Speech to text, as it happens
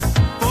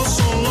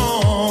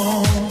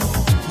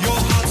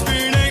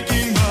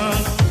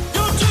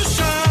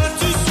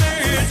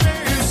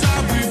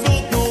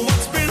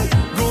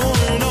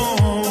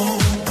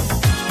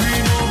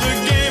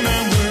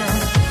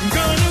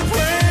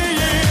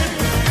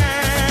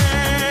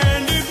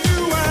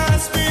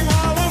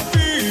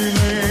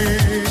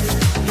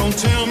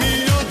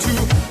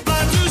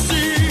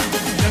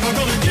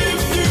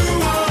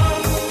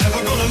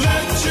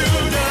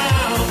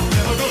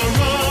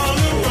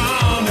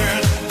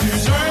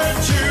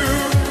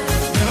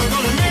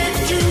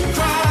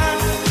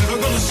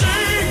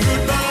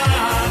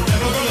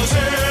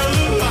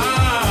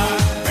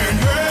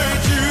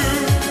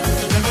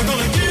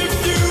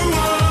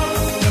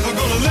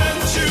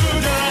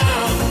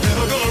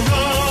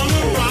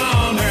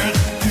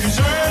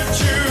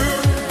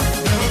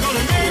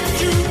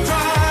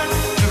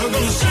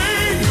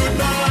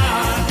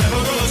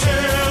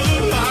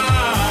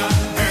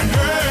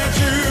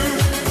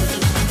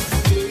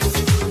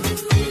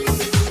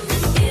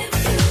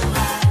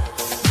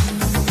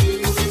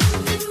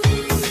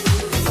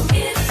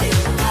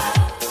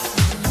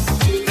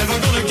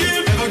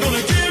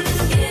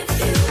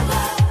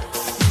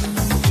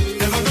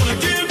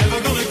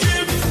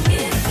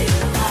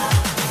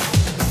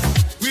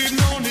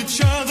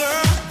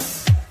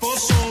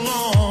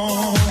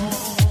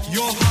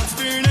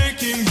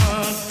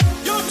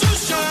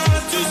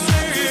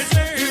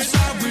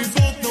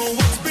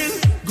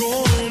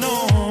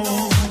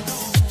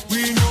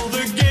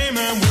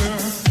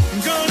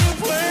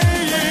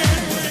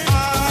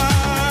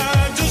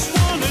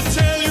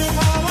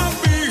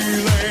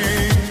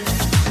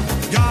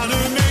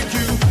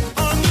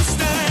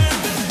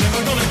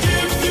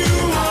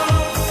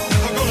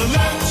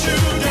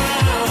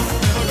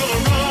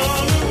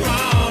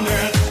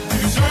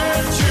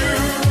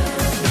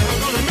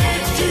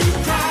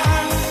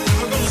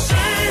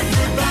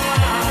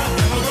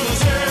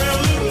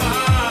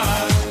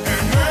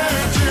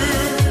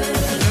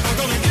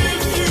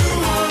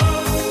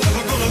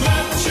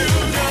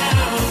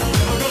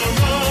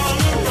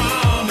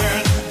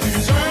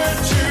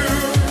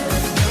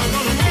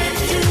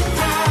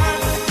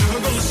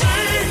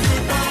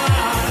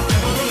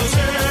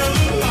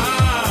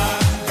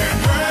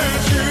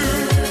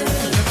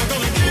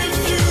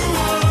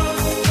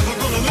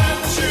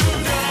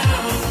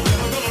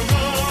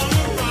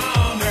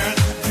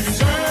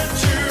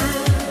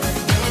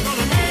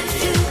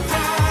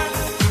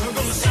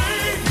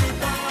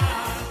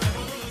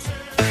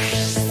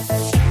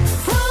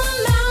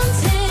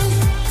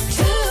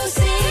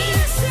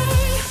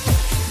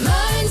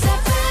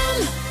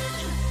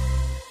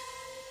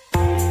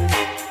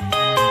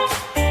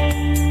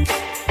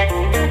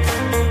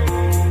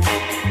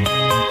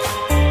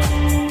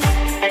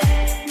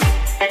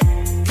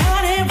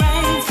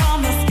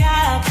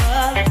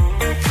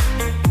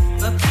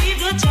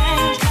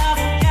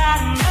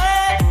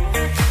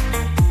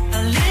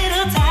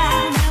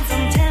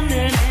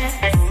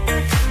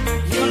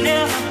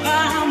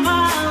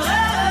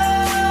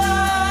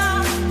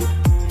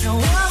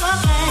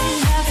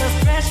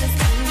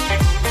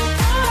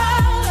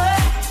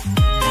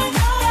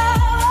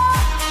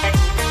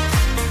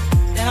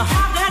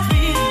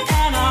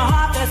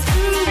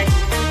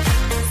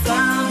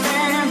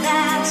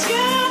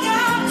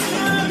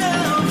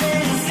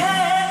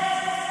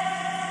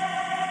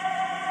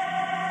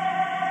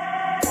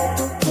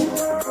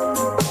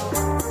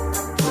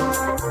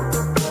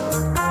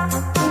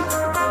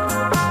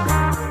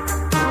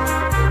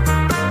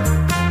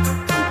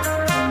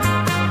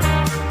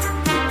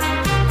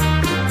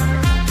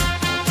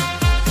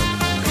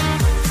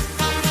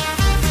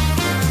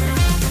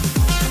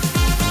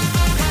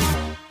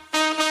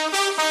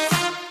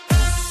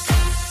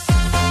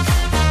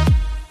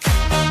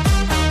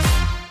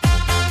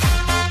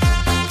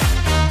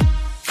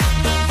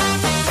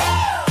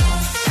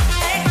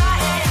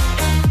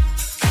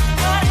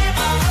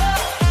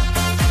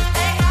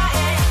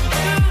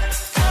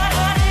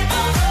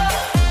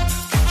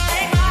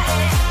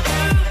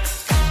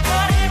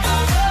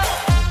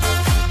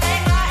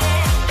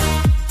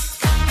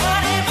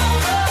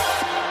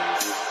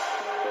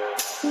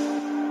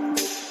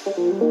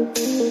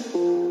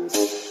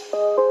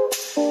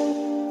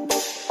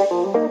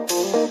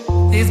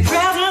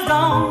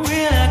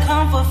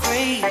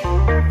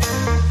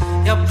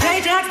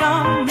lights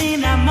don't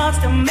mean that much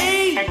to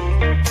me.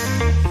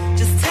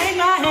 Just take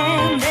my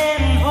hand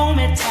and hold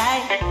me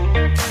tight.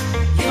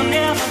 You'll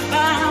never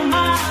find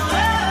my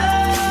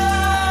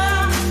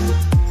love.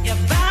 You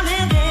buy me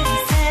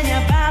this and you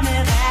buy me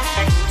that.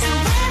 To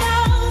win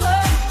over,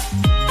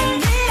 give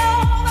me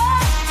over.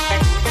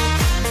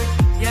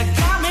 You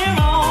got me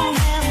wrong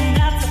and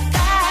that's a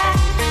fact.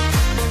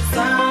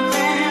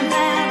 Something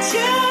that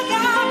you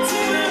got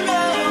to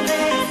know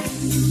is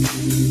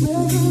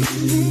will you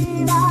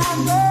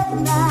realize that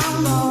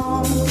I'm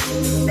wrong?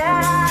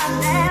 That I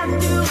dance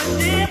to a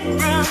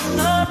different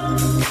love.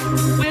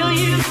 Will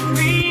you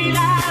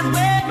realize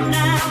when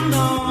I'm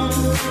gone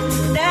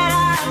that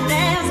I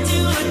dance to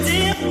a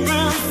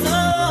different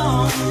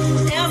song?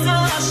 It's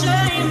a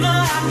shame,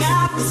 but I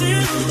got to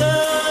love.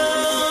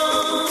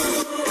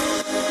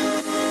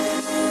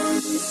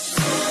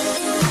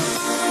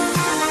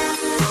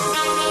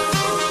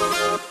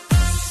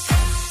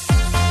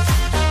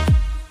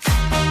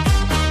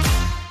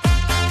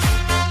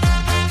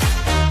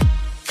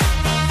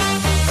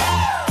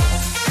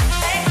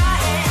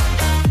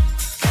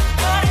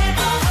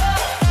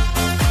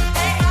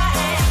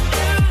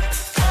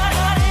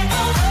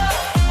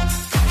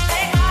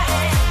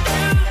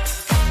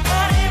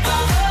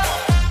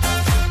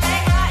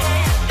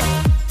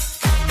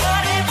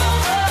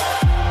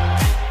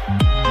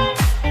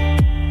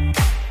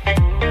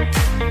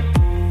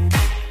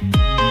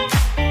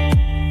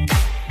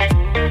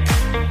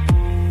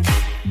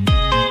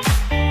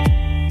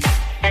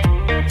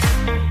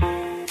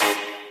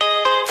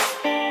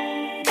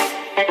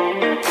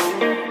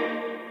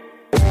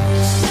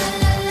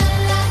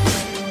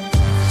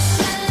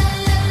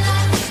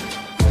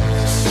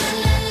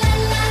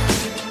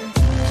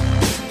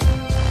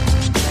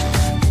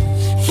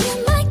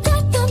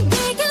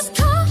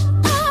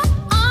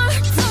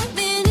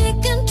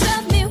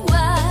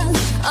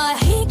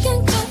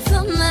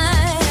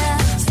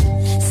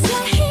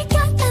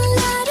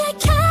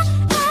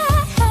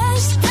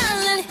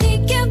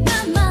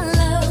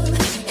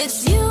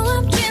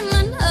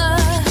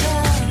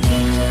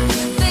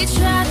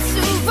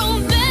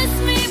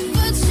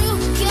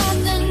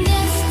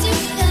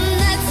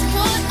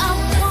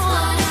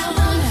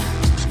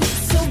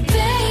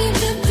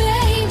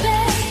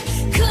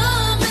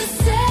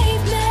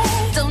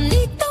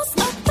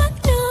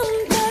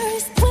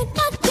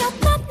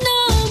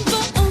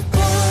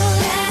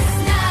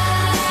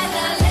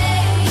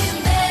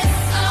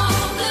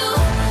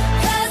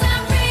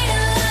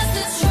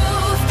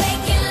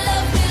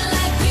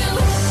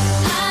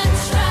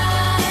 Try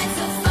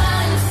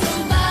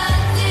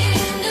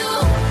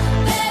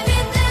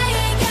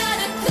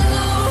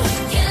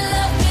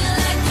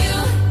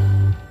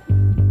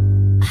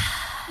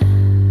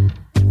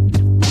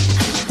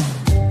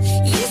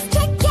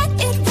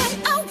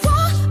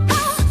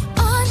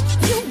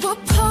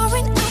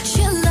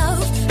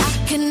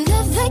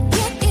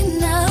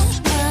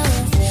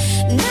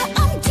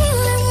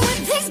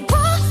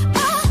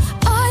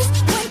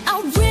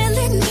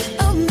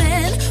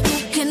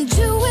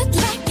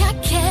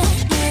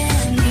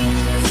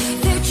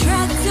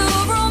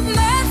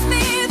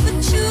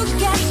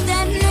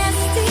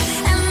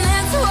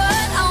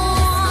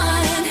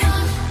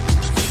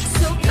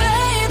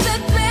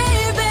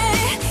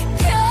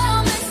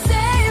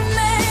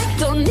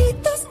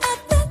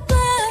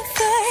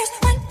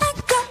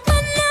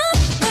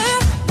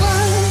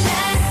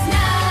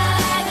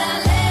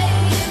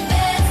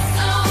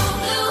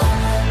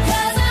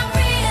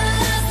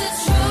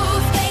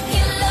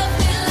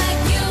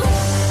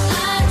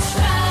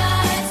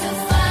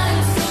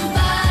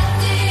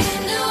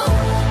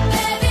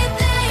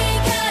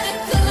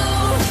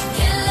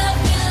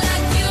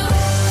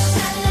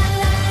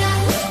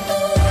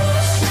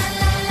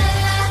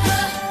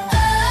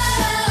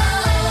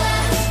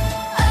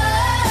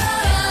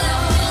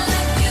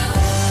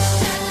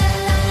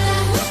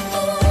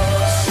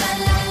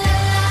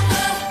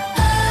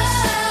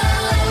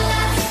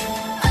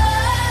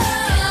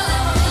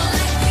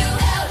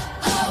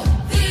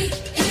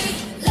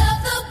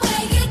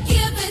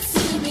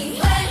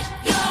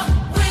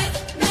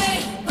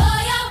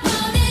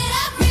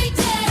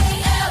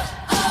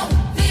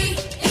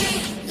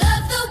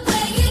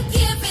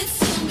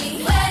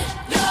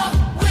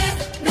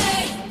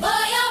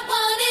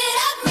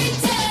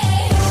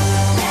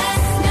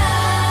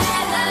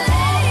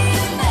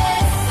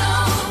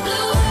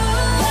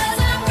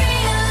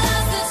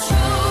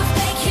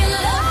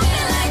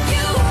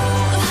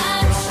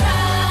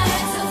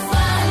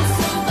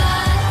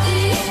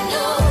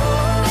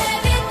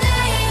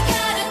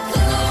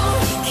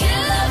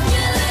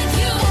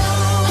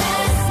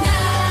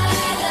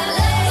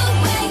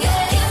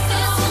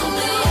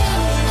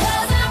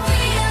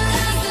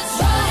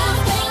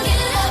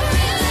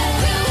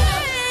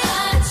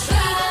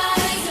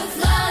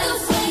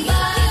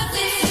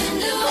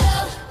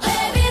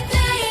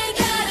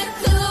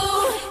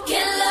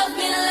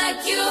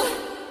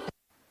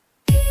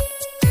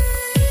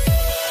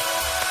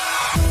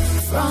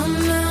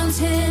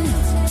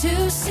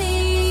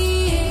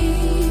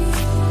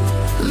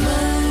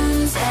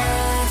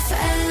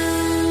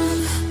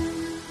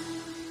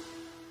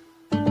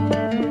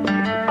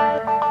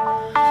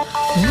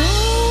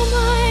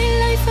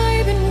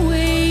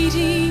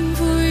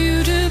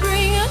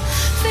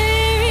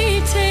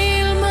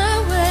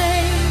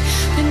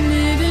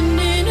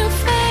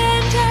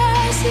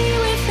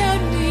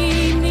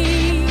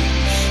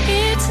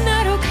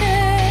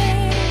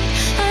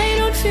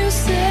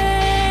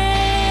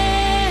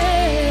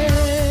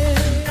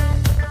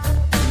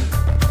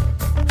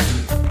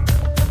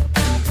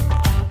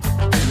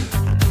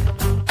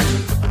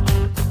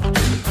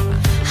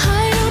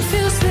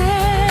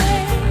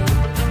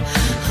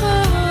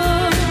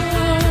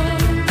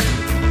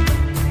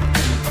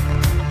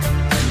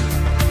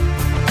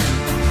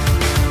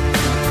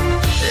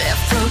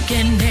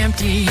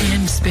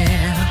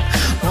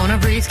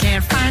faith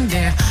can't find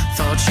it.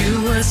 Thought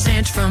you were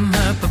sent from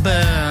up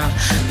above,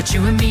 but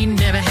you and me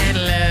never had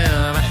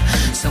love.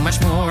 So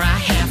much more I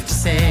have to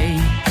say.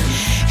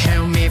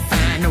 Help me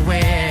find a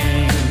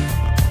way.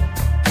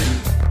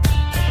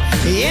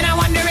 And I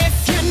wonder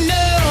if you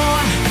know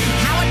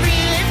how it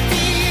really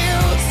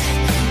feels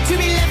to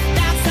be left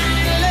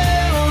outside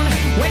alone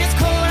when it's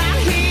cold out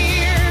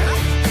here.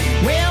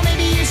 Well,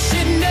 maybe you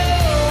should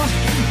know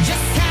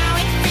just how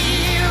it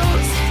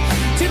feels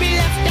to be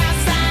left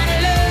outside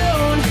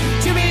alone,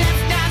 to be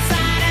left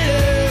outside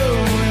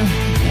alone.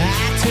 I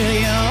tell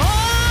you,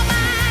 all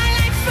my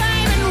life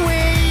I've been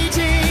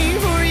waiting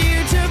for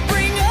you to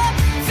bring a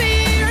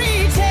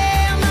fairy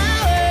tale my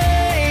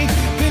way.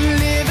 Been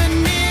living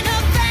in a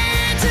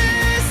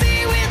fantasy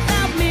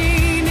without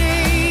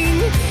meaning.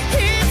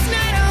 It's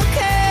not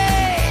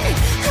okay.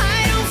 I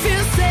don't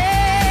feel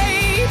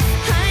safe.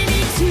 I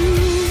need to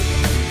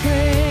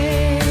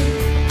pray.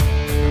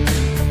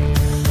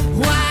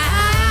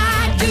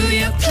 Why do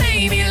you play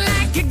me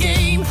like a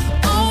game?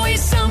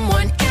 Always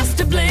someone else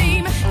to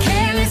blame.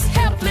 Careless,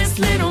 helpless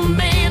little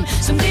man.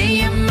 Someday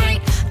you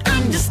might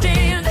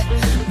understand.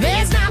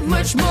 There's not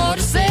much more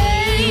to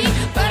say,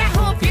 but I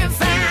hope you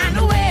find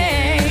a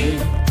way.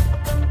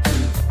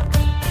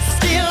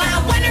 Still, I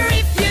wonder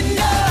if you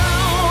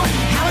know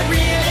how it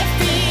really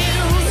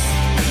feels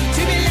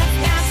to be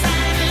left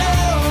outside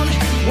alone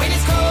when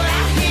it's cold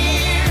out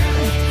here.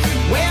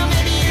 Well,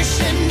 maybe you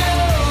should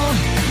know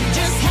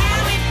just how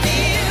it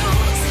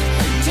feels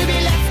to be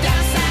left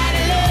outside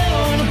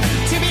alone,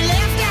 to be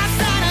left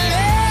outside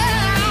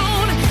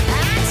alone.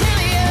 I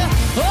tell you,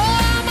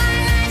 all my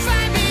life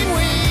I've been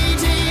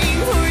waiting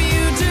for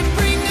you to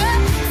bring a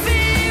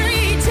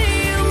fairy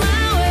tale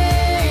my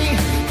way.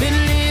 Been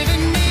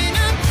living in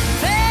a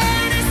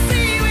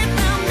fantasy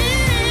without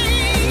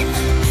meaning.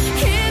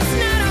 It's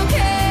not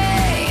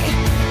okay.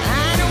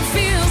 I don't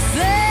feel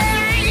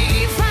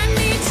safe. I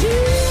need to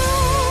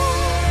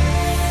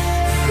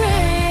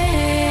pray.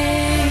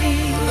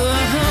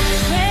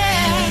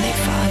 Heavenly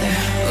Father,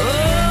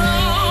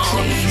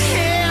 please,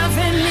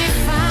 Heavenly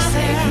Father,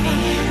 save me.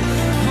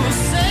 Oh,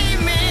 save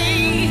me.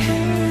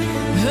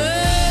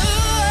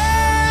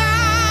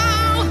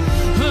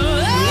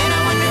 And I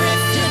wonder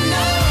if you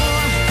know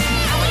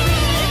how it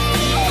really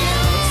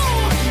feels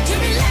to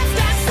be left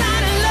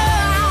outside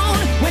alone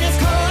when it's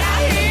cold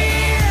out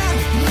here.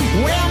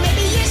 Well,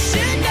 maybe you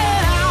should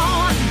know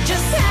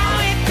just how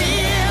it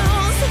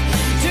feels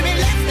to be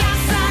left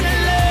outside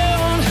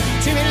alone,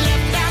 to be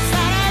left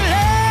outside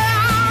alone.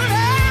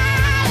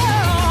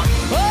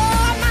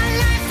 All my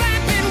life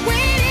I've been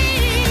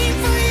waiting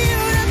for you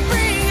to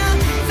bring a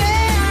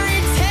fairy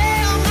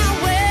tale my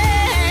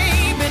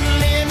way. Been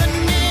living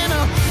in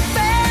a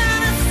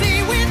fantasy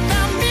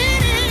without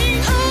meaning.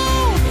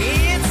 Oh,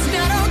 it's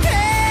not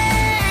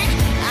okay.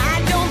 I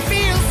don't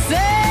feel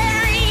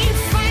safe.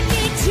 I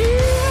need to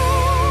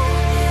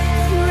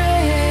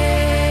pray.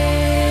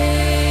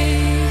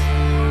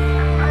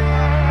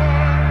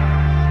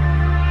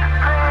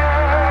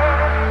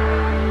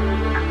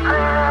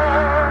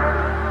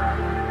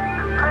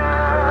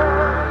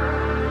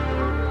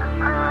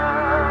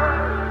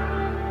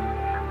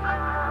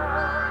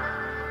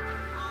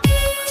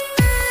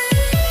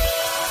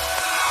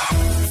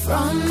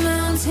 From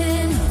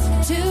mountain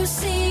to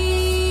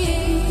sea,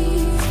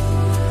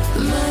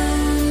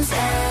 Moons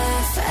FM.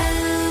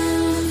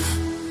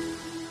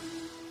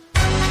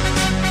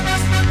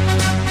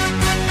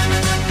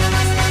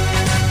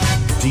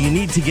 Do you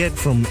need to get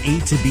from A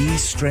to B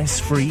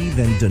stress-free?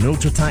 Then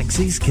Denotor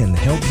Taxis can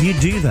help you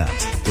do that.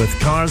 With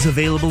cars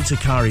available to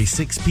carry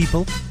 6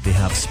 people, they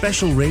have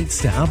special rates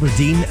to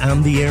Aberdeen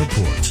and the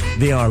airport.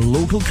 They are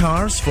local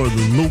cars for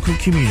the local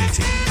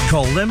community.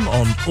 Call them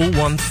on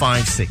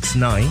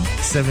 01569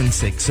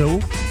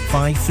 760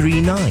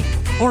 539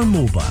 or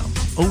mobile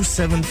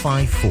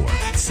 0754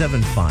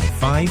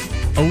 755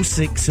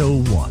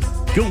 0601.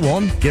 Go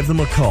on, give them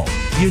a call.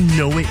 You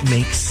know it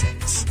makes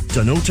sense.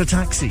 Denotor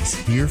Taxis,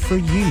 here for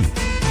you.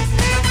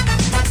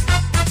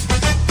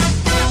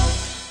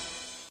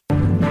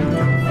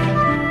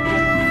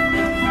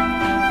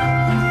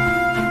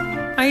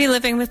 Are you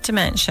living with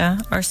dementia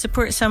or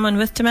support someone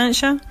with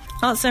dementia?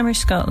 Alzheimer's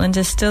Scotland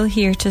is still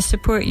here to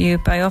support you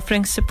by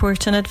offering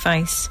support and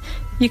advice.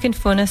 You can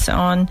phone us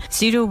on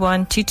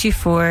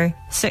 01224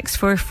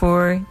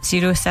 644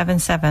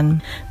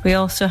 077. We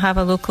also have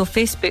a local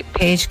Facebook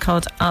page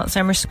called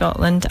Alzheimer's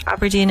Scotland,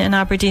 Aberdeen and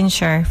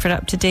Aberdeenshire for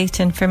up-to-date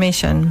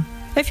information.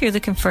 If you're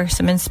looking for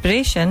some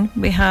inspiration,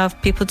 we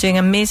have people doing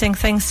amazing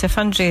things to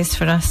fundraise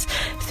for us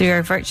through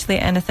our Virtually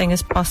Anything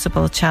is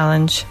Possible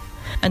challenge.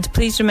 And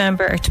please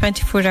remember, our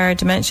 24-hour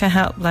dementia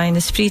helpline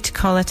is free to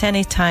call at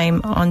any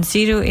time on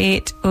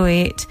 0808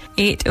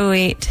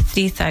 808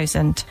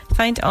 3000.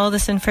 Find all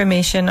this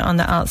information on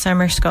the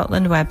Alzheimer's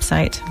Scotland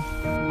website.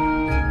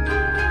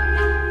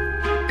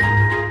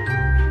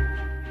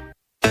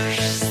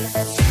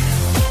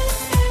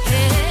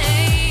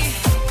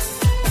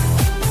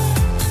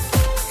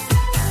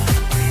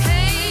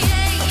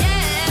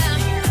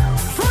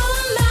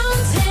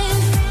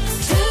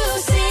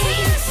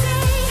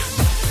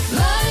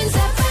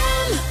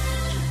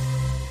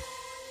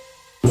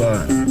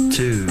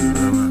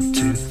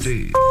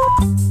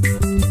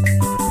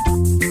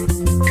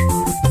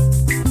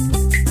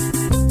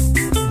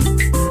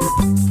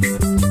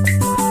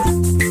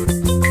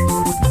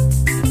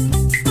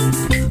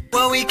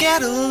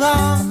 get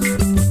along.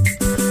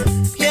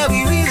 Yeah, we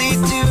really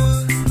do.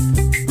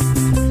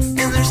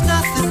 And there's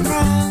nothing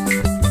wrong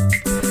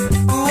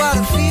with what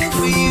I feel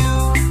for you.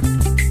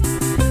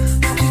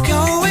 I could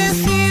go with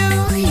you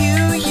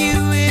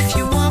if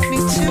you want me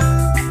to.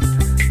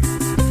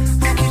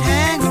 I could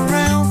hang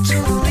around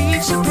till the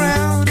leaves are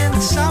brown and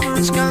the summer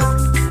is gone.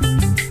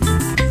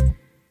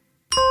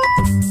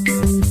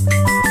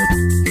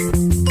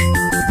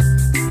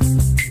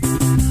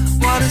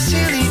 What a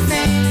silly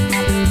thing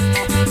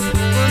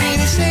for me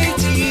to say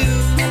to you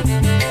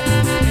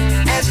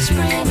as the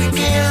spring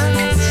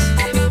begins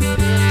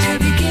to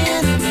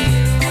begin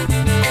anew.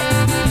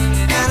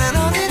 And I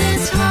know that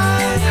it's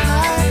hard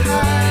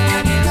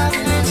when you're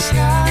loving the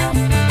sky,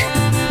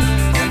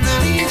 and the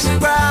leaves are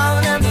brown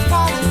and they're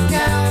falling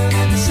down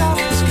and the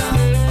summer's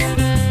gone.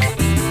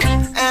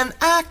 And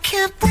I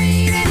can't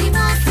wait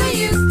anymore for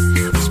you.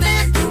 We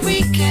spent the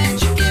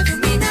weekend, you're giving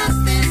me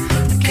nothing.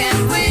 I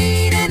can't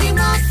wait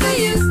anymore for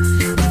you.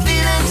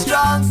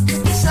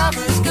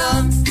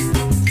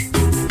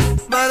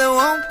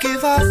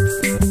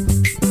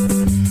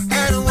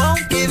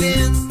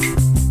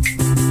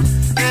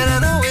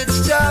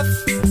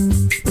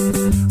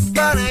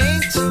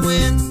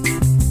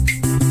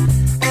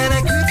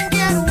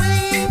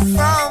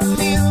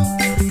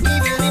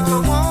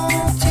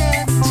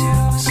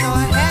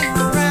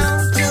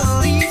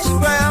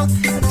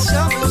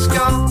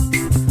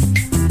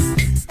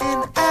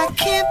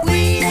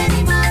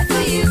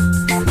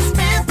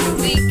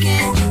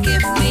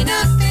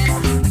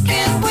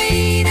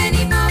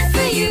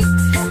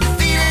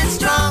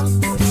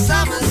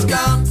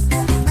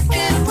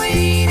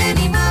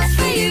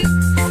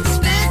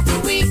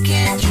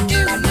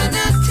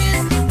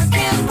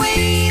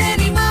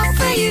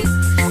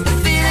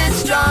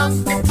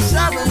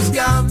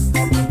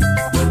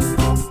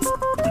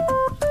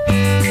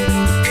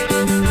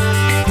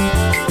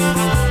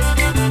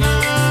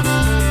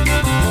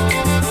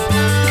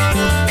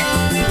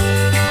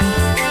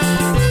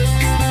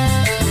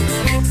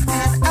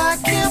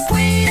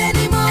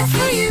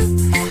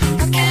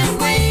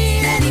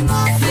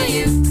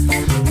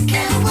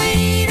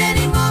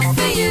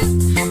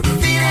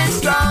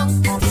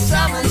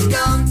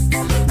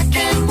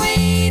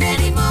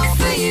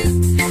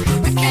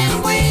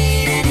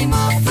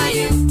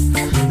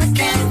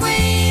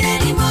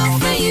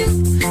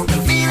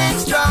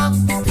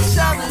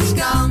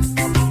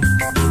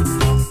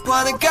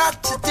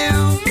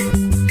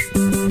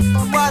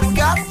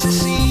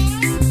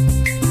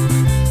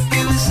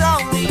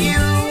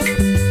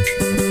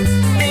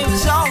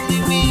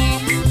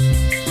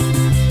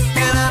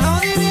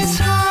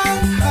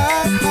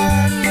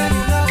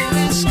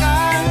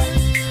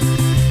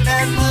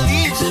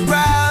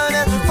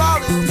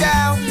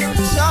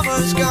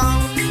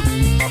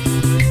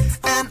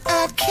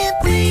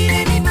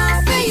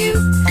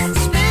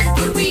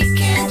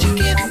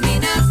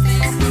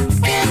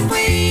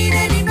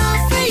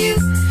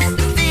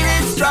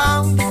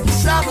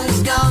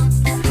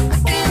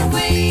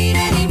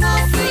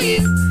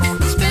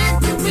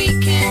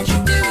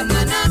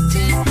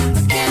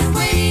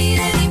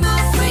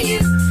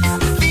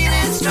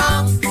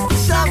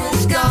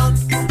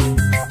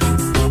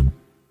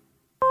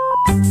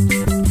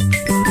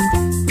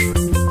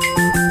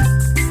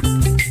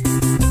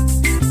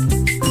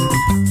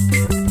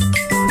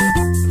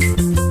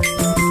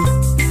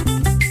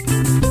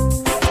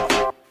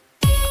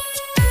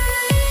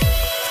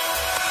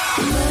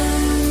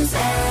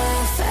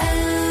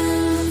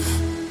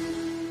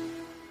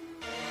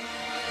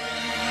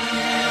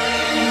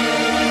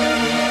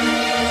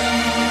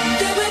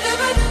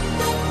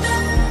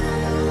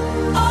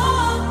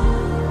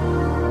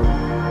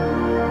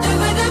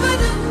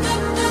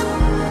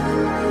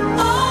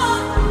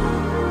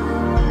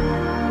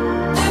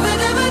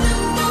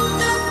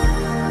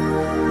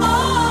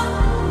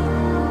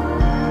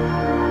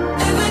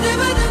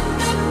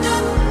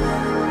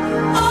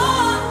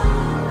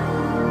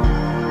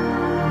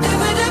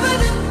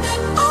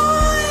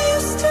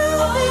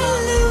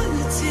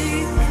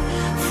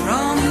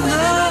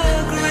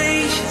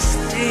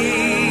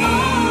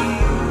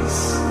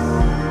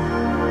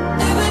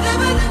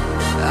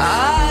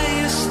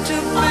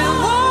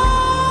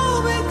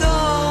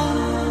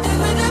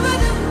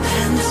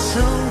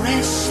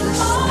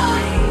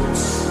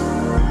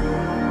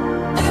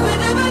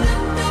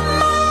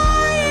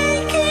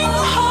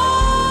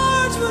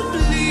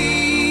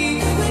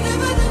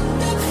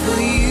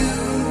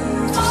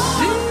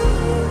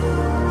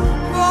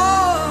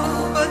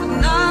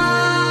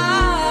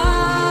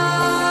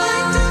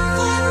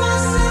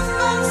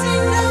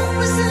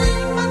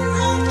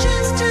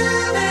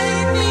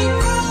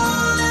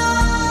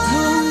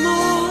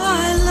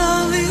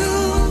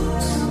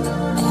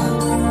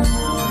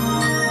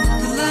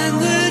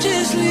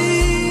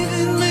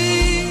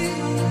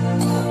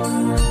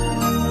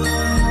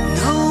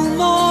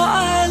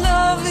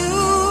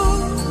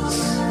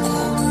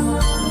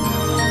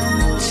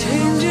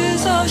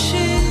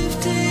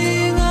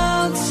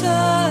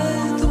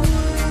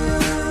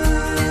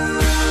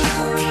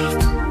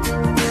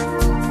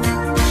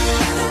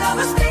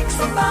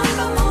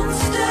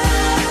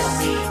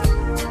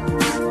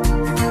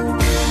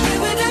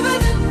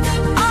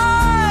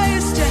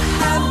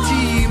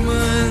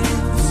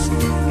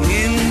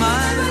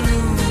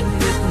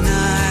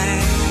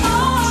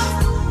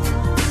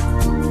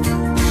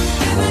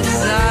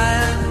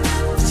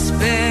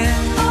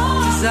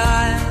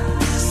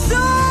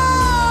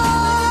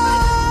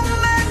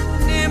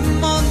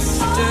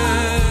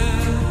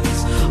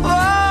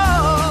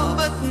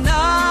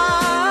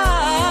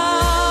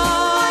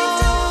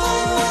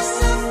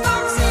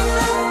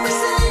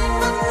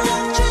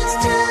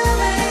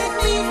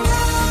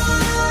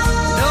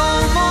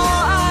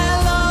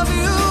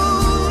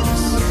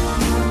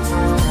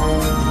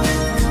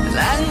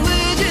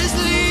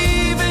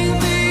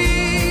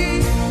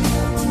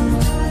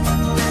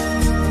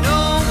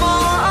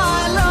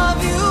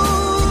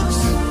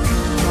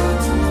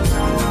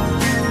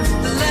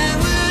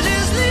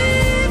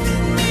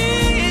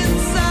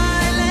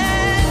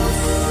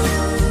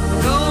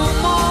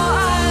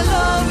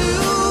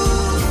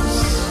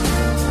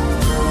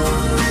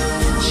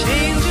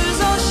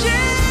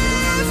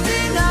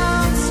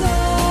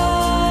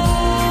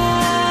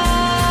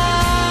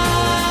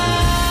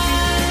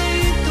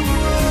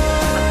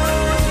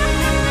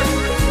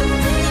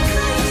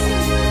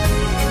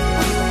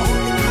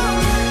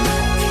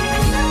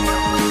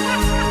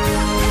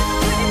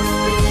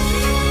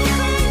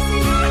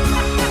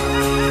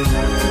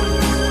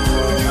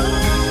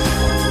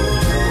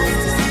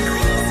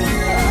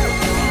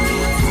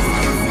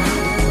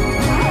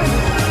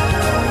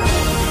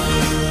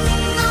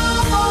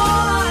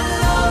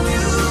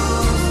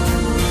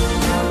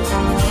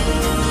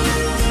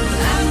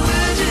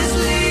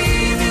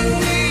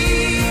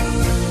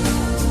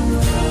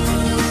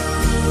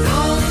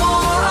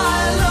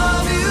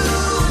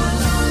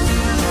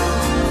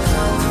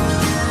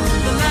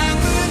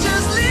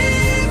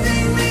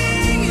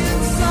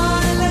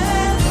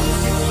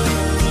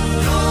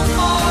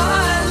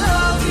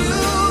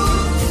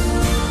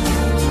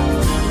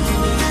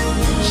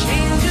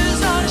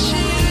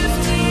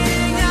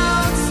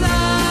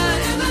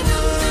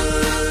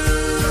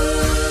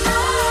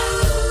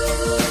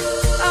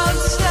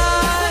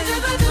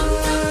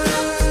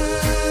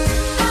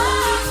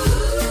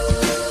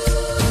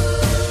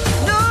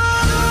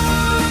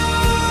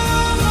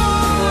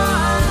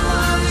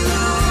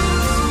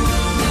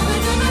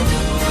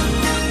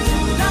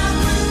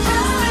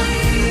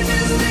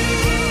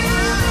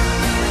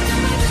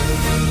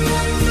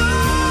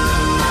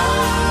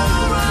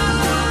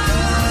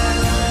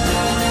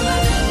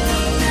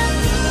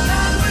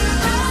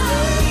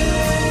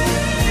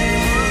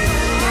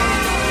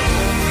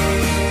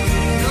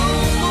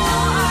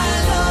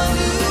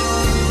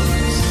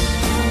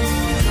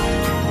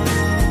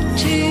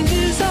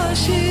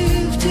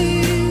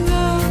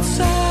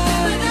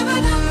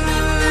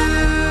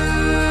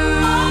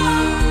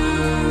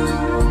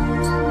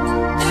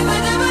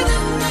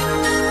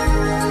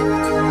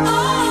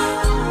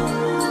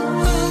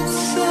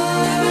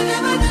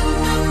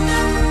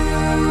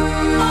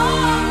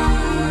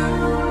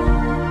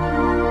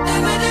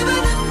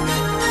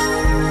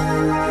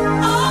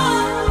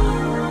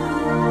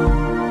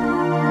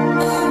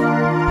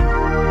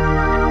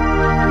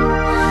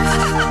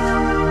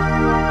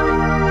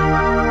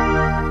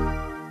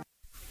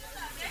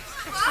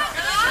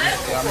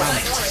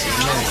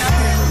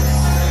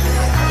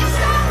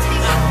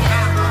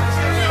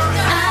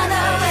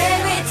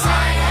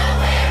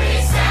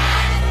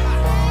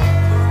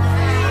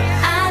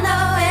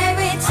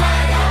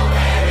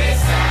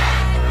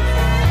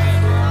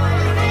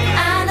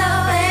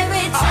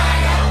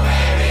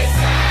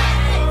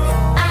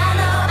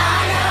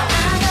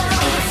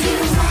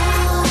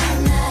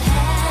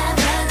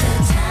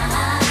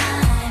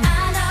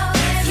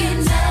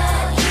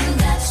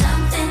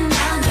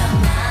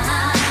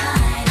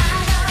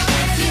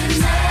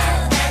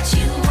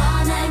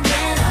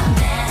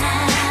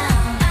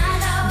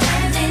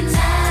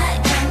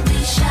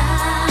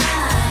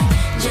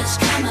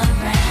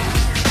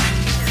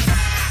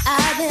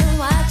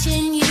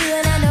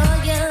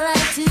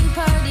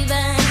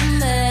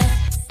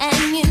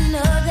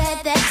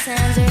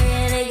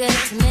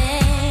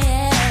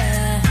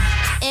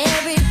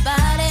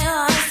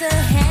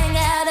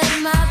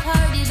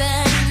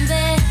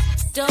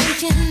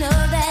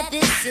 that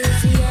this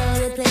is the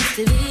only place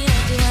to be.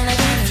 If you wanna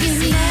be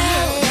free,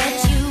 that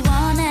you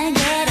wanna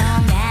get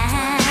on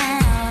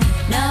down.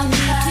 No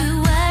need to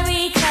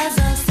worry, 'cause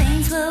those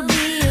things will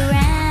be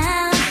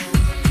around.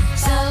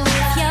 So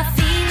if you're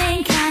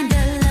feeling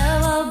kinda low,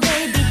 oh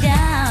baby,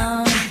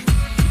 down.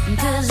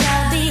 'Cause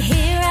I'll be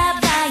here right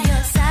by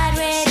your side,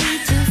 ready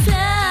to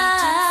flow.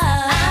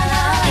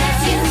 If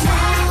you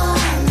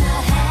wanna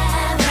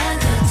have a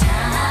good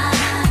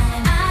time,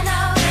 I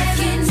know if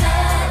you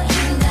know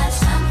you got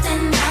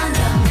something on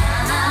your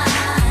mind.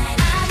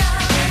 I know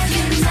if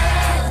you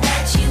know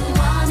that you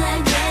wanna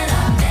get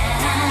on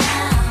down.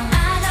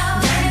 I know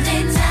don't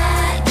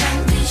deny,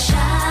 don't be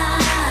shy,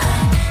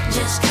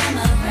 just come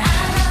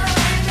around.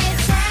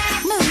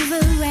 Move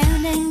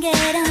around and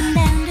get on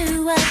down, do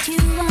what you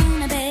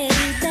wanna, baby.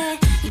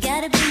 You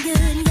gotta be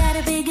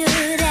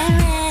good and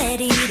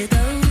ready to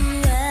go.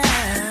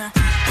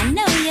 I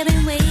know you've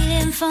been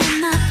waiting for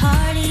my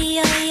party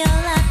all your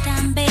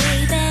lifetime,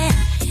 baby.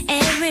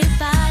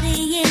 Everybody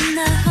in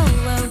the whole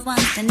world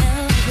wants to know.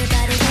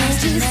 Everybody wants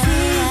to know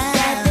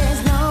that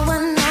there's no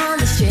one on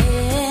the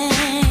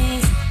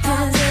strings.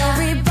 'Cause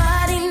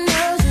everybody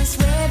knows it's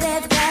where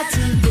they've got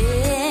to be.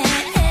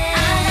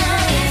 I know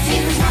if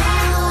you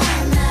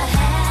wanna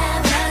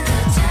have a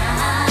good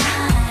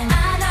time.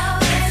 I know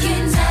if you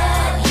know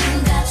you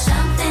got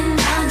something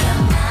on your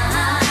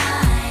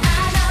mind.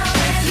 I know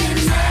if you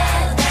know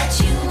that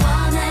you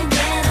wanna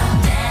get on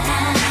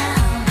down.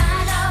 I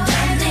know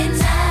don't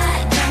deny,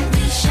 don't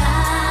be shy,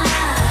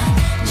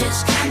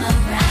 just come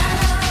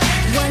around.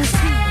 1,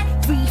 2,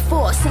 3,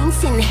 4,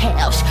 saints in the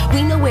house. We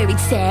know where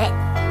it's at.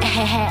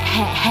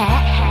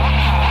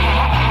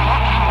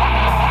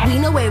 We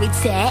know where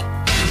it's at.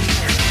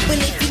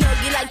 Well, if you know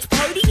you like to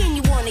party and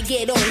you wanna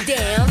get on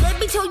down, let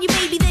me tell you,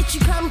 baby, that you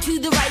come to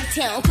the right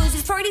town. 'Cause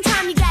it's party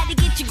time, you gotta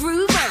get your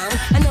groove on.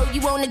 I know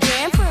you wanna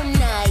jam from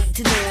night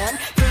to dawn.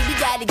 Baby,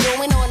 got it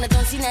going on, I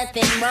don't see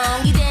nothing wrong.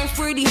 You dance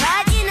pretty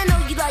hot and I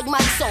know you like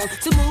my song.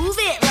 So move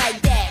it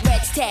like that,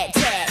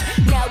 rat-tat-tat.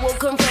 Now we'll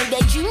confirm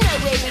that you know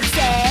where it's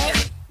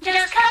at.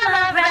 Just come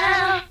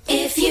around.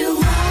 If you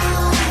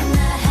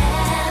wanna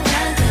have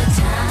a good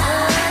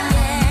time,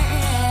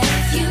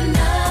 if you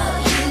know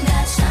you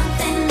got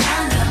something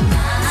on your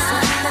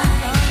mind,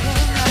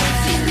 if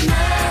you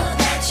know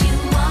that you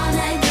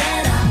wanna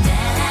get on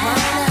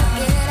down,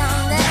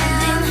 don't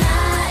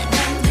deny,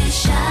 don't be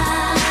shy,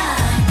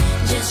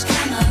 just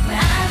come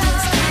around.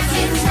 If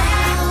you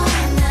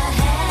wanna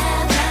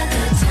have a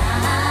good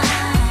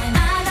time,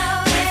 I know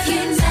if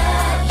you know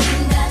you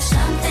got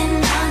something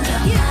on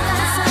your mind.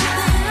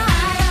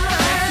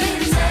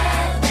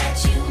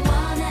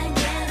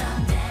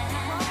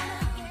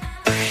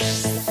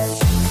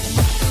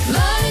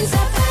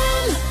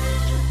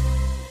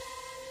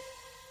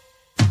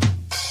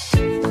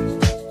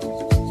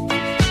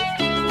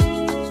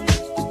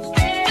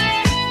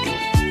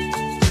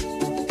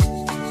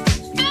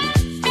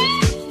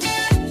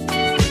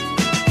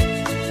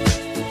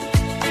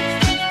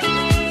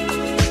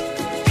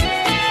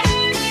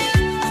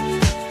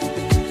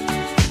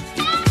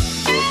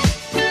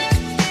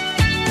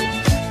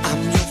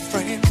 I'm your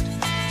friend,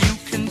 you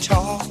can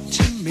talk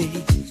to me.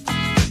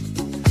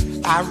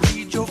 I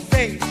read your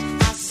face,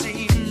 I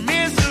see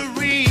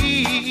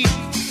misery.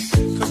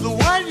 'Cause the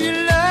one you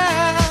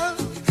love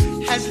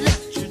has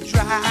left you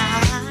dry.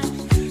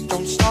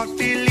 Don't start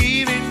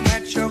believing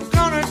that you're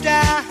gonna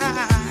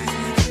die.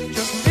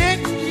 Just pick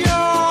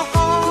your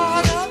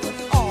heart up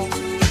off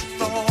the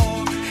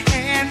floor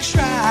and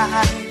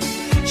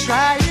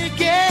try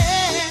again.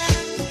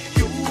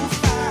 You'll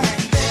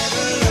find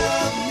better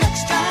love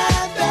next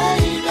time,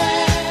 baby.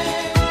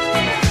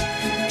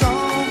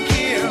 Don't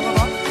give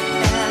up,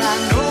 and I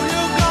know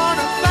you're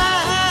gonna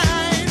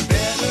find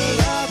better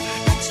love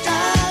next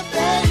time,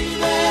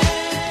 baby.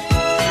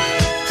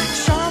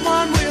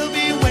 Someone will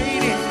be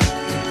waiting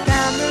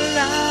down the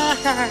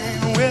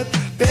line with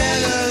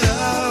better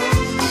love,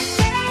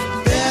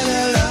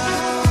 better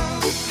love,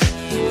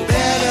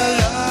 better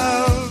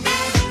love,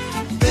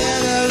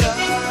 better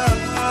love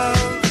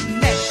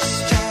next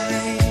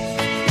time.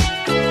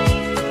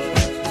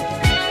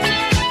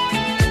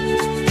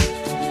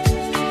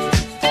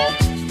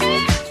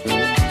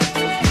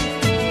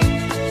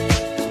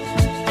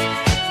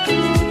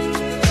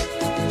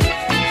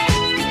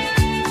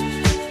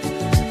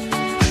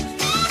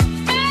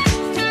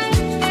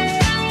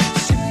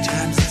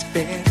 Sometimes it's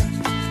better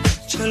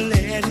to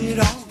let it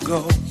all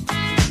go.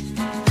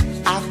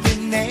 I've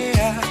been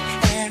there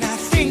and I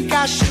think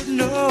I should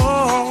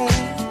know.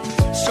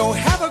 So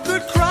have a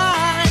good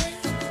cry,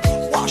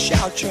 wash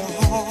out your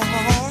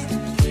heart.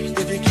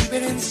 If you keep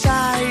it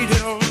inside,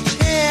 it'll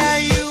tear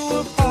you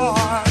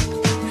apart.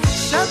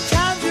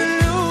 Sometimes you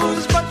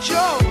lose, but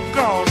you're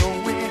gonna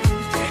win.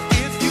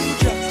 If you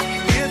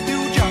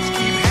just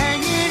keep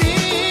hanging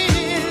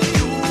in,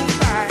 you'll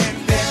find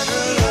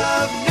better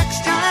love next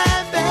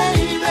time,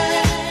 baby.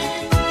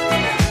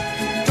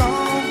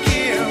 Don't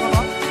give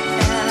up,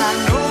 and I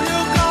know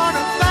you're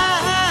gonna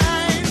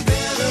find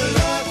better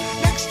love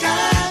next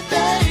time,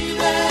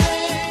 baby.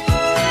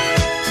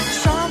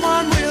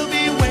 Someone will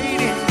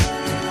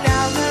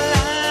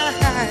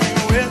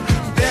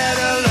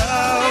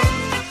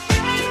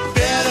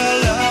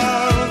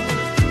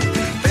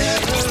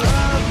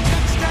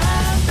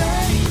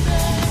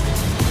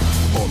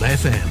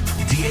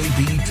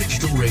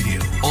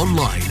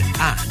online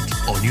and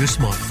on your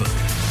smartphone.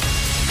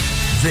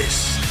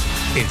 This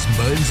is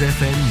Mearns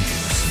FM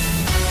News.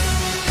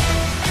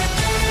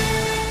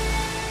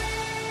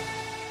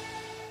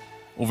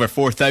 Over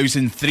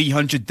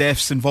 4,300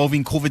 deaths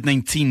involving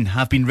COVID-19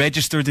 have been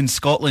registered in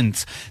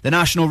Scotland. The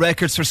National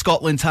Records for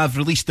Scotland have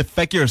released the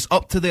figures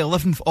up to the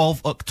 11th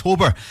of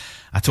October.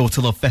 A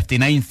total of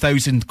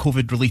 59,000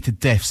 COVID-related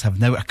deaths have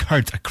now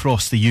occurred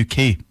across the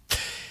UK.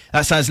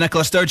 That's as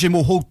Nicola Sturgeon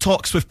will hold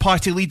talks with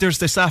party leaders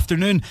this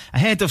afternoon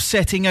ahead of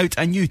setting out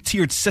a new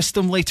tiered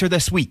system later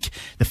this week.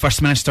 The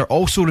First Minister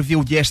also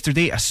revealed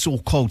yesterday a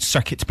so-called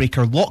circuit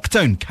breaker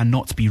lockdown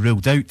cannot be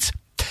ruled out.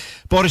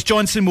 Boris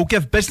Johnson will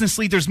give business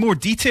leaders more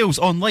details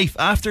on life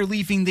after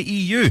leaving the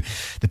EU.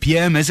 The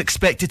PM is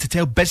expected to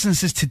tell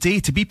businesses today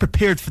to be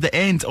prepared for the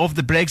end of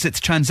the Brexit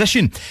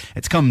transition.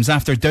 It comes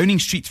after Downing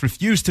Street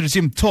refused to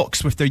resume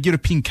talks with their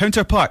European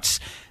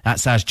counterparts.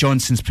 That's as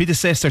Johnson's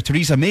predecessor,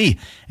 Theresa May,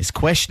 is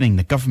questioning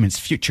the government's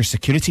future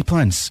security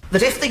plans.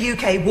 That if the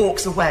UK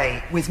walks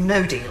away with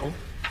no deal,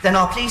 then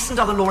our police and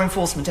other law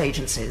enforcement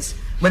agencies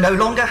will no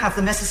longer have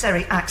the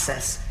necessary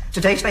access to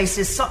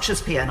databases such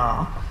as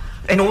PNR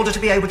in order to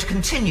be able to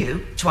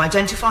continue to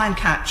identify and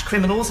catch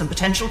criminals and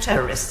potential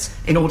terrorists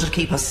in order to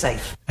keep us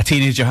safe. A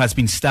teenager has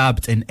been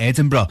stabbed in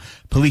Edinburgh.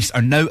 Police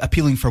are now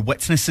appealing for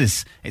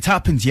witnesses. It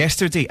happened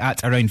yesterday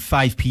at around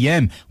 5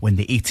 p.m. when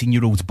the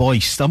 18-year-old boy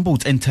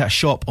stumbled into a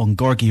shop on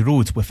Gorgie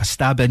Road with a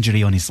stab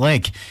injury on his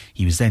leg.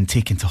 He was then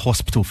taken to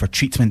hospital for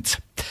treatment.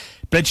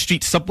 Bridge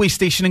Street subway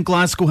station in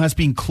Glasgow has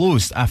been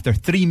closed after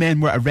 3 men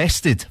were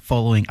arrested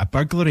following a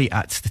burglary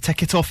at the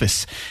ticket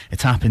office.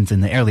 It happened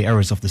in the early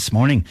hours of this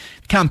morning.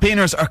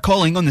 Campaigners are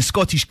calling on the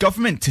Scottish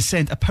Government to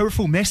send a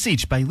powerful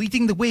message by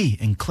leading the way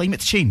in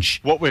climate change.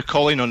 What we're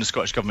calling on the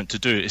Scottish Government to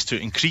do is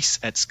to increase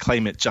its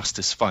Climate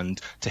Justice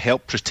Fund to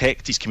help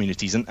protect these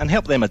communities and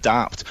help them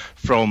adapt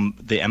from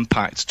the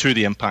impacts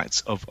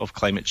of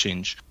climate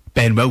change.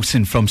 Ben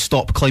Wilson from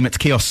Stop Climate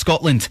Chaos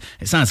Scotland.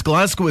 It's as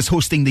Glasgow is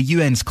hosting the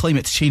UN's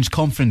Climate Change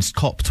Conference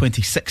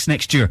COP26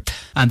 next year.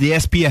 And the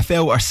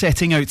SPFL are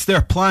setting out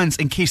their plans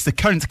in case the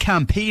current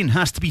campaign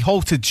has to be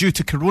halted due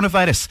to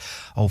coronavirus.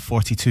 All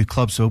 42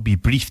 clubs will be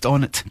briefed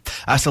on it.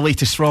 That's the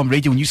latest from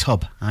Radio News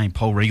Hub. I'm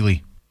Paul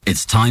Riley.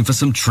 It's time for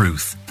some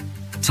truth.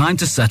 Time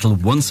to settle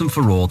once and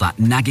for all that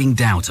nagging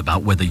doubt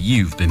about whether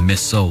you've been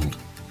missold.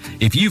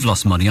 If you've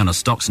lost money on a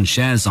stocks and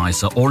shares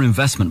ISA or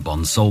investment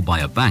bond sold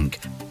by a bank,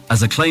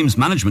 as a claims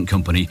management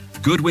company,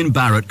 Goodwin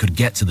Barrett could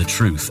get to the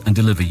truth and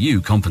deliver you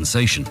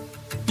compensation.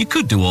 You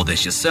could do all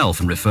this yourself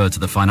and refer to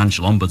the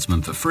Financial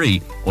Ombudsman for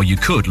free, or you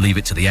could leave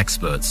it to the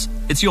experts.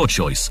 It's your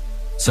choice.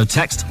 So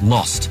text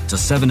LOST to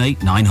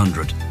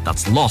 78900.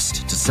 That's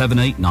LOST to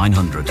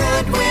 78900.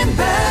 Goodwin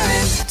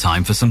Barrett.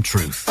 Time for some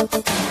truth.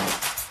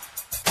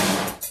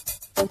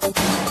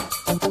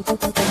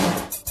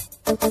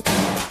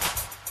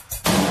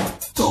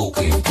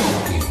 Talking.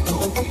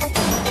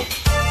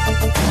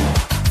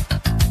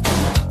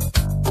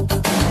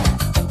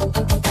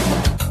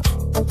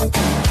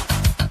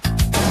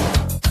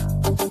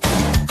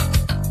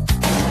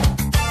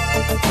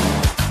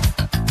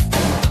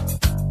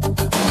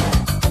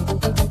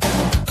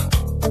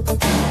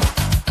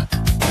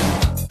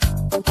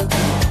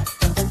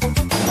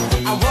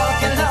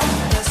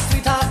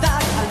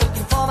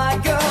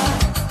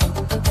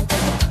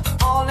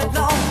 All night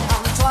long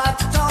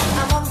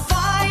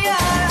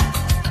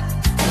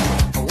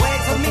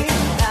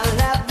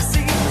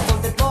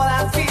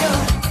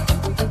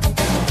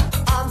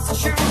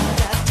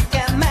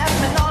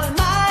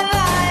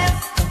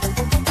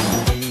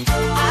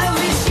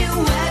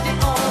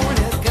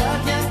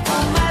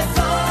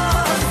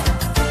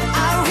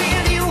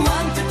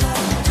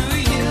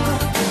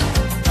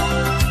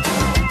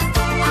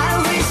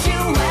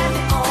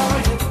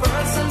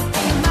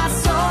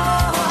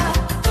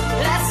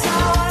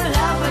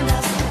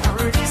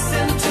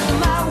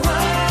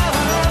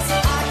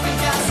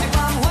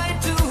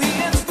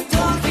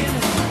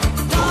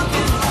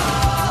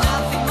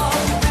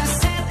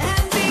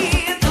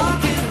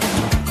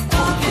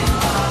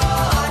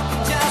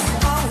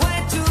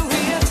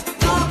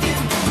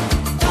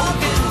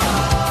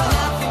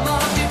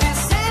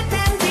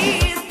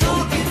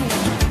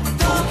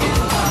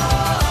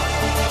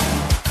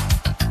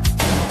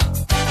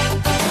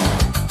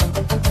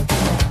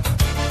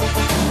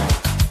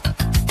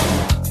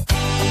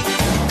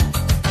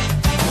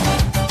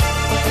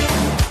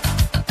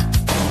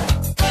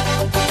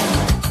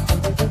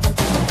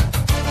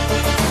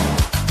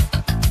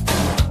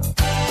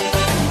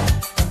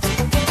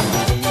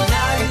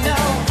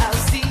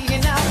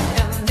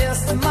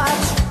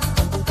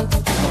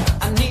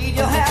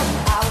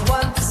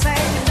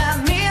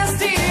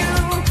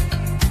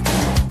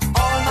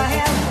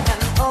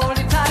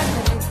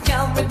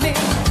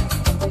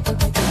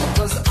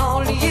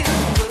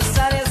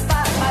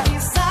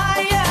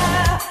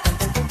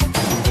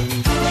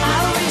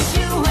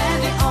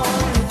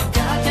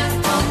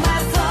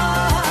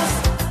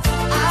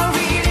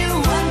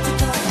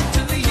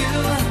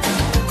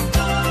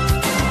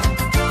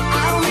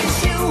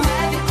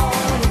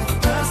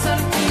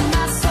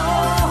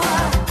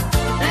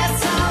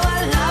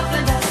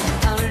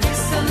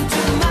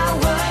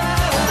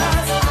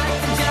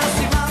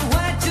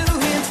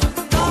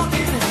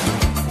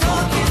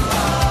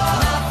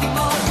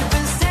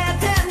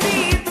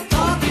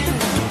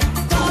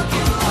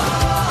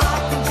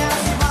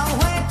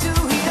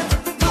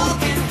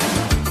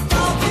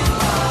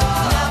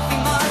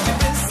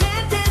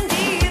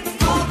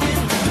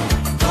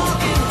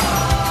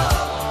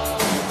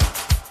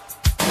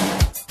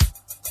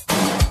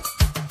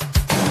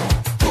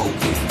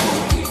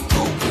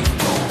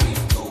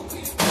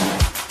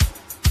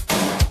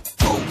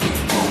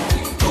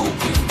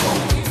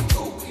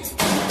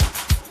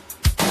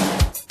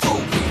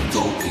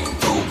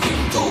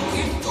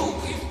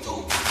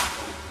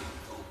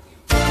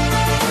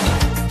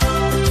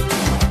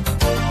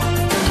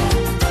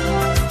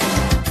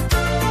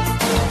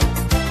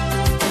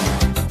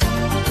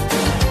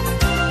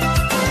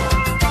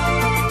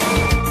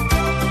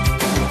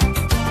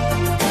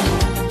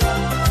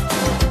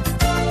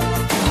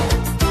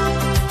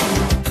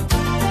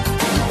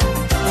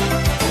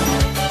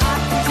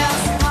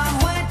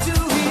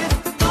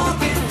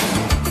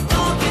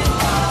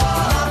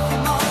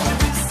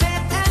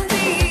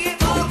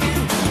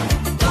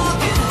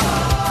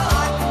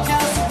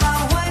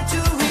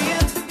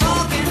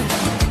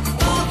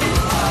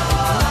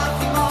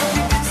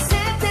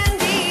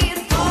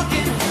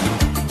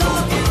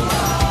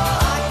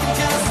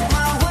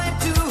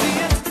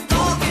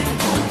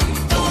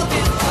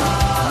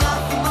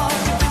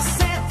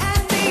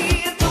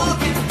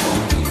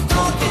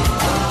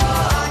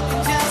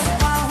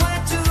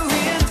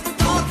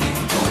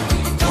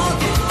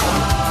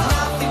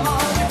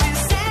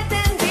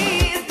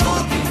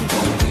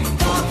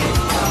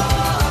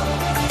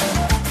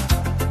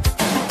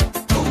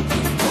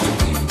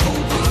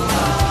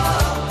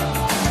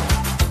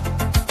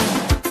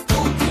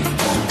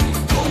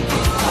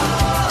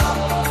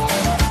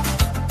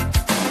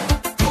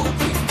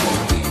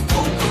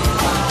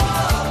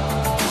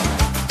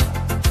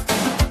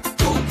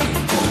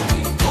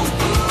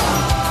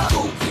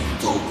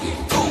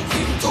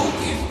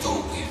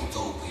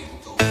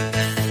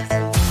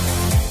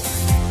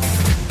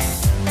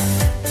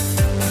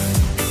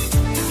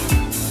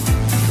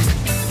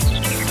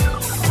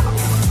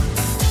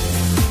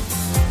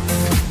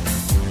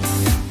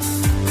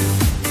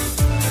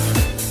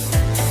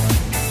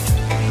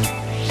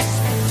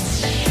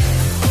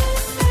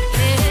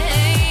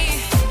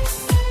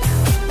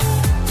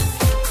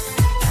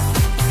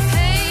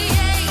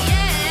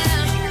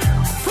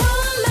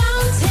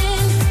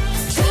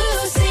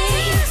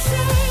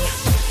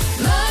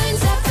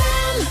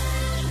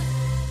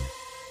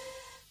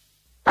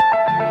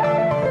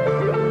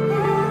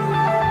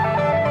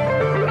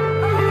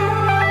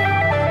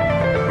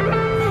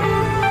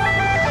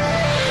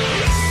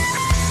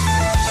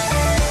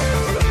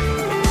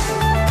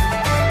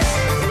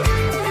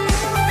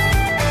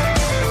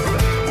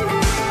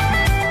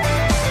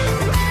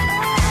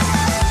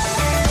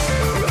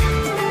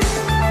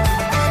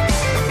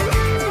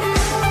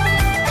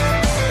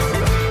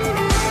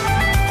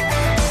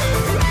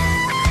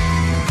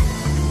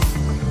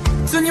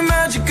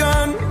magic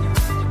gun.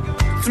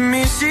 To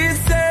me she'd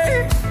say,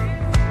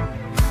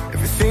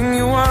 everything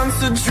you want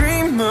to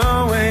dream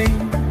away.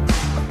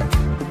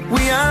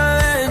 We are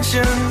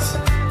legends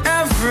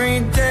every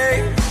day.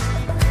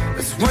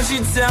 That's what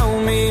she'd tell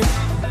me.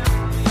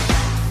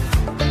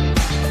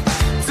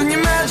 Turn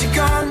your magic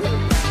on.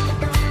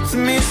 To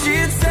me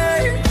she'd say,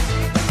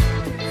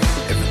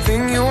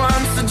 everything you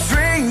want to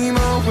dream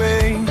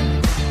away.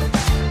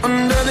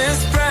 Under this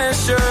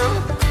pressure,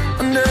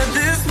 under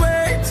this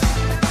weight,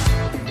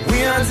 we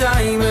are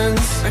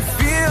diamonds. I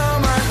feel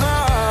my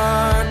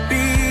heart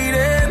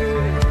beating.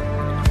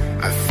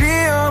 I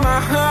feel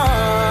my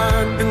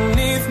heart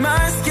beneath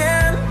my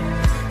skin.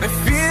 I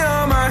feel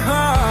my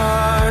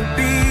heart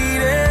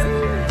beating.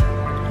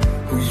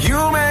 You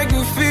make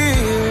me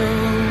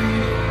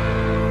feel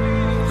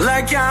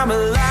like I'm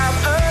alive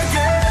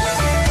again.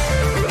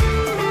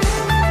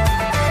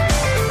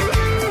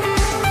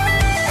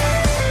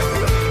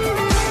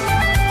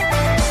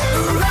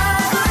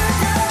 Alive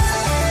again.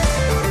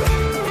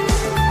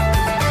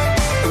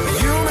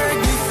 You make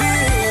me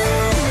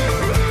feel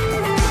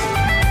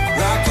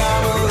like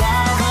I'm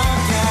alive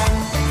again.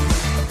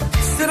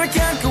 Said I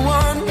can't go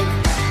on,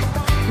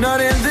 not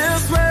in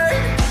this way.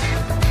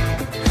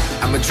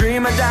 I'm a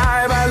dream, I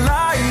die by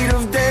light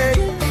of day.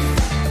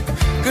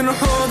 Gonna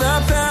hold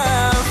up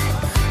half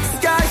the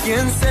sky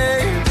and say,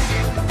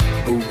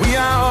 we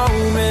are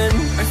omen.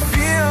 I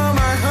feel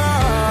my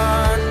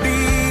heart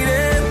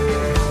beating.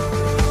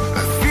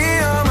 I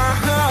feel my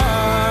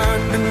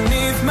heart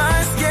beneath my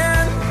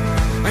skin.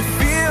 I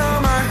feel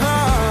my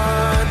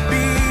heart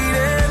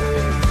beating.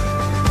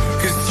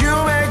 'Cause you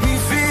make me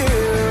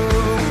feel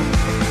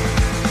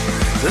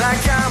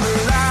like I'm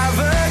alive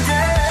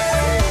again.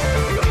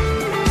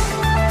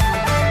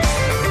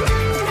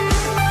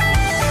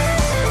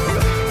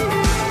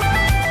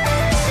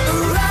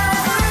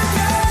 Alive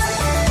again.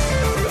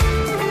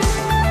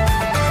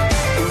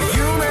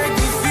 You make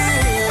me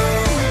feel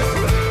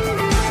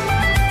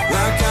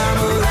like I'm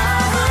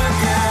alive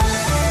again.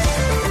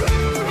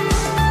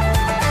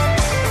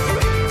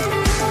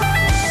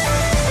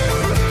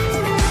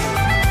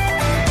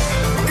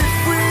 If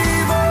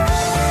we've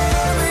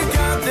only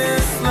got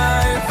this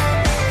life,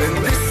 then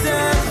this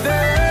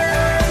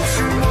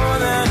adventure more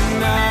than a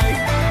night.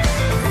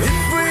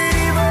 If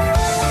we've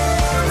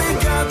only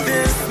got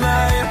this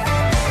life,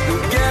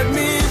 will get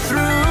me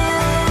through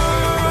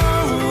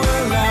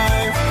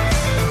alive.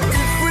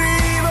 If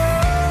we've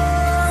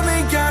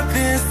only got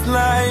this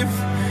life,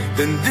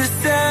 then this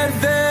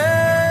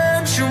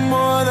adventure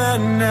more than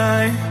a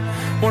night.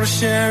 Wanna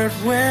share it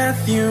with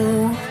you,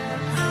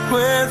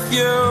 with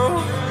you,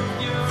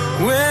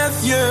 with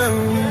you.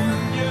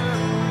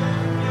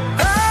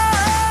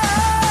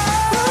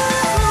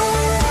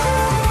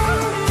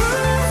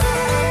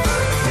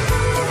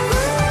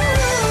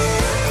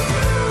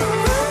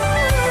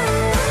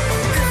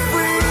 If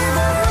we've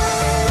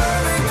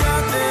only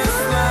got this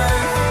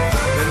life,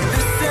 then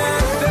this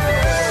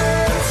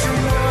adventure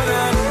more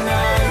than a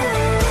night.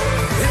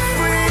 If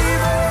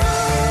we've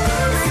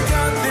only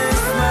got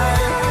this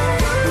life,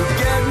 will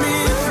get me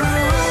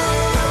through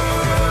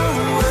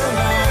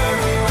alive.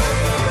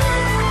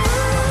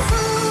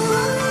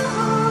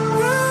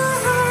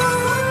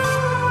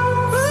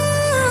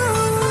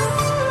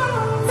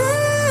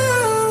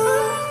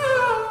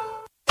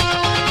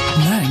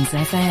 Mearns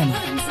FM.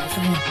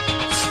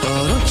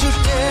 Oh, don't you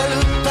dare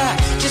look back,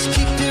 just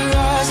keep your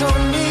eyes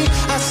on me.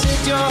 I said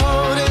you're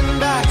holding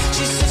back.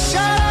 She said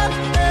shut up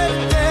and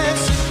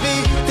dance with me.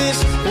 This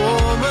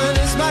woman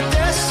is my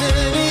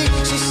destiny.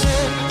 She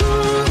said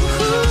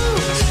ooh, ooh,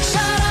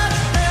 shut up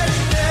and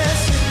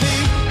dance with me.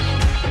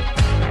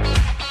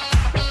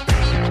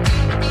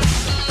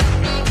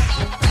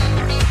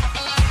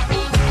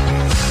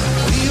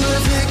 We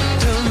were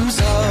victims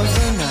of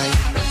the night.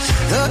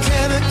 The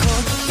chemical,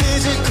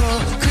 physical,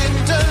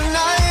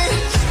 kryptonite.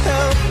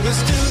 Helpless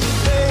to the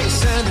face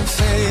and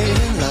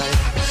fading light.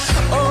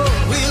 Oh,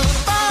 we were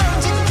bound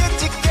to get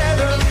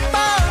together,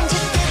 bound to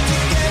get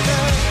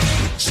together.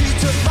 She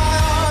took my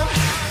arm,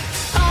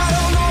 I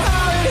don't know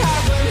how it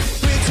happened.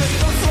 We took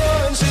the floor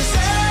and she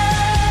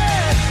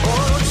said,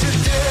 oh, don't you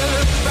dare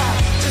look back,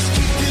 just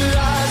keep your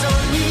eyes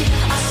on me.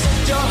 I said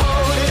you're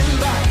holding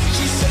back.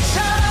 She said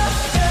shut up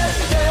and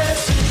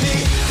dance with me.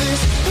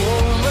 This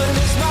woman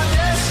is my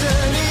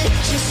destiny.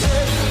 She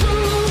said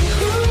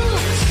ooh, ooh,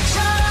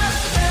 shut up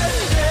and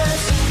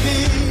dance with me.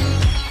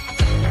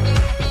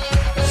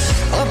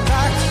 A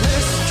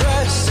backless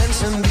dress and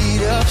some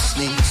beat up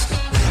sneaks.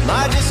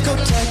 My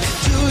discotheque,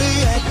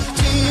 Juliet,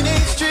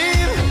 teenage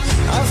dream.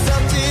 I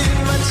felt it in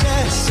my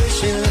chest as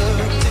she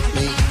looked at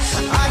me.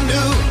 I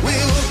knew we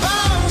were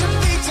bound to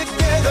be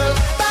together,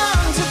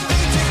 bound to be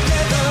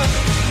together.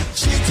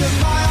 She took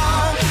my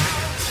arm,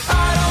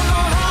 I don't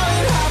know how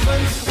it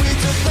happened. We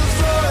took the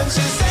floor and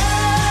she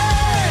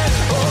said,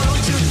 oh,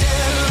 don't you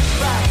dare look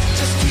back,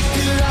 just keep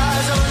your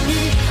eyes on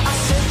me. I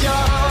said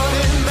you're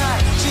holding back.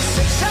 She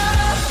said shut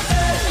up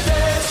and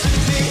dance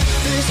with me.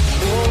 This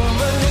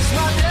woman is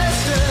my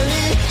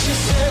destiny. She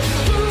said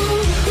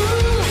ooh, ooh.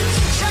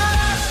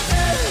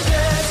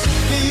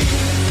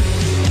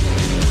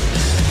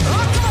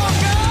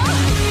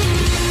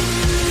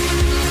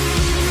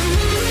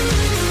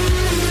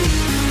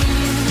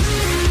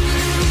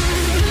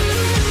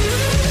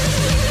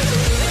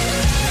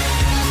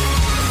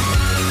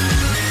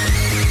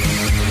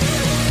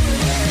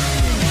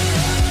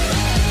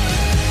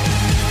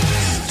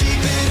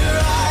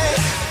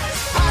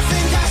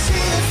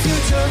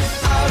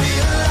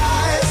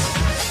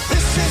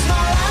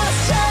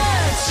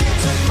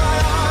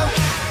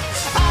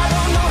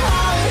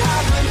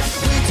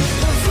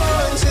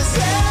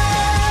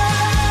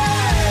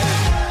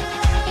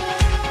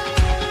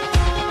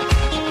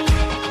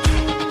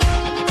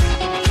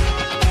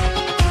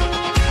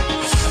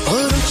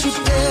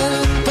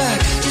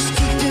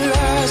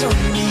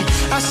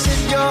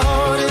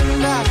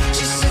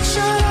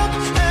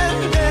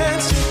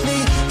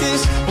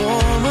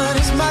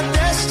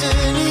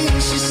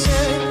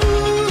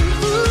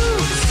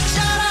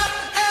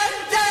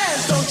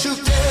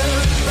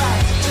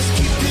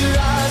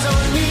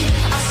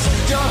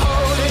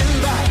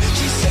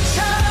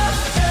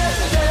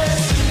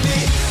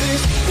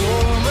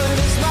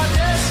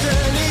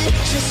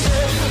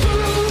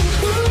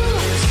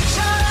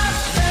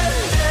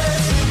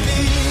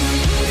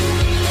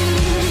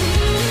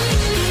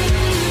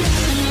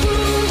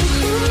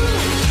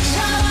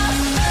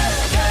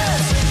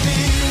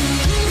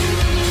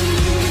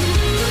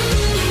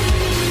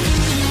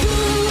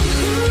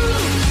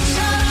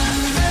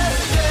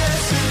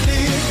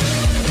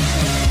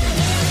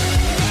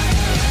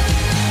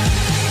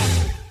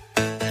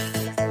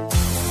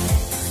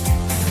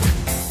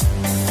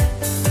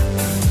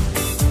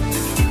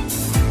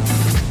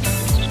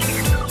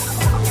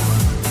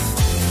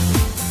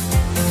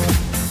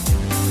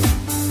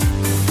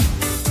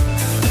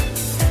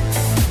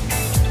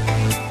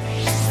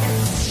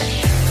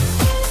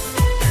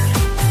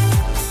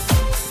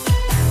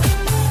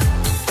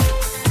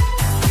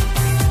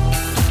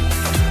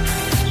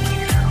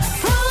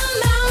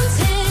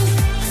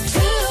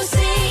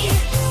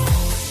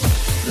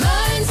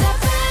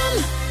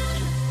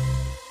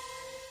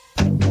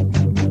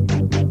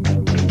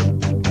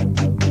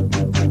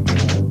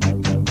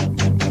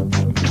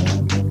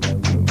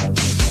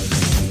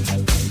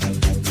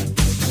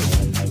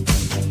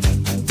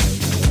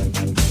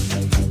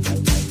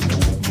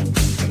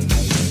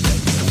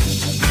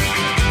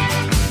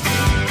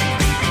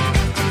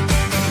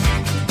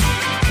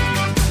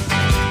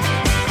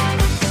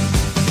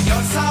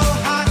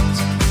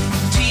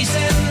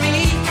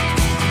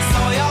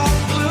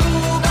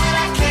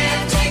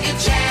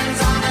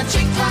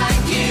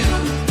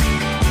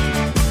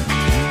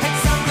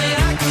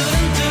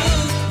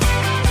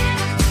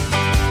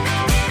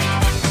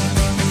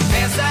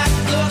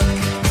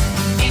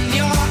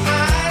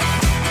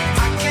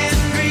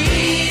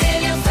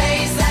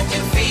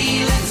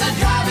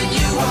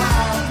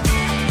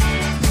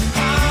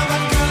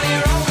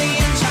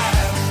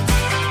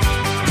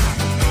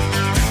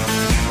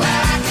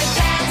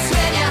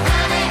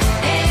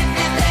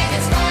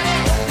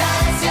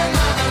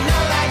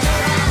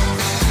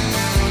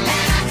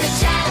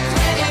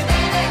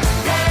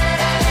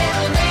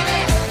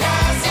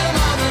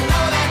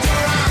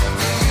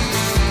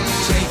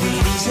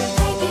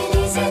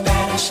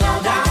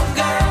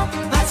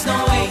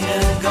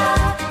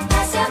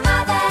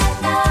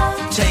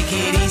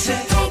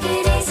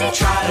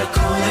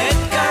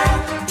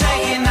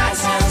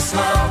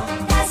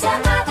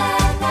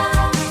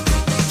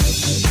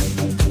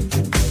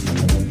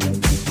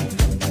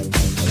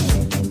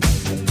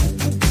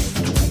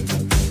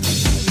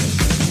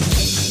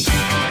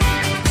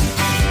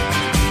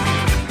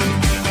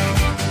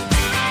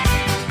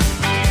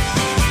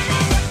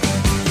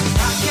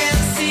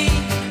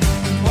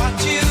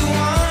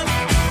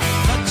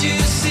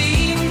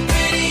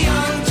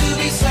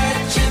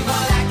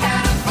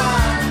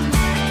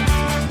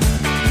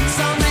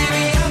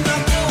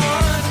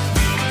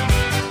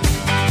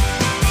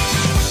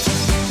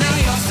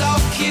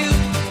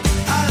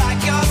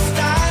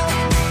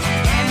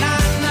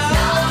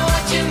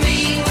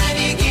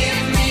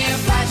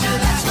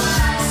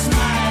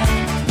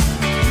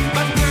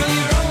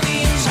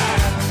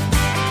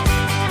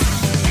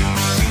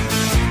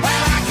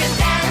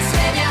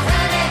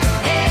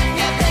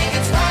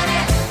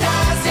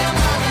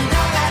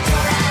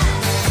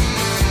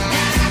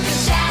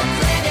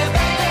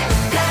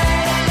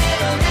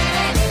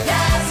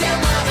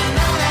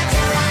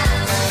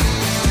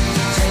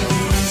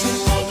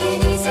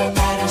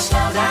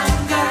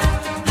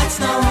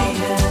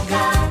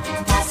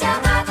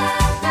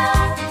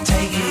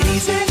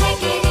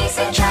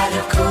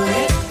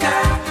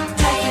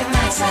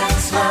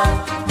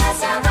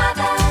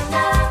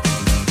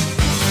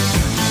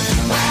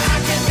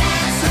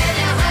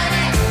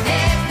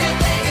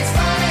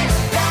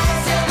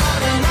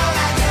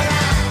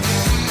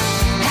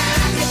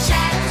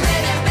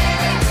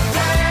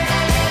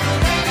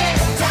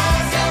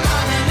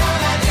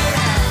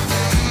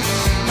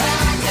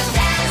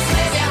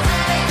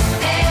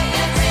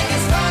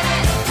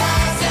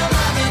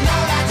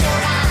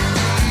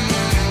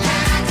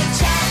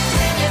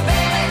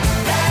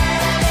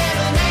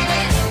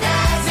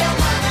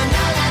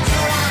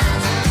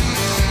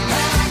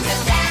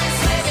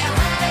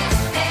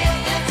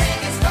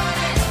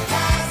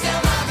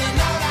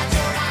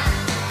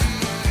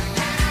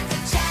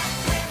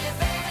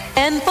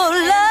 And for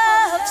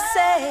love's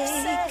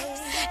sake,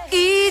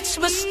 each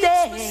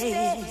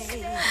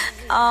mistake,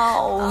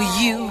 oh,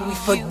 you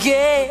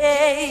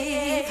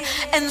forgave.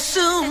 And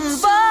soon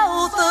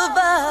both of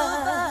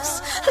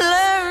us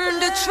learn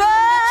to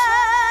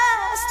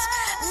trust,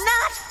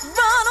 not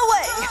run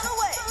away.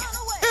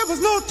 There was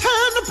no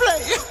time to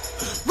play.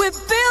 We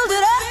build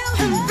it up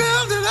and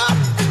build it up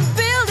and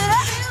build it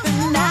up, and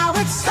now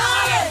it's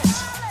solid,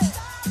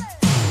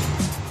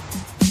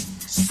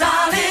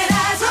 solid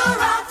as a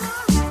rock.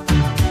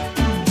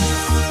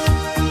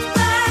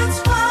 That's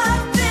what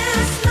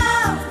this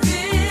love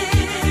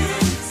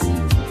is.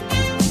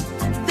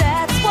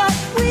 That's what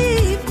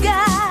we've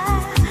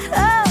got.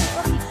 Oh,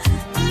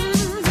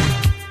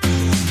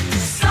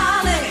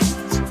 solid,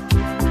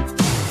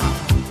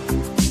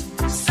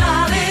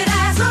 solid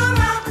as a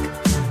rock.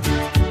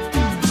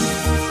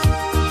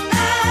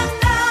 And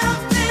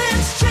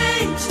nothing's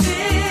changed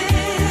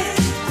it.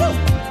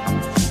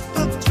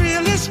 The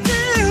thrill is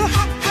still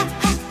hot.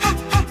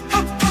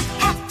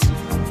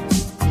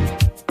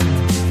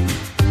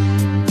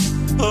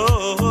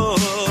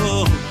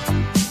 Oh,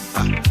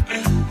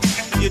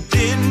 you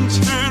didn't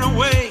turn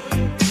away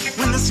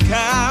when the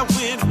sky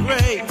went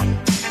gray.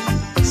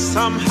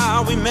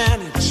 Somehow we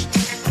managed.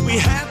 We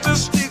had to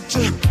stick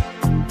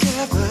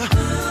together.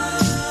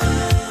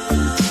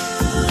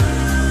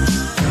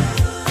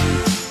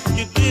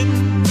 You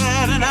didn't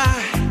bat an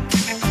eye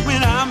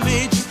when I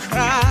made you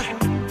cry.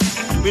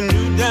 We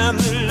knew down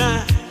the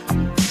line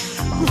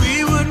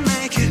we would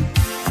make it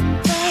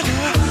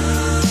better.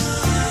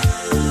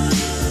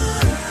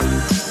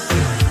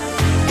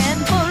 And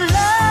for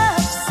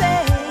love's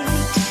sake,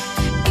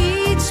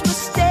 each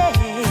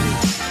mistake,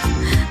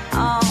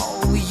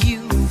 oh, you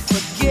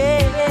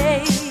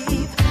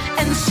forgave.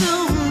 And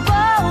soon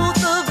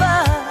both of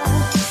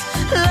us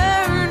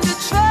learn to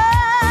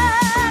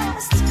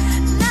trust,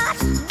 not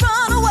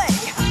run away.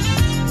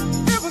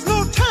 There was no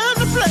time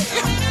to play.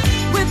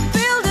 We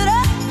build it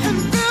up and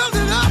build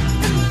it up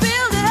and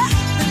build it up,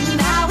 and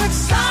now it's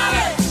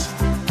solid,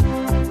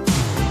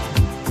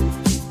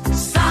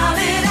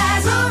 solid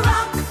as a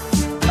rock.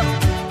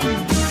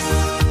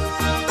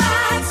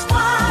 That's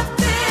what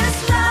this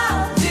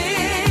love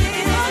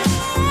is.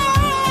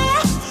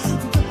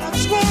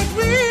 That's what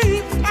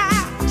we've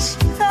got.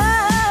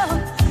 Oh,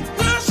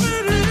 Yes,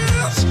 it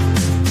is.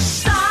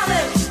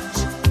 solid,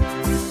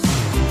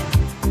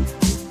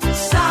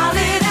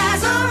 solid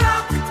as a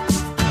rock.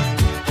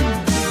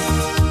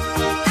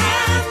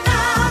 And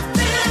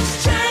nothing's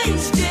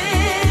changed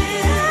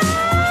it.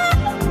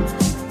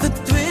 The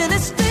thrill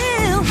is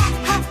still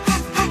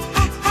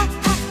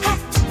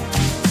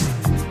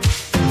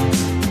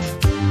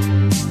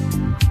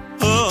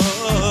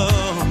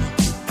Oh,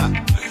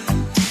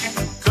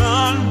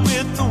 gone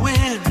with the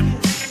wind.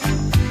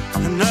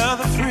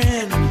 Another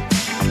friend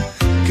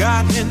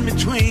got in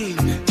between,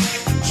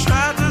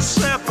 tried to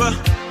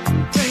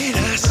separate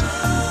us.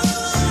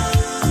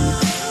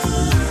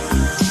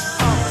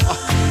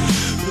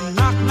 But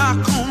knock,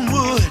 knock on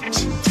wood,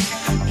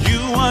 you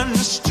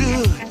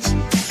understood.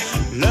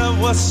 Love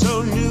was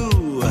so new,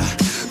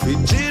 we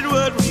did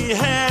what we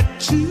had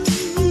to.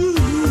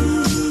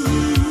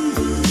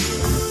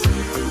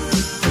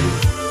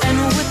 And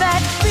with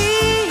that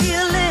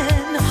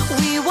feeling,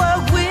 we were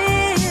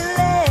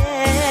willing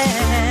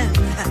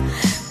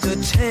to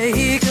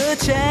take a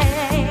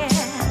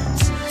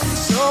chance.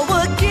 So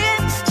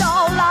against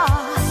all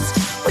odds,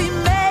 we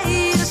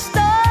made a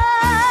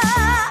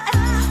start.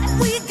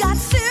 We got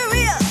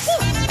serious.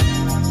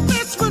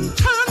 That's when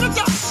time to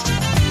dust.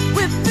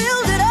 We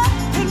build it up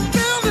and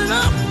build it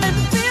up and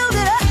build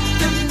it up,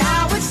 and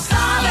now it's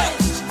solid.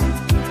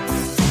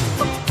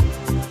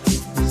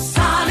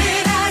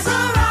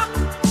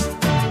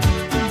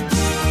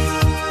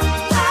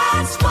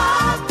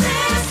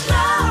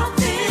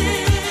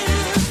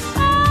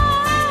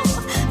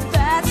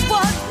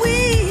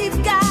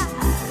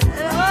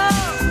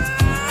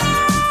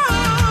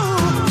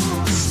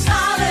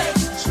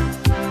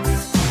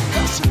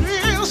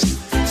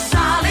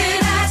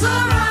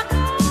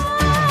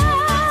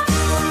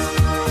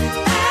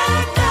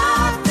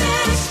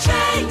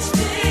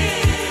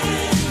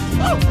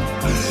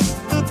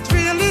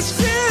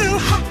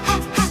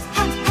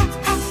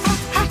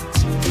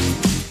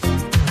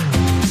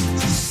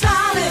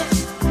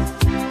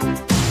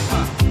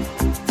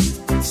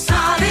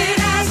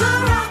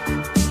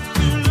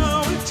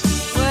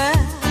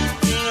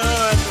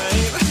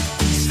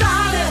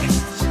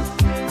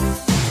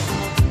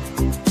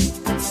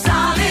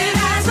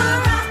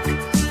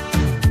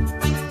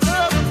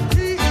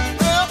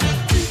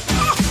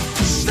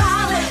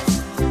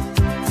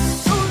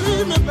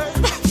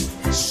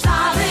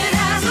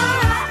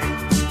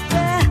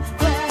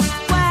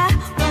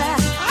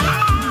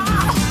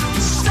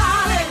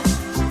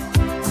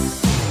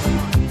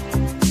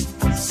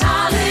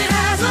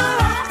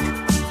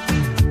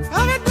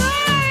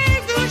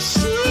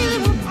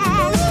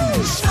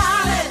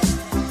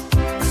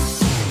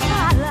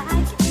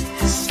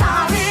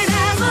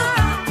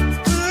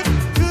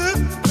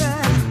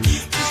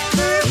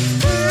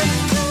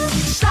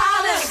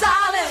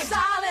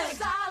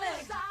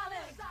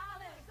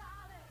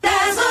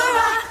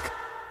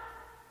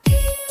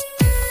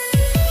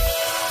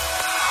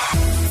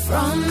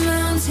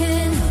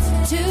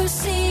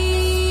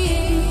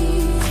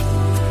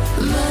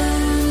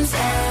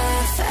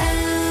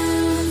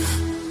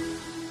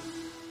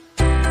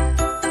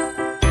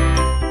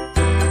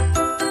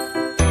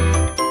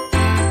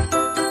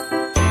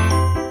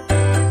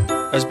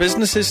 As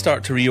businesses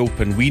start to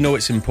reopen, we know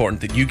it's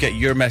important that you get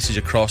your message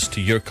across to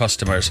your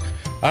customers.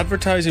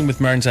 Advertising with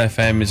Mearns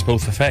FM is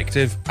both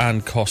effective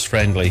and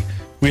cost-friendly.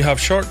 We have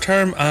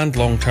short-term and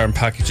long-term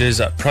packages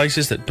at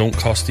prices that don't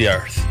cost the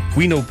earth.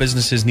 We know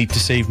businesses need to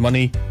save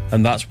money,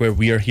 and that's where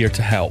we are here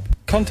to help.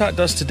 Contact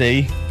us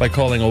today by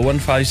calling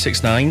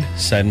 01569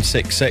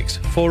 766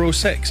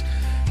 406.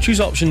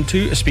 Choose option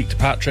 2 to speak to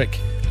Patrick,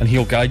 and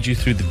he'll guide you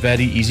through the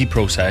very easy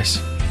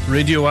process.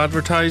 Radio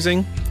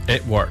advertising,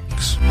 it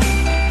works.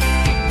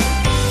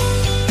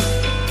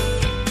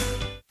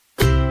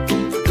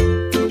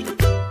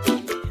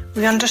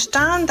 We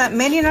understand that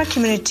many in our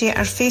community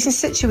are facing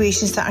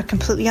situations that are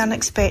completely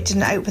unexpected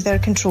and out of their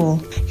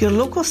control. Your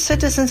local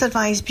Citizens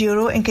Advice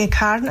Bureau in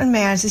Glencairn and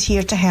Mearns is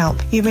here to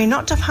help. You may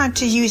not have had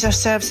to use our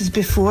services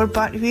before,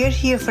 but we are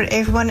here for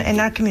everyone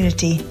in our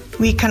community.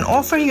 We can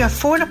offer you a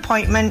phone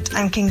appointment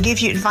and can give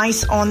you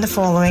advice on the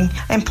following: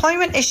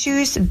 employment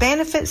issues,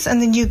 benefits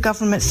and the new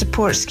government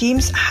support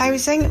schemes,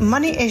 housing,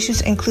 money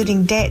issues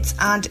including debts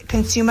and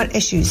consumer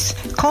issues.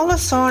 Call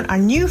us on our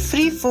new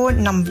free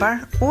phone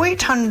number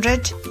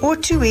 0800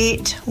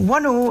 028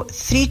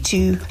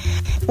 1032,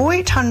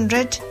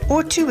 0800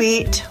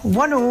 028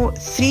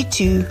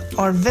 1032,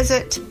 or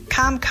visit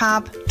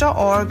camcab.org.uk.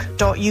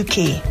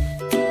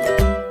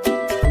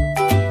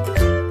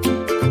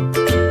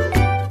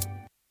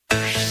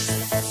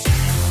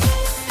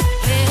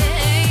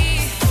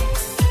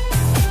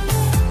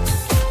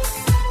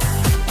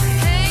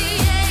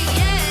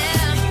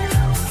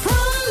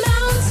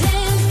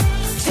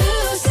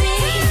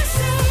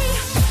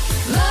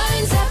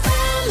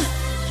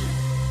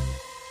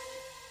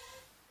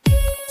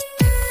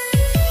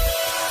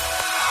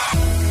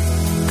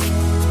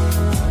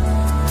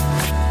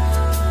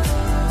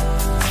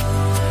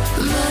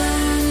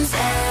 Mearns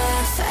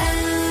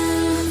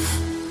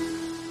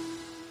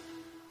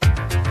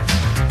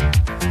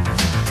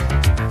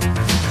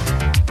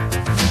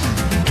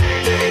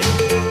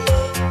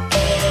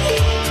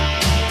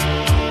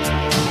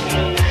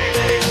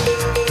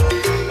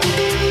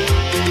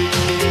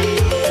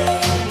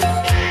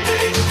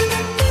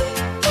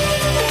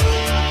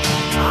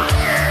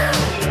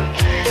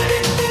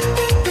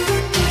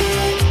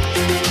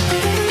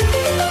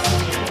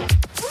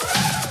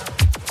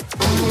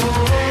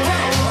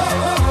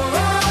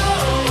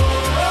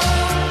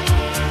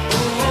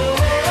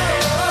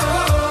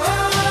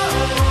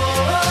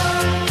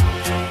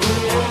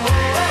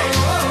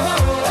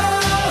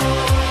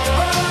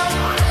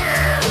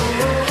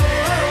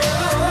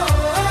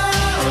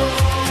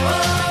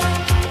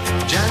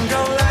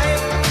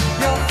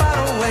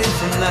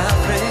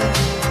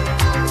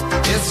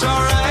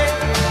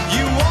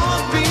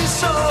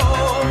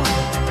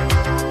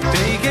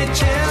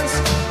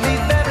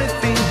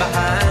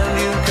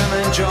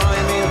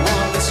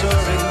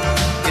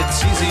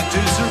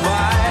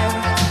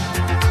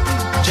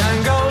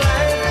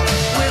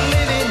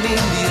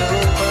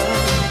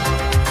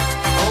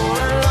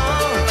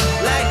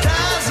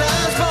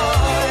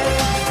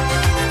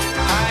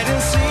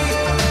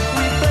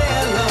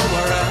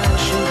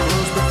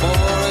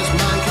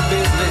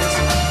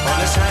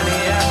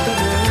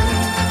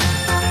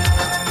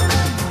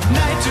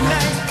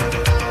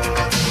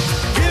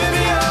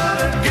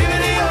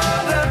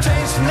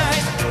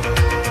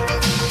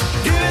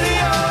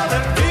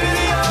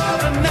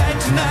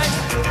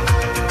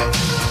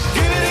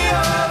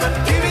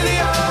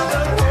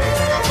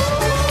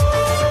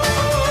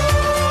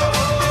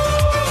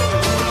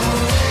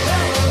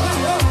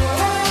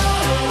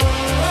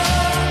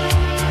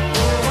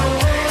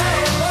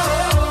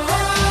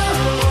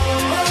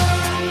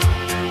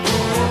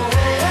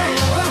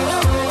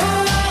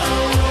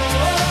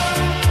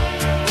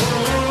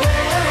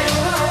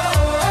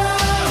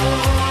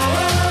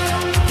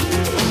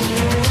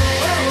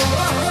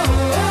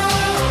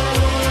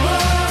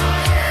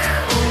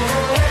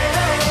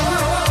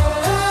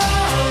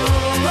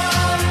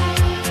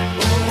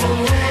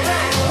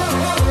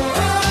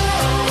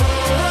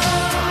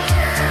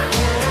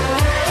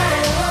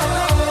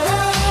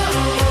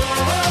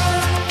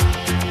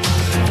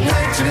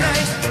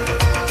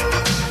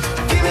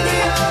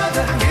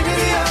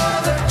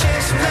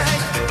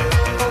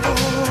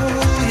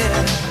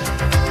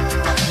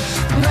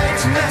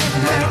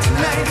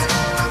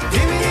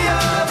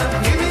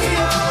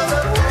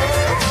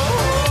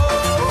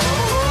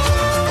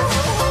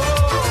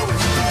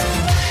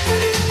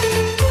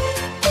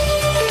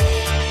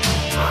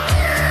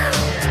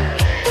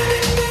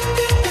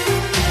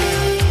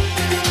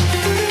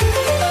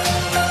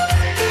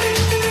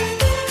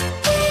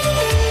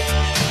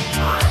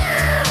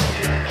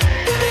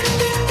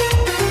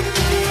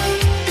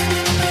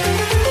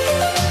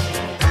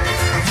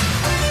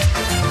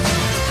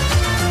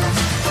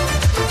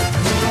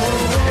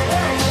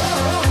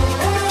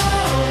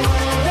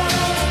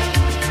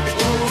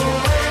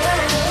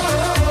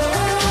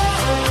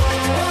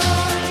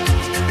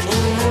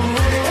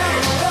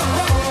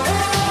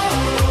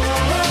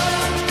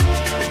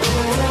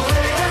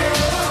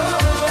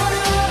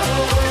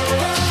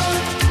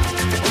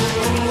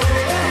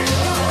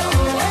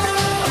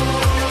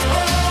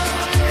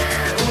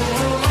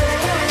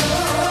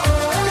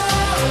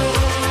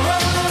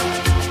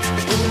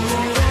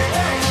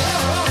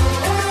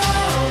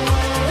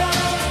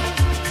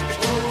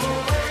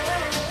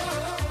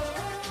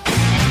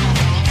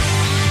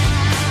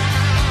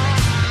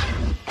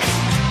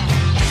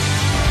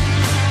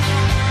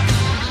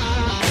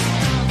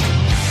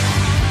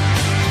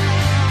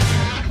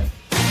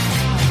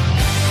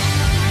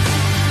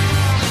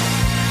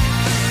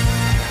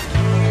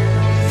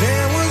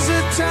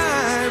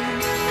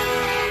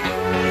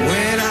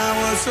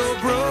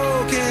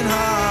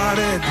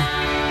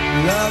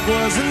Love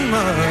wasn't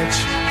much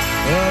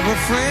of a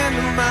friend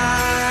of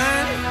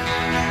mine.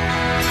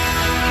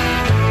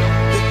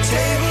 The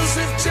tables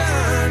have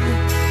turned,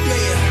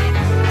 yeah.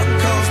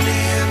 Calls me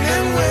in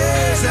and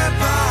where's that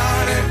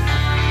party?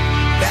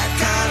 That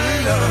kind of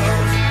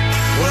love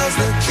was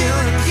the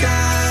killing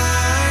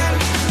kind.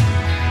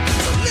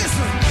 So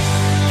listen,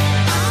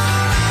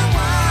 all I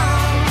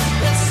want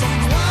is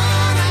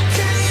someone I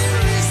can't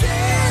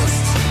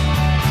resist.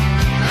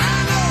 I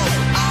know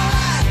all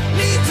I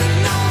need to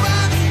know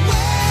by the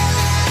way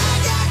that I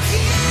got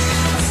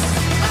kissed.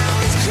 I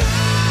was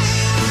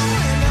crying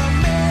when I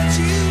met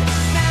you.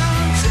 Now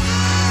I'm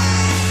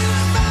trying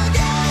to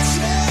forget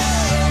you.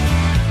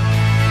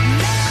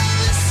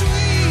 Love is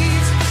sweet.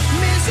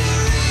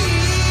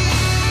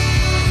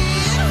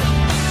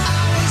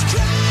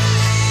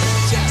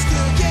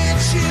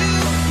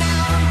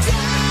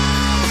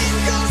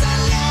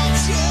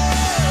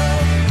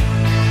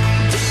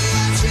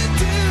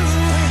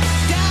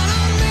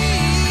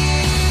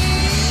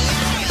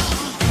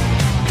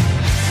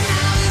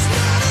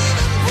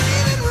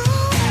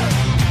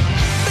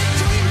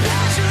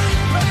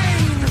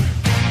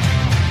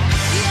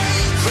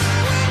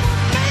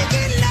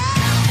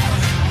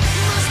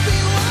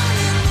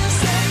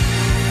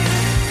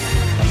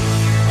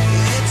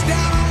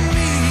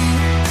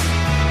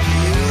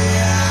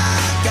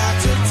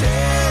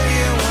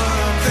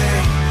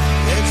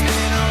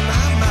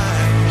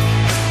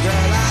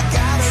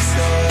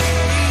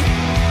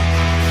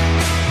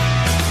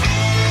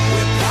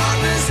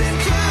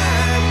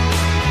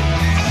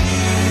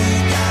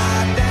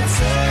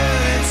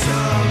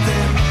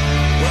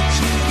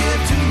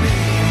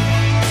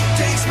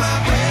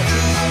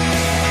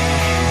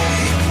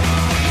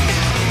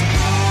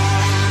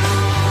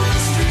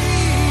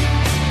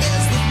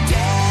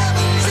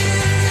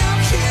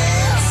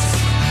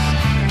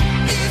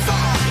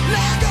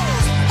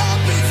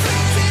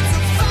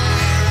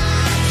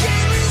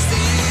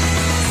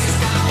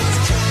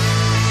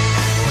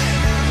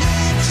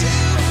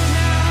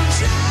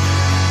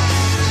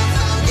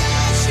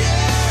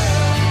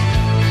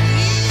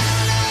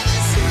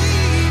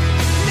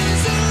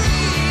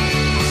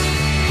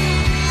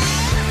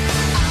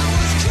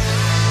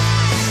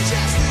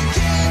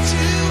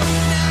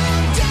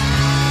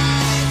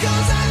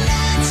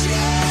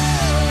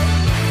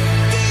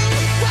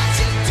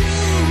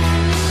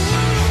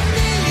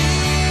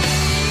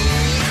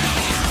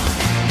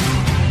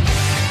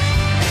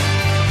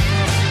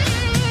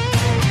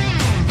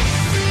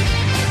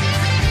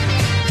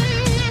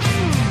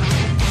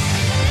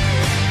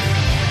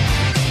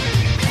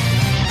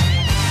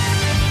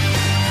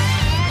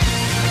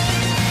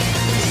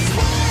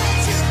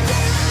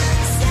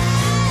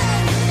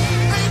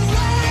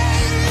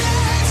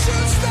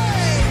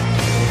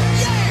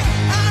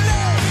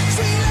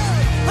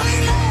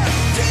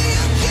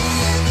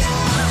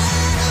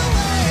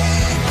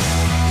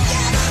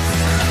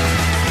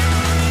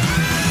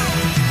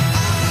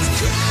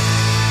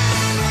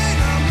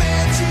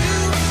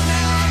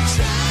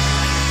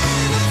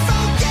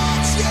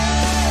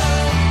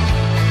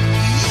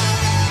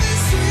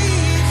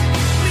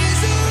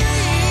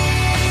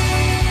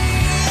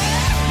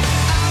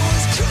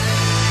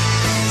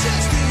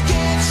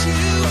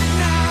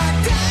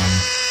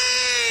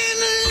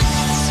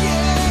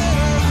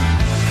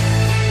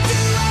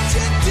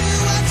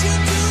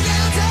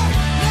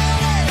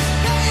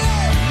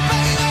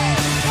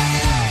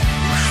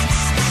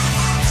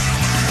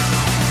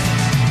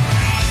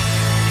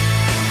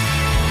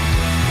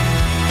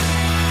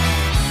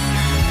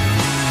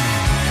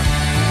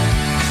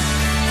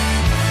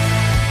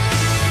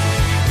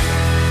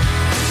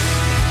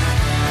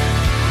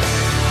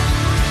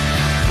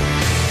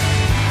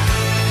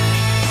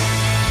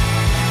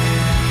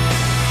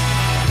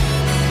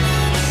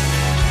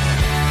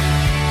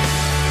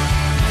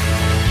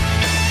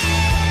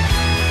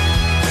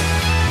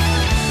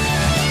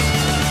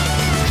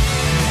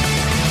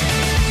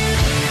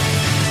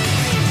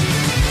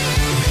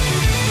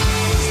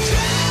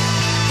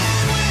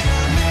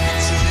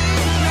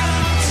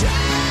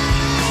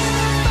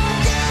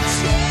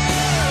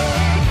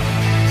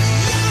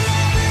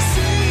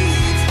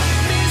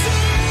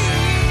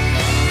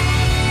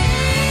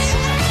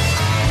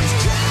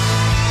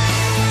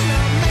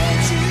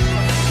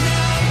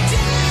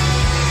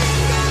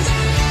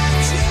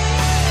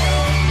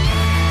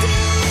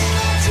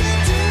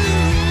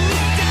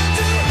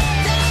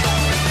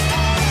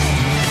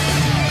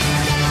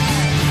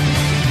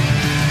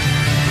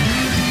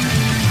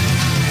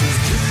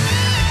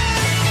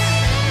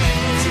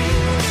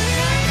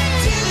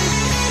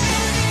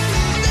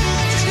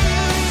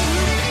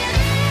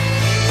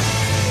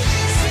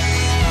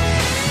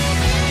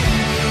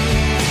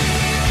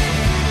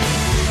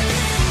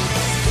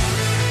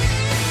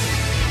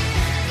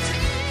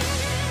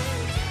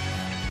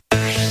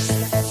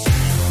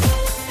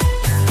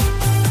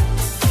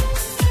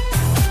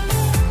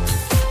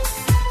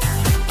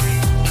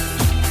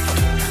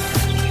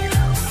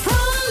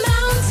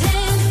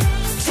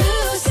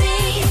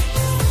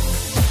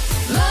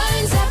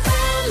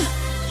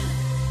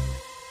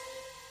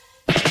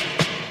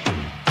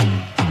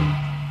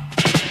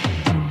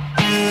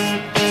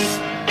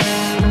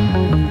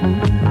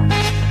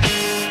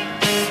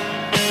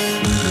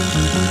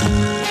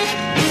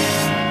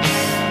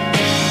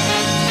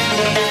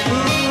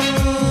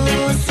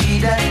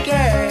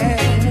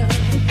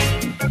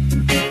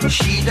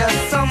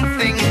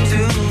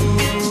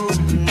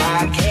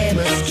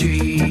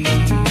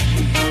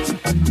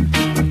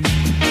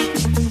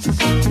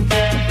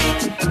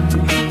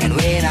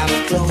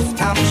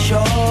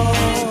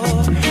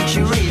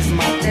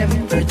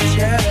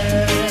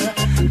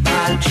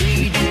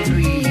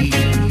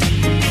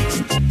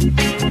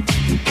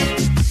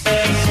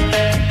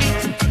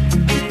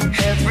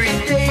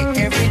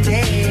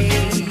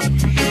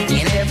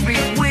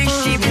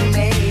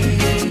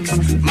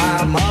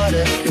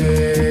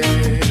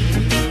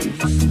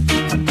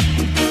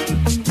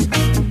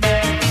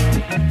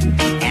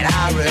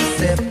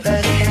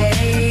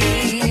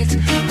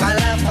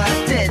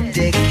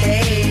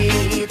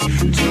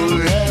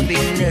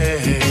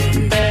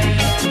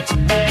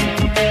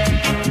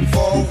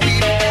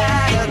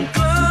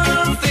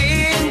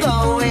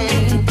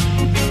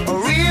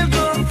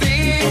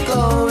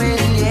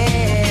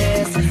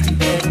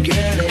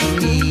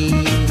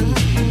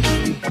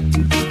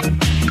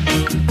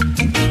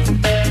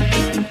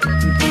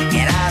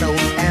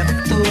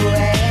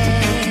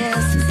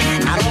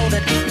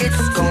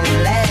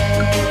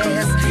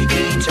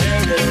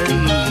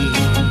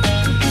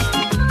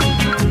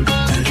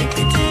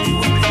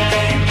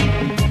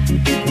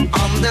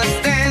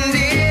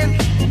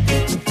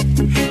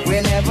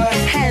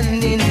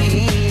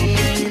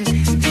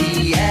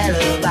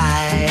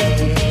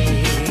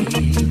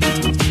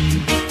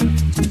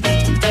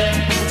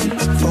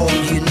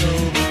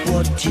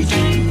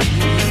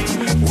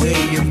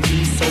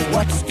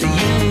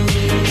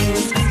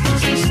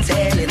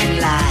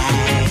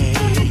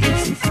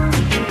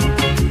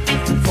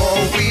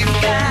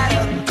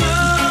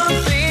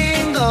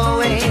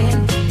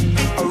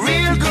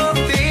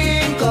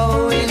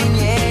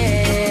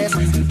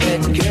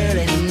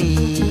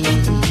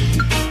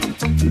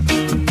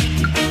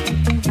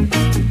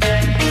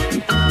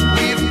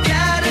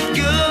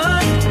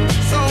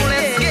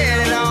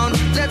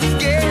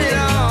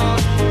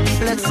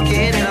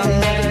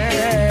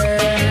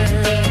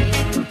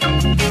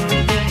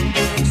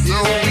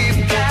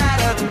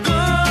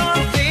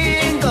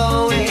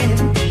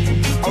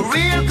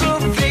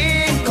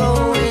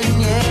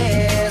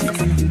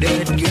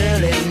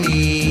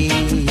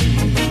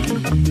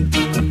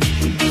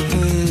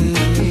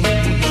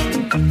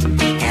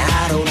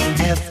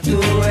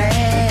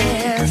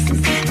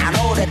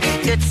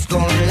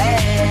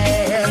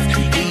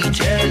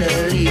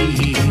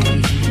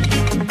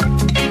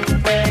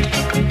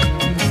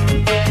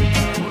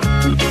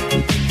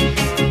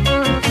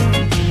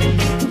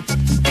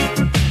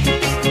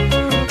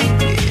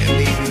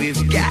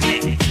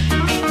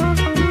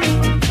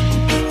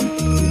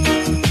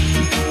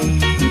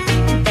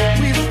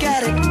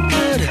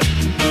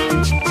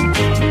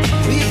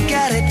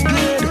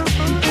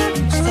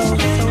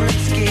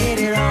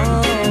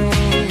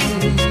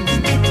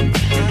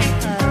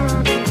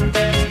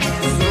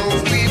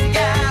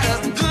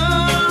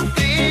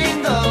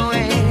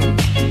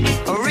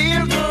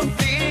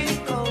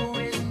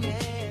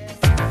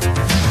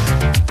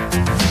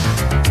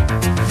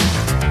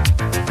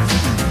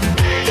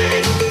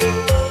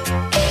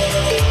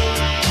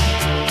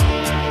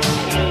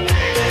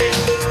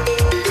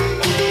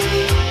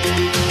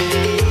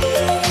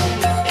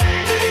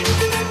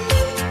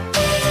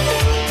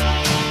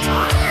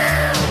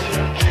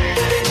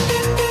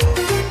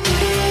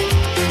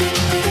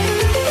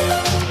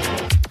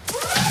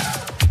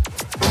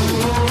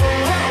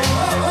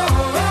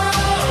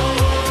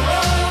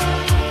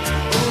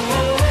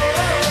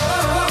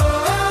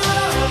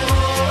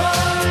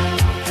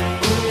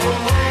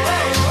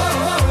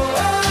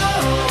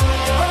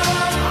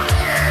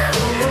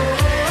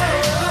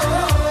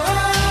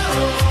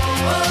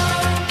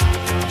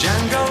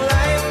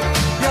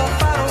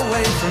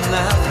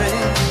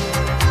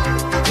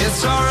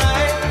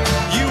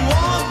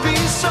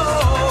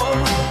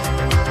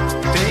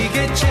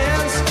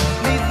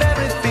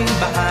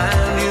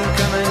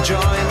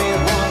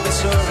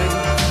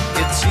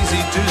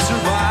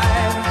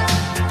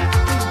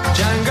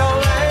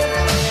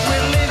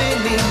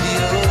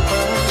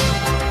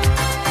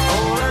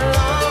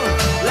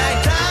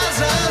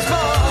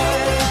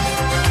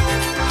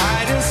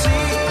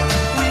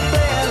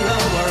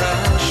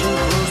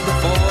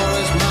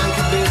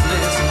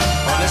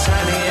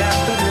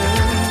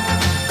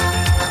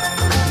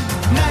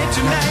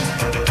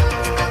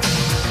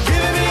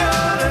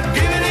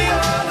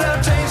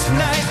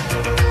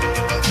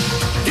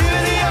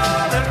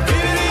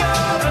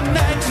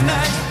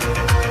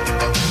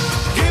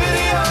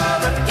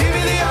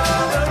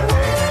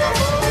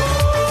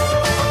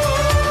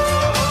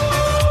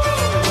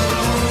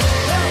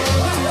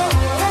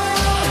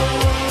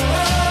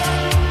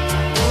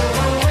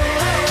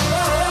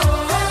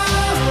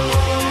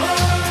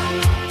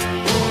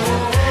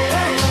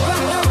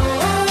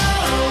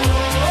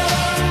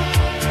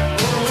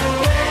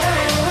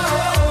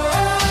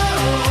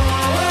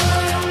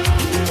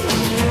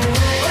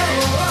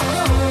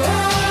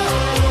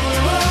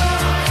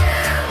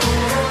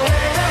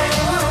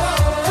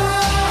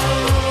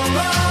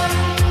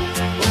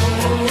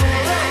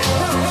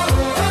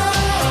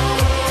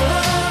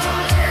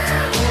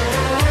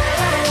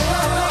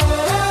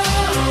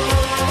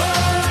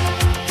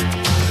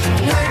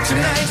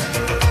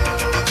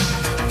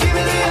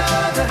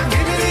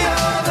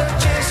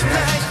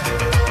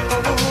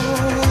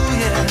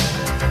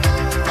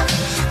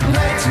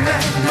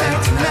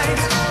 night.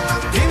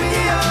 Give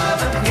me all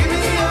the, give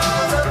me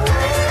all the.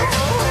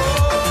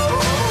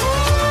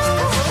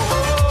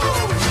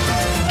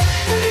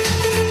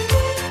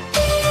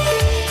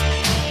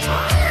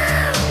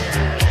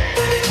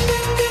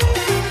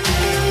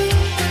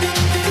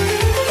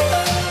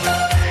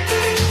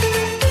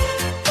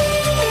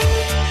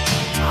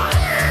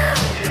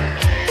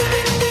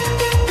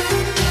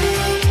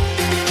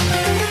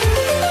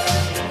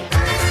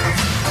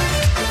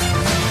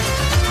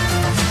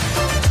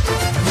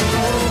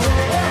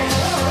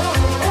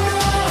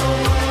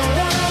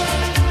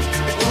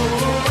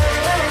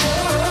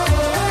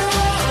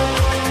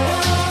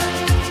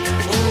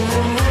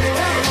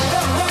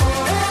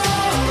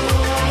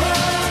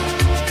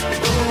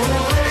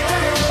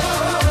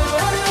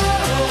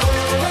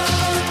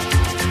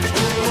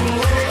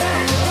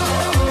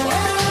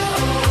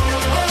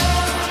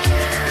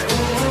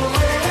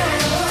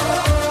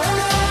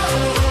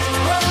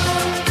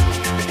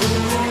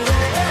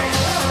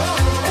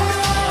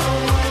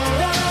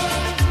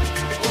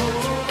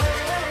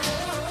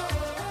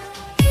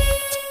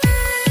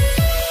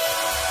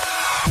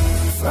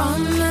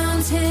 From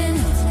mountain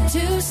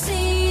to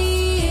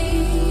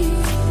sea,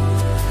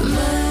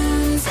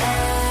 Moons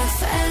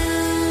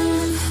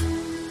FM.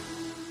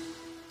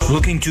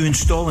 Looking to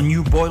install a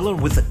new boiler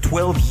with a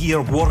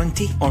 12-year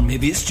warranty? Or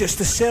maybe it's just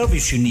a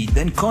service you need?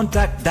 Then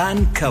contact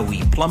Dan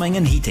Cowie Plumbing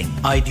and Heating.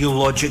 Ideal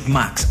Logic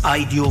Max,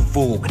 Ideal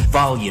Vogue,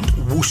 Valiant,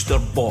 Worcester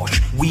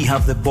Bosch. We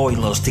have the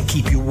boilers to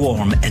keep you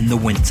warm in the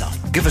winter.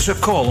 Give us a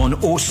call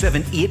on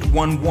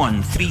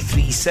 07811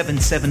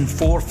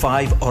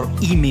 337745 or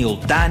email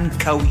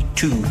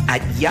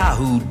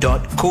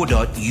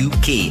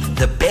dancowie2@yahoo.co.uk.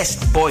 The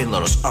best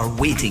boilers are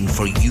waiting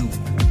for you.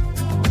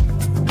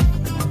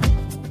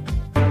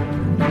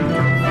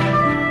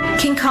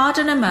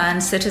 Kincardine and Mearn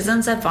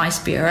Citizens Advice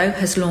Bureau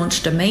has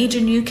launched a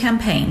major new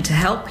campaign to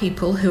help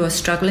people who are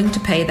struggling to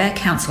pay their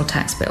council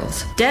tax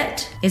bills.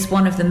 Debt is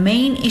one of the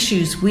main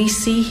issues we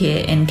see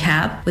here in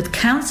CAB, with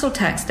council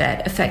tax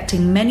debt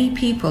affecting many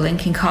people in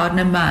Kincardine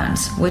and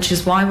Mearns, which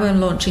is why we're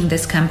launching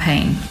this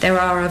campaign. There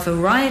are a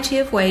variety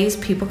of ways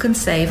people can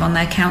save on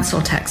their council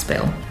tax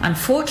bill.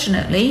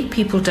 Unfortunately,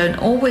 people don't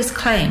always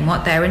claim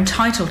what they're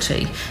entitled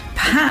to,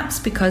 perhaps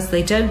because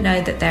they don't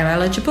know that they're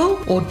eligible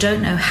or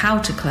don't know how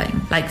to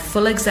claim, like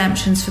full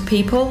exemptions for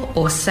people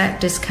or set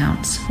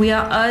discounts. We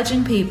are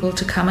urging people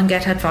to come and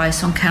get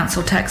advice on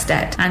council tax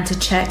debt and to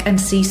check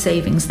and see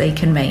savings they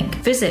can make.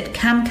 Visit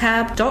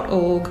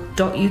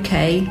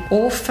camcab.org.uk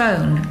or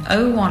phone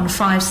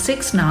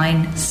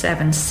 01569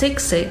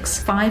 766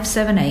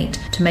 578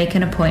 to make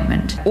an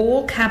appointment.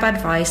 All CAB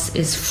advice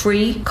is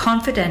free,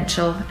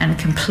 confidential and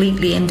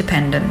completely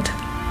independent.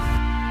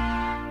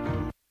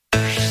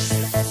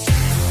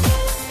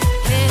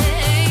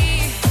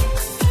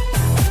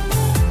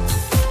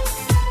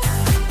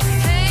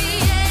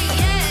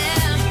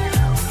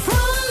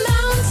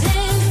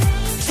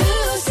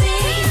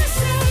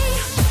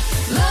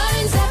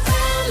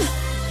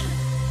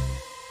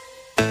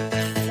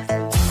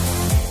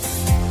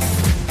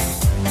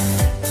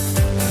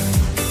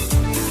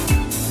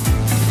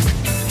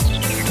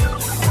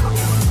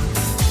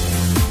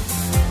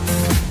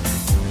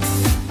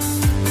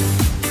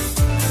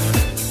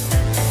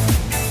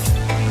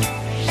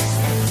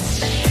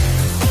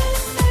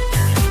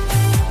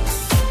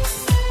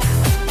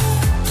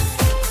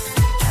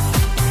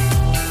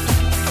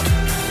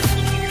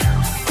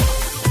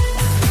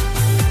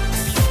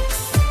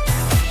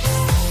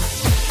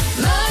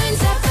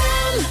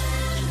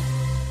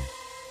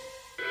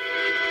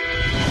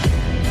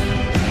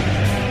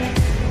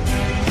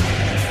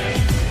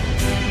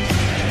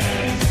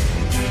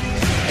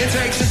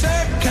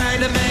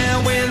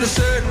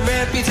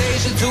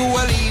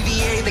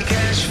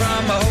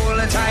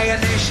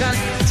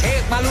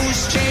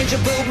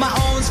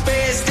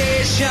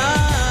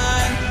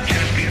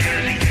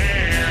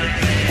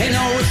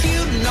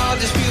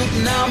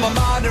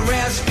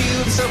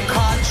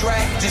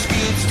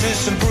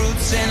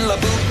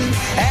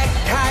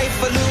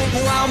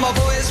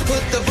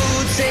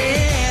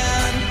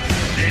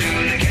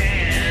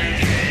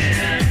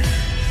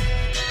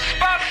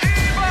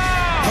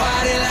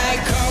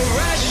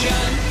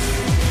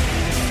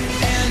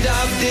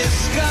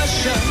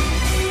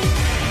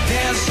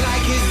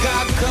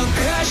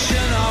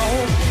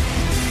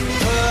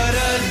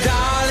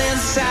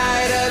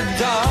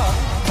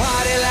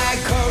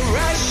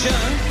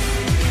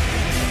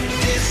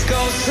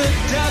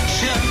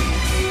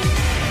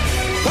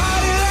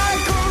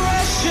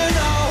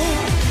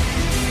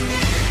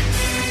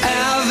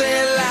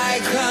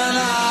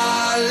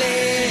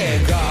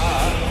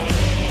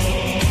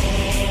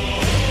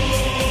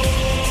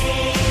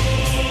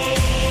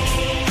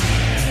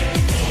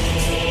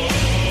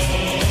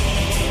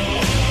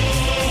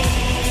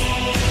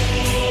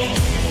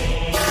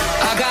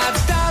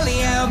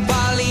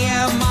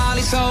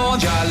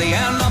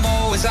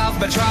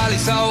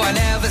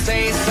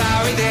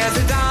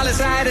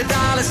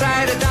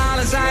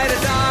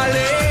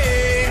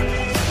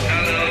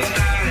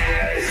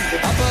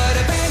 I put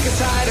a bank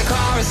inside a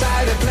car. car,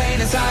 inside a plane,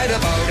 inside a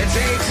boat. It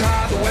takes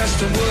half the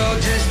Western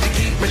world just to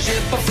keep my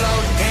ship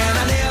afloat. And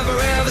I never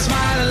ever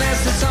smile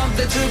unless there's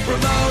something to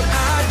promote.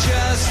 I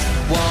just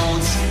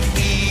won't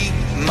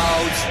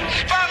emote.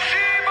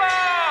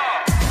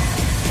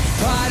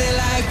 Party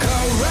like a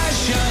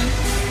Russian.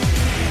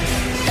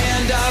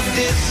 End of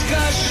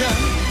discussion.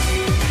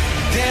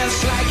 Dance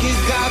like you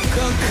got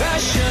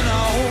concussion.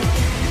 Oh,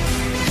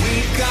 we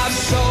got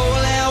soul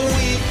and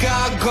we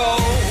got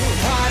gold.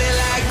 Party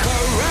like a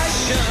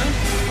Russian.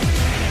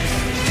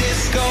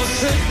 Disco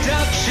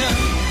seduction.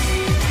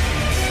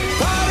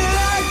 Party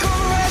like a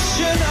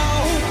Russian.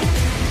 Oh,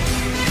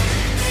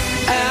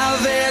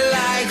 have it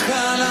like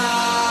an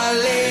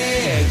oligarch.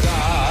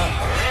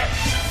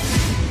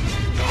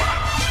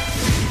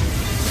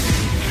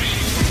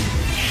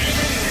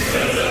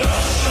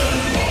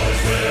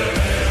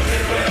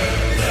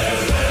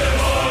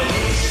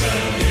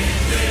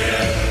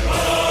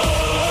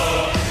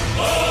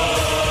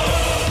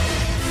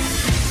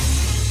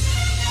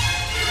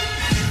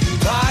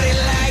 Party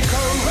like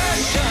a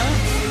Russian.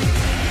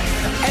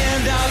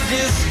 End of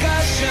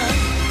discussion.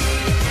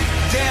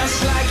 Dance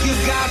like you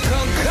got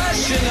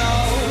concussion.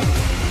 Oh,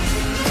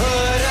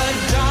 put a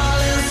doll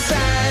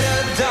inside a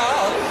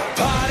doll.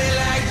 Party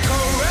like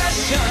a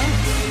Russian.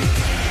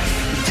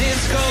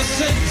 Disco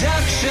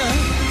seduction.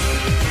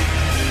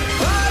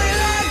 Party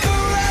like a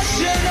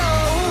Russian.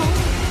 Oh,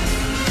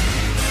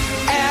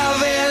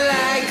 have it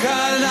like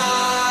an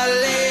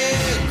oligarch.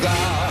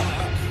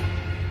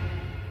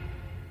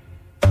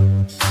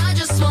 I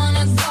just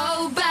wanna go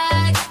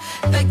back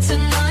to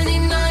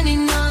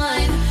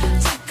 1999.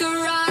 Take a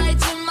ride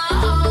to my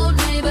old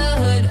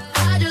neighborhood.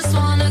 I just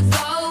wanna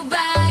go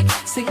back.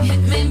 Sing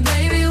hit me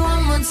baby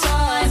one more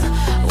time.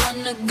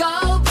 Wanna go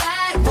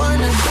back,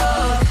 wanna go.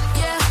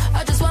 Yeah,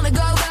 I just wanna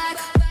go back.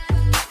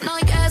 No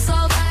gas,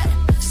 all that.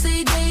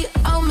 CD,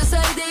 oh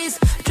Mercedes.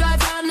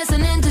 Drive around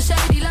listening to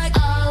Shady like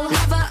oh.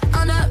 Never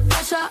under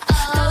pressure.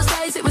 Those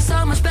days it was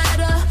so much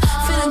better.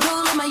 Feeling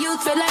cool in my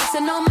youth,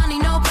 relaxing, no money,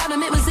 no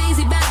problem. It was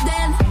easy back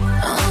then.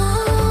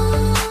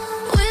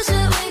 Wish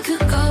that we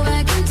could go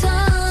back in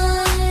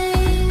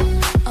time.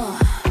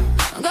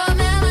 Got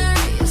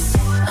memories.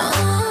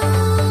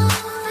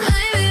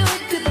 Maybe we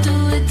could do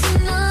it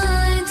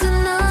tonight,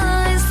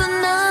 tonight,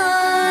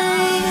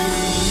 tonight.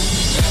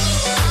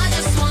 I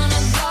just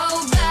wanna go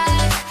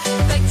back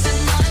to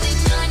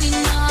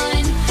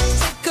 1999.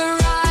 Take a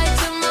ride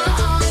to my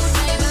old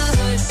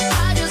neighborhood.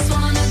 I just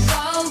wanna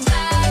go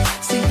back.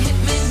 Sing hit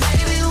me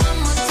baby one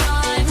more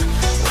time.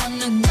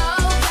 Wanna go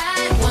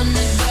back,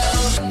 wanna go.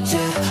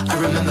 Yeah, I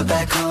remember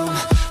back home.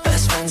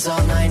 Best friends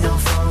all night, no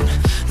phone.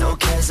 No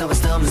cares, I was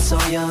dumb and so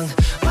young.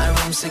 My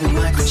room singing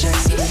Michael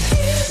Jackson.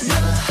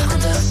 Never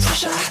under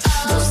pressure.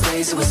 Those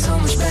days it was so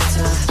much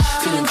better.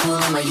 Feeling cool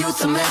in my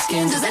youth, I'm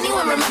asking, Does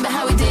anyone remember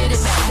how we did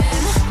it back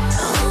then?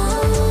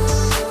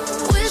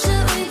 Wish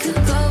that we could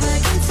go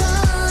back in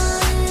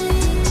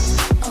time.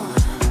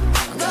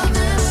 Got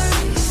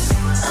memories.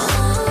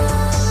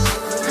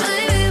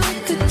 Maybe we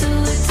could do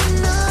it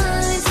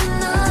tonight,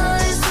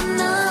 tonight,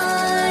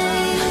 tonight.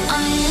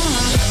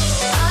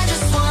 I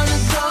just wanna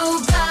go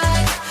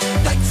back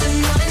to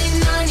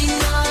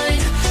 1999.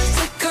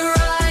 Take a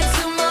ride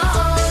to my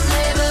old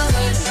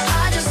neighborhood.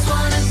 I just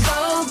wanna go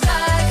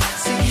back.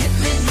 Sing hit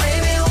me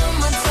baby one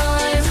more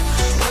time.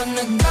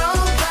 Wanna go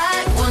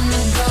back,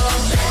 wanna go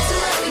back to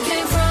where we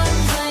came from.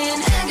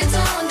 Playing air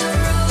guitar on the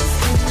roof.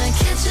 In the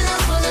kitchen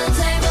up on the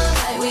table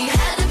like we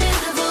had a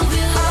beautiful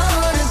view. I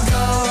wanna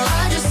go,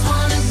 I just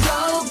wanna go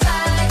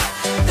back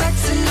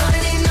to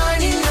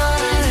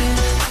 1999.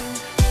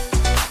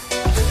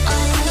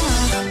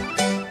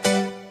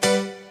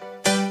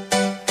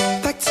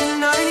 back to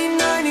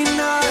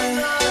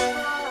 1999.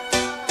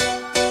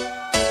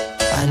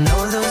 I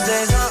know those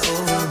days are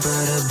over,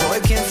 but a boy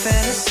can't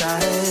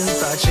fantasize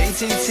about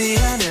JTT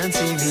and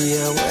MTV.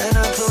 Yeah, when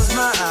I close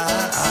my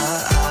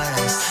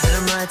eyes, and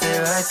I'm right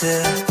there,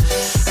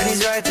 and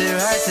he's right there,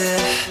 I'm right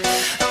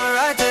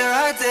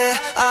there.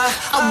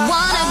 I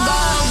wanna go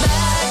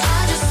back.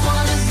 I just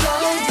wanna go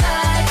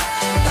back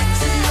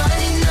to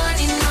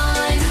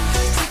 1999.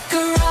 Take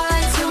a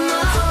ride to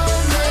my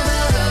old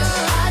neighborhood.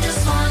 I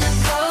just wanna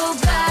go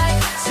back.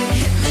 Sing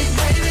hit me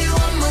baby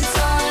one more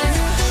time.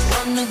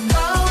 Wanna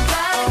go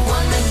back,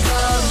 wanna go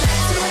back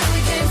to where we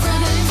came from.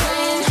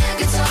 Playing air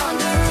guitar on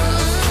the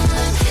roof. In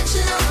the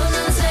kitchen up on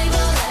the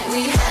table like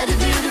we had a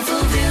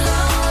beautiful view.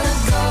 I wanna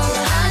go.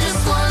 I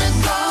just wanna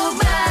go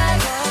back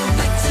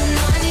to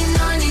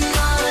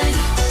 1999.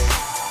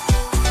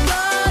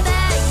 Go back.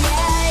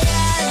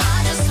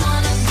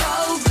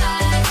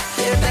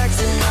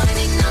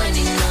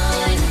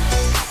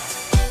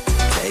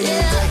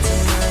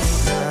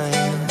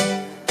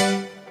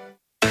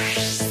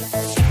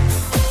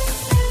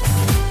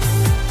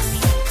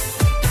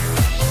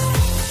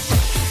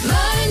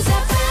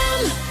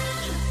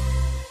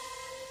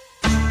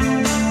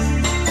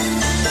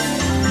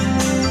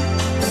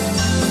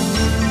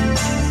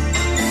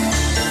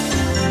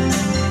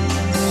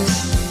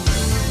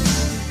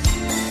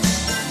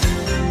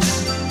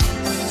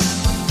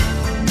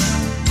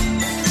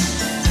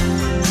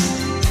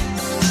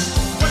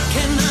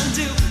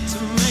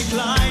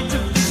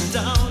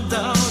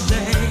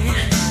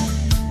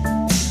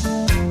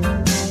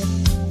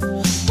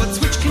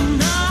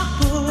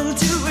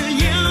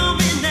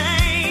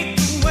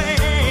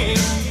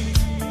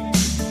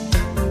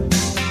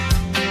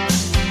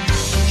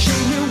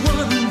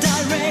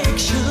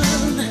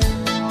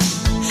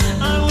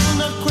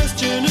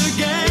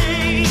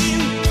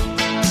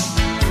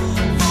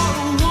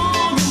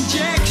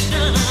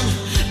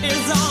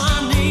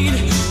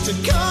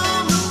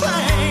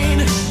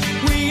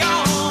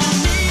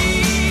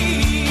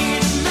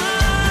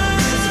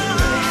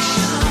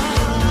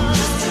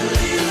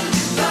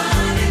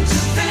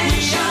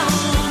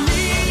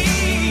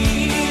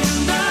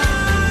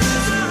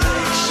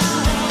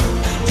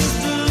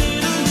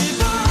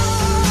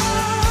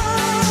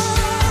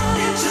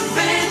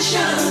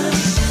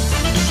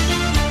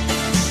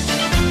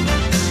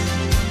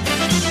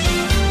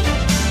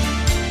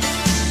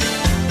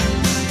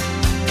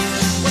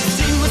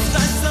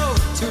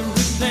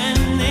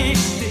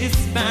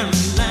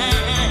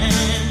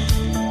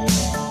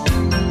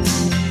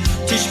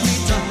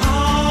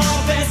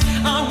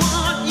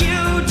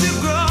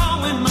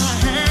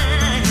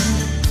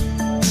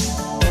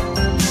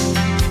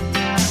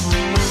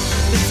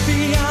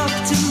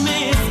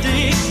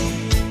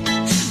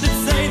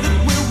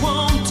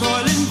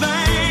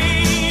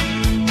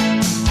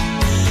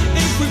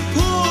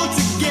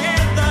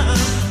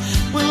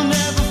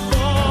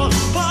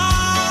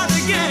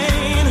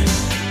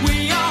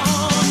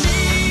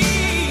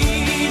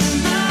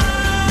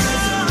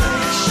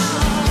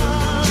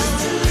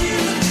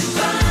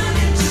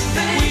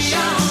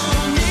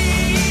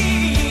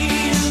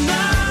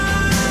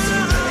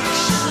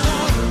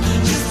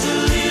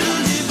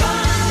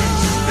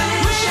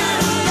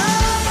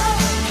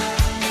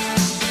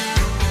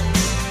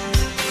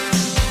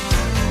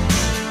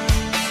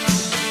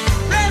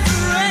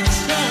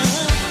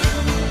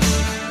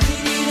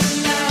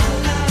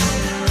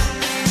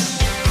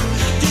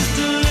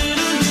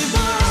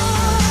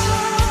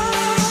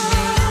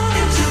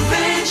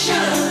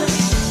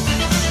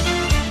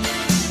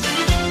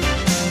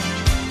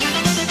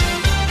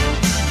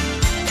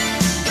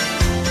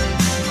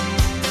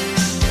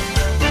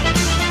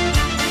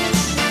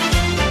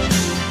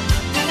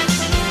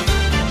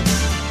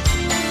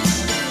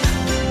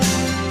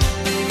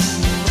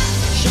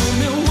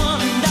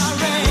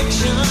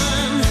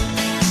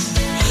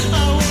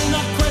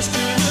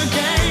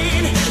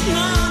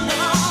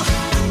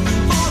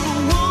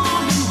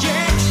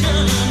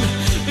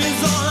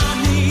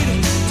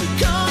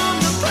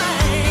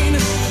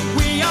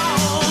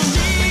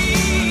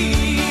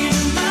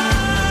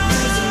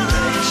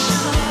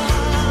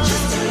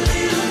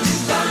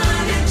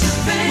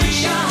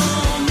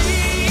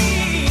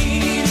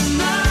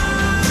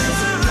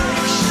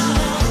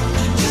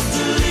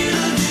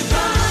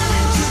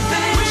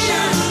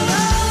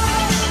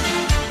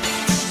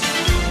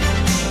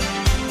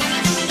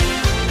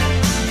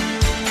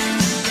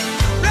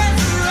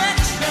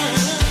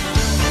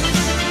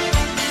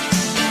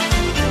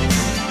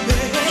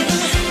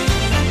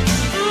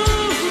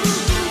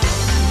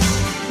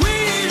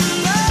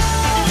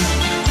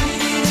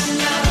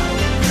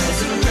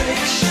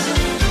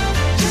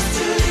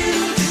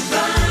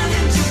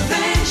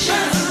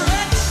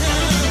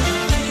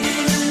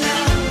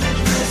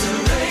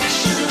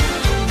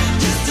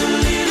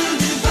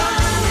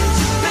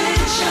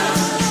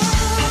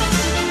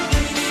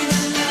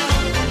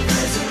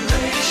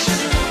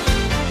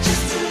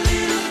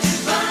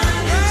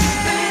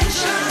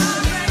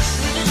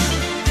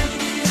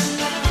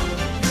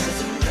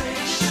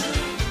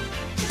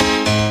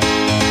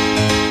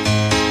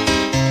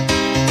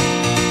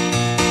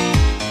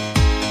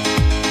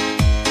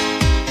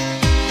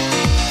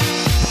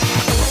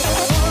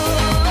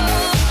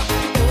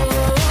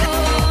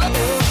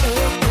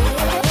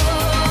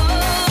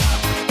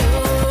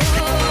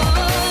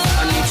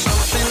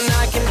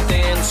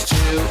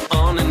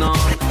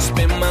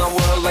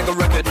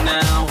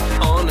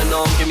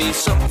 need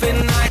something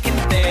I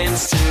can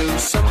dance to,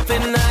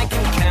 something I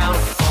can count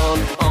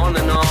on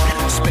and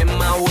on. Spin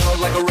my world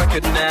like a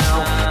record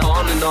now,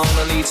 on and on.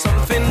 I need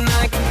something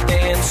I can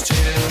dance to.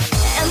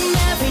 And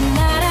every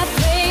night I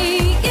pray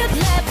you'd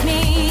let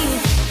me.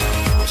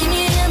 Can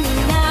you hear me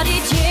now,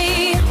 DJ?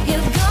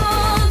 You're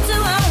gone to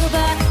all,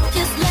 but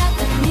just let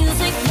the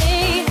music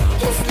play.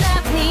 Just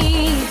let me.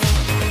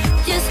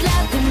 Just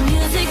let the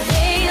music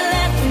play.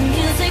 Let the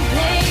music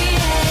play.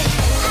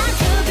 I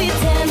could be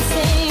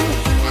dancing.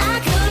 I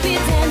could be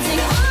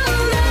dancing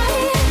all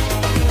night.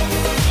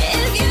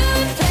 If you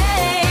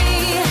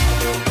play,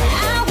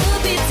 I will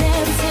be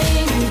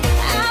dancing.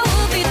 I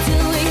will be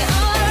doing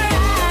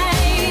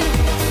alright.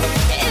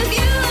 If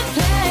you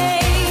play,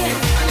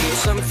 I need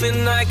something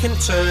I can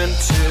turn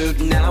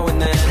to now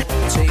and then.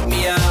 Take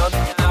me out,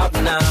 out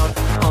and out,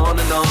 on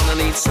and on. I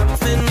need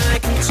something I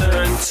can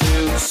turn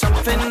to,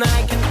 something I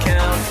can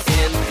count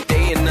in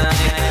day and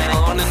night,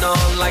 on and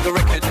on like a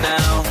record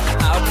now,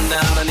 out and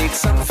out. I need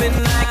something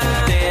I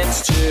can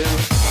dance to.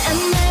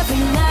 and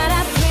every night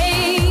I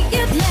pray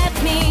you'd let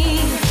me.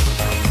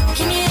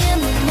 Can you hear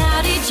me now,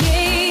 DJ?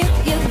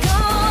 You're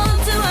gone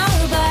to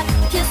all, but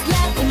just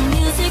let the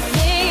music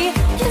play.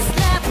 Just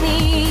let me.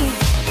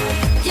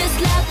 Just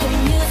let the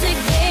music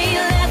play.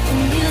 Let the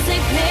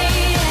music play.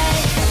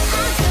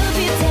 I could be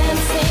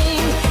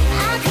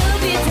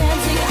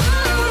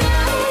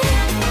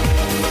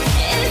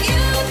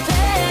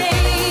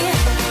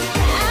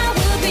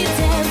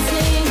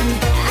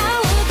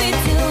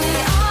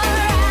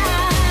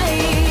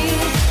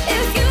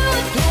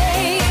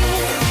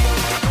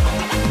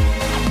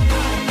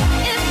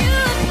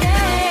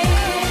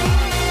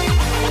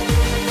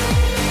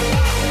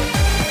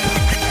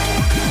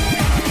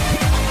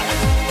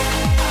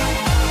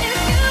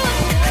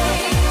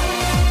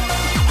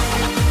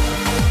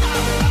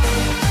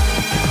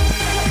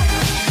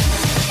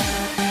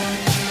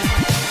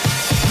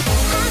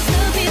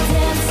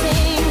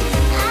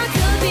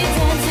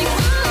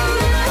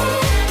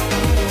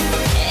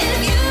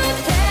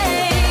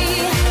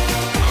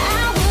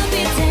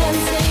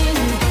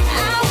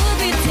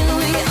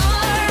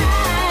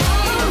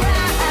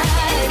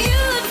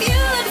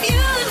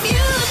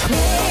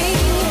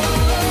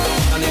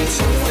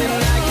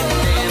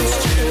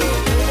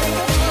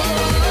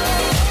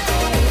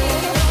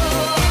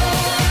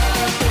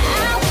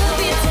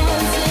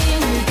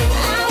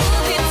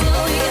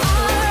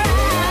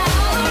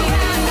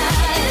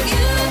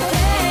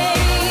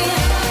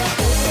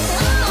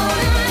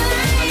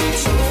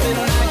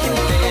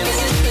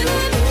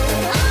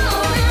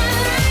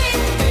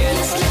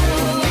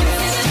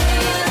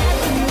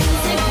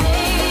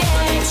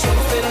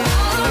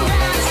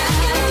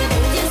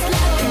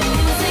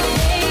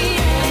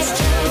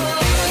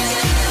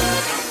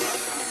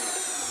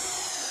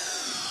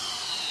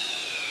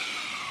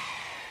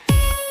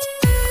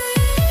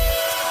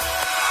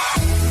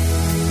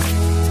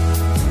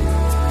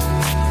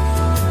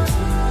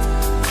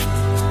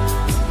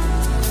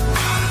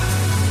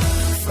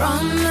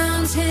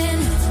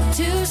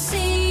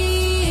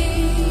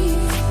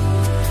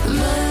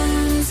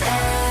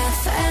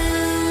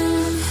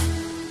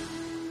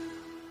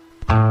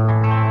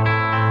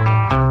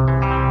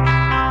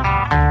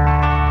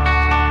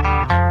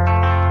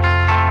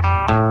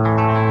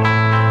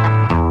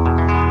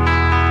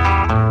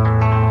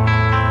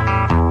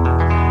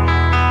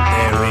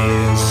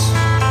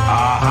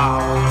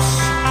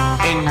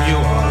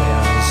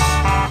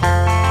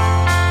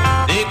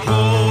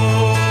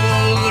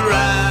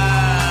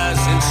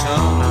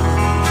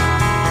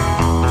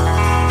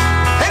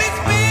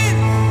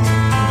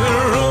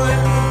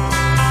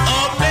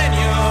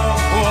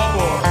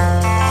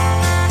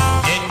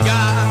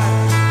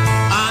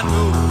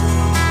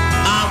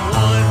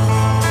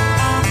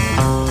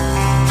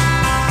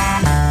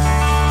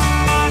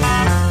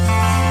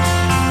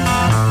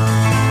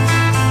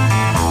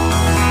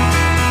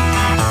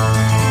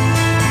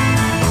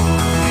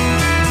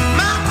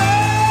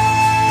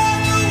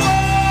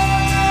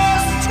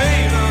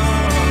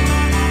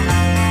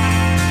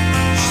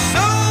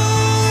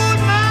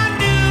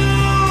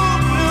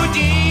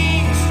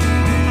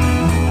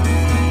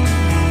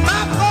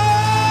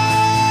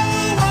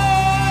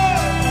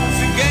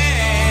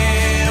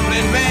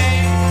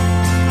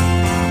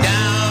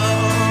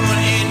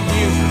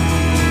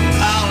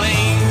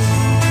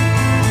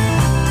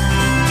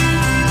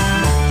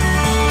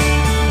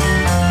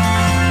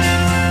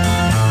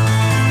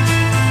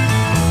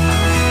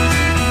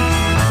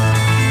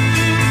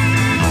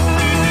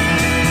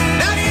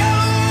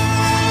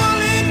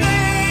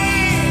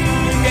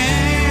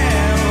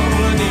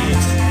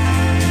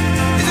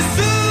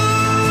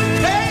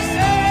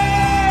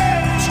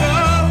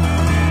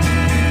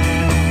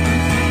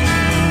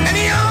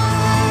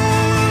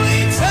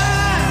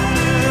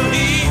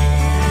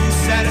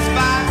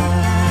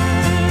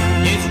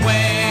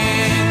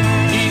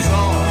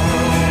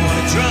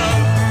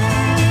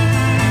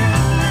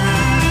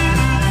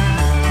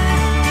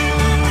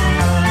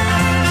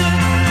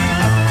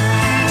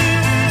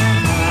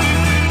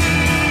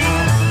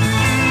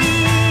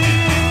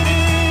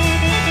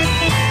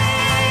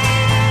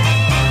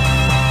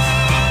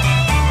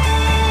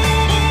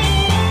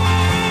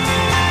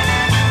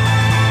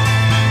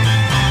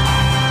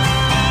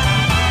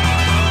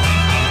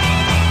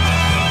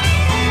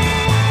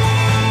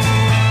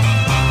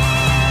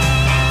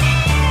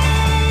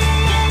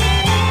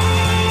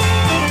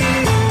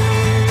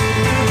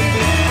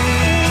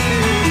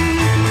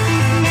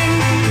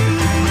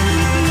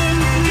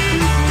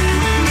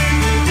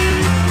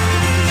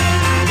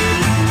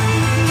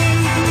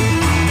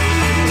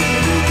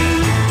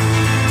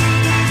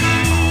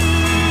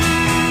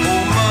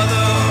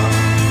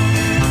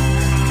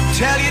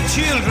like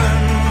children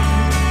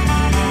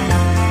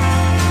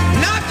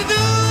not to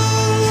do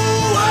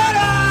what I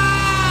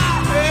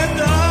have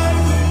done.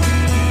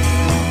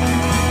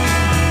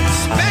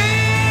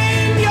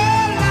 Spend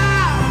your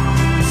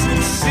lives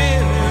in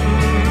sin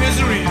and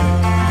misery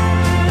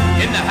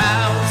in the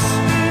house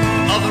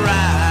of the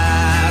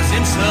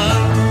rising sun.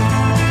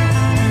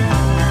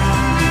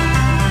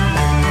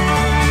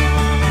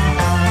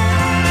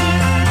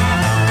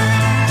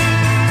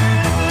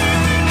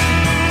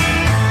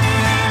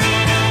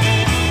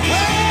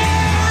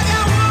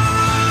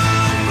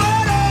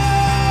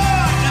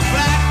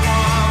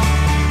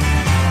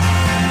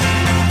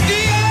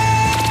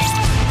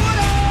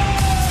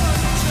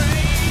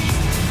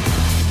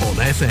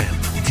 FM,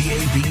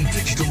 DAB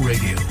digital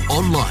radio,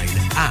 online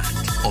and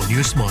on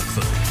your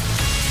smartphone.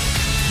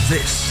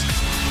 This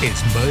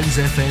is Mearns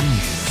FM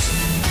News.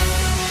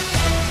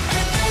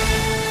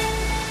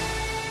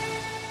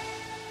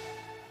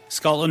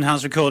 Scotland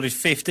has recorded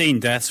 15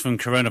 deaths from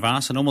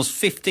coronavirus and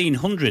almost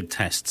 1,500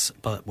 tests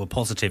were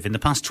positive in the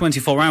past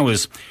 24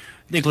 hours.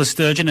 Nicola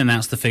Sturgeon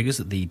announced the figures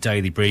at the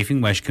daily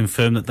briefing, where she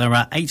confirmed that there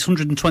are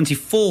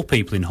 824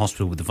 people in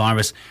hospital with the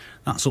virus.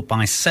 That's up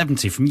by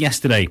 70 from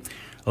yesterday.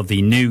 Of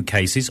the new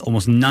cases,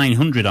 almost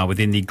 900 are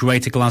within the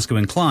Greater Glasgow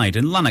and Clyde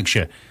and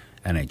Lanarkshire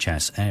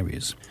NHS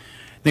areas.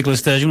 Nicola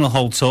Sturgeon will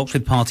hold talks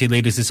with party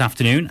leaders this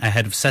afternoon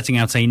ahead of setting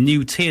out a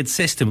new tiered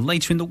system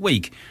later in the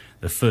week.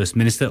 The First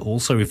Minister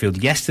also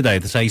revealed yesterday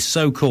that a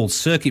so-called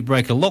circuit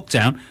breaker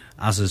lockdown,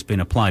 as has been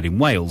applied in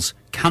Wales,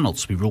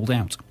 cannot be ruled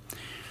out.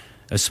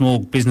 A small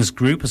business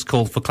group has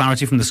called for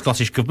clarity from the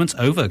Scottish Government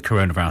over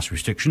coronavirus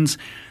restrictions.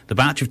 The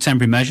batch of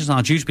temporary measures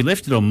are due to be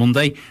lifted on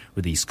Monday,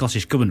 with the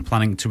Scottish Government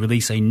planning to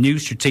release a new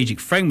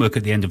strategic framework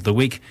at the end of the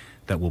week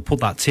that will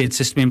put that tiered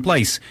system in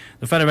place.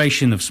 The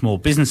Federation of Small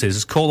Businesses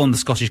has called on the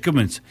Scottish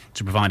Government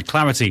to provide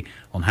clarity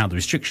on how the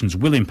restrictions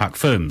will impact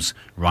firms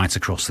right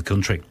across the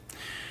country.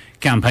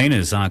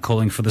 Campaigners are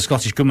calling for the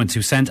Scottish Government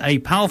to send a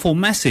powerful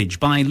message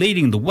by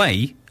leading the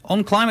way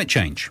on climate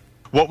change.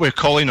 What we're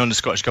calling on the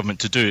Scottish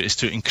Government to do is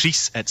to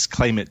increase its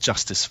Climate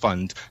Justice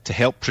Fund to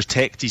help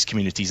protect these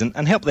communities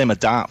and help them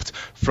adapt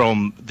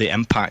from the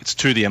impacts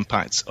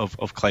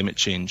of climate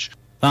change.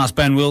 That's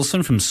Ben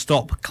Wilson from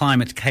Stop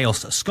Climate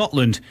Chaos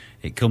Scotland.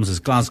 It comes as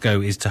Glasgow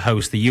is to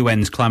host the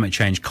UN's Climate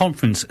Change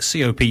Conference,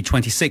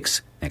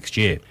 COP26, next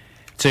year.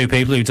 2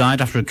 people who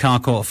died after a car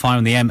caught fire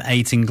on the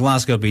M8 in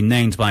Glasgow have been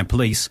named by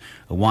police.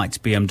 A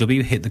white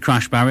BMW hit the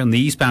crash barrier on the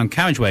eastbound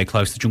carriageway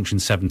close to junction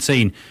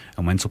 17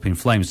 and went up in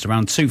flames at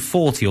around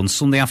 2:40 on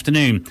Sunday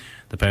afternoon.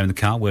 The pair in the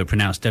car were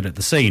pronounced dead at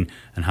the scene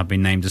and have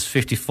been named as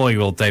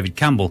 54-year-old David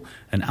Campbell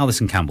and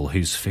Alison Campbell,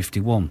 who's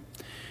 51.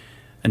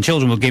 And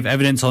children will give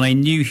evidence on a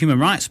new human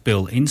rights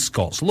bill in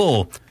Scots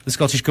law. The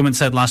Scottish Government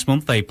said last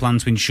month they plan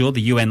to ensure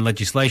the UN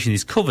legislation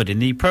is covered in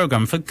the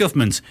programme for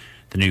government.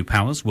 The new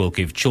powers will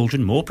give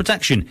children more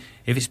protection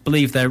if it's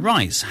believed their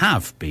rights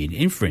have been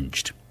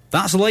infringed.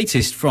 That's the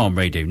latest from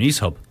Radio News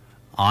Hub.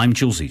 I'm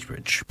Jules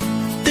Eastbridge.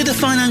 Did a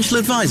financial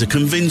advisor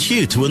convince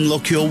you to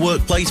unlock your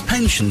workplace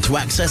pension to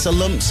access a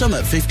lump sum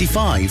at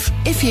 55?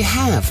 If you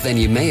have, then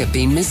you may have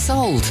been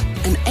missold,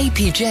 and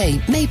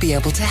APJ may be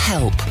able to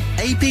help.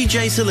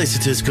 APJ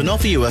Solicitors can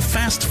offer you a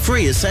fast,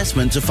 free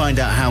assessment to find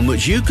out how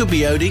much you could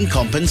be owed in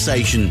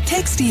compensation.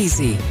 Text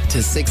EASY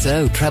to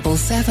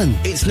 60777.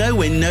 It's no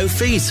win, no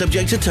fee,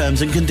 subject to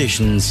terms and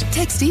conditions.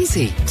 Text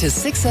EASY to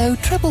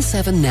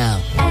 60777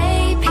 now.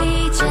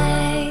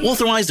 APJ.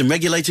 Authorised and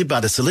regulated by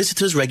the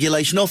Solicitors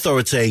Regulation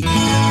Authority.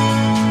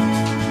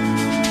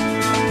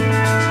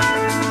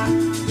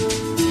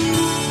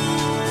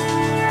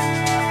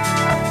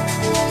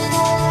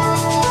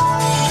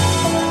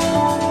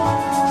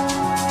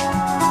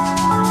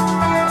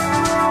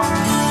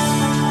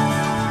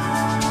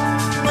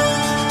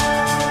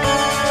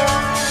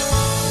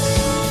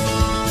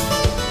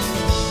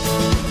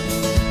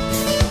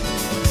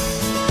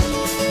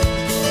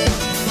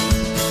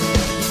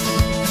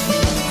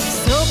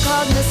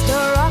 So-called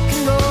Mr. Rock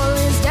and Roll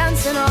is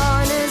dancing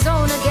on his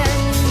own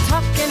again.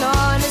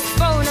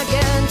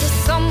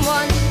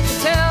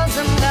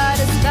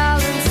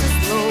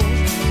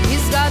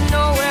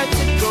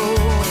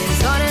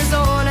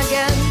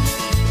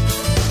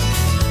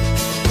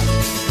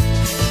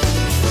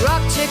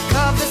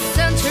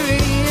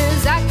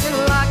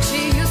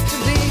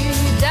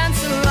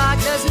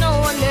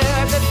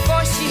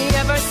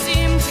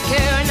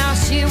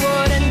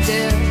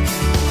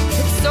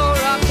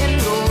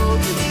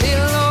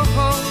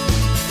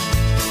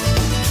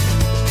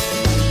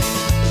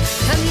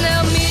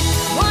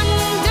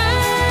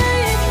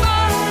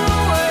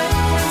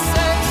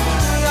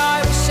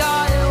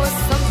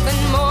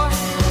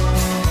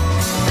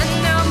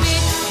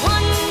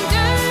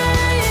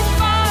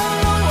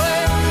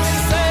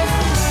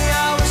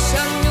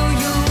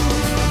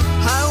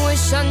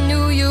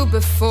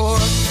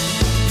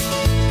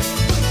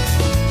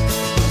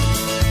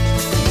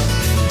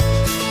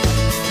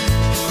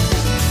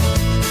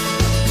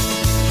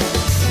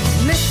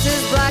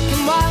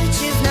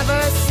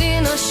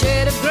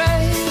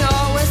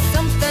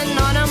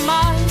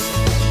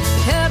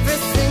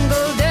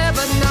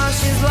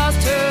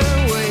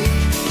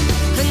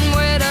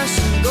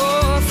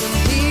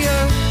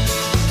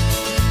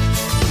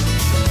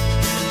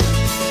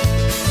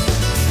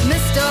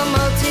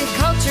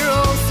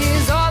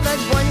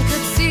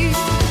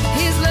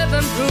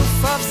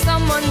 life of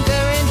someone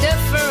very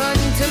different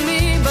to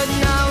me, but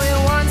now he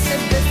wants to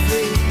be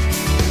free,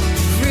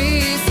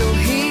 free so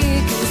he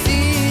can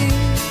see.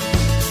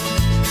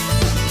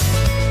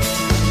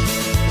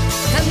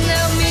 And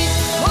they'll meet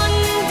one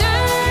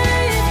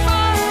day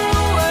far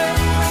away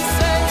and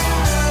say,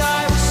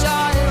 I wish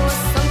I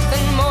was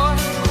something more.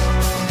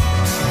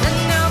 And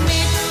they'll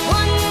meet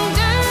one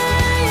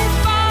day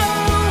far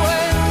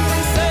away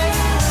and say,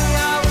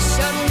 I wish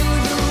I knew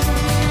you,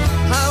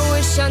 I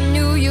wish I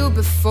knew you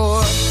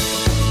before.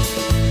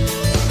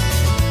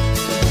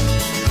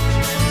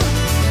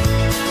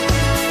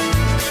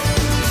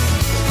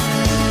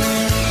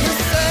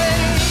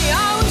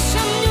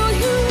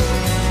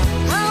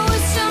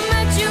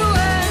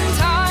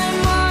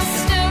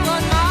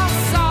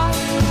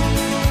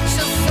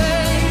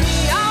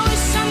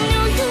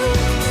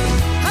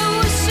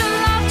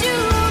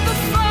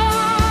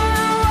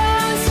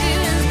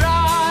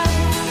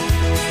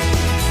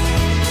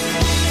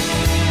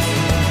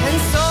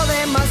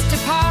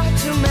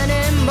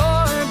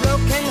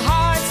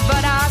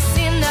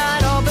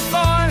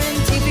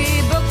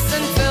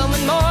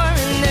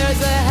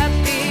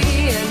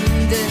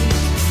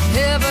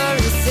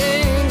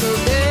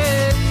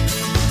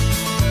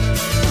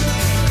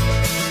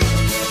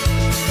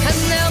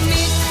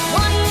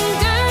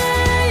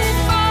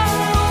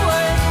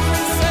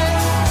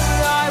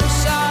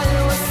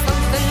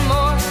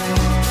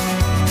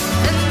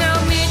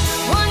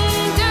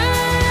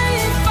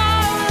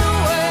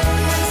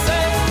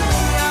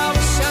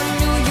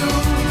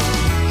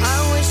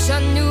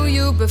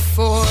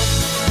 Before.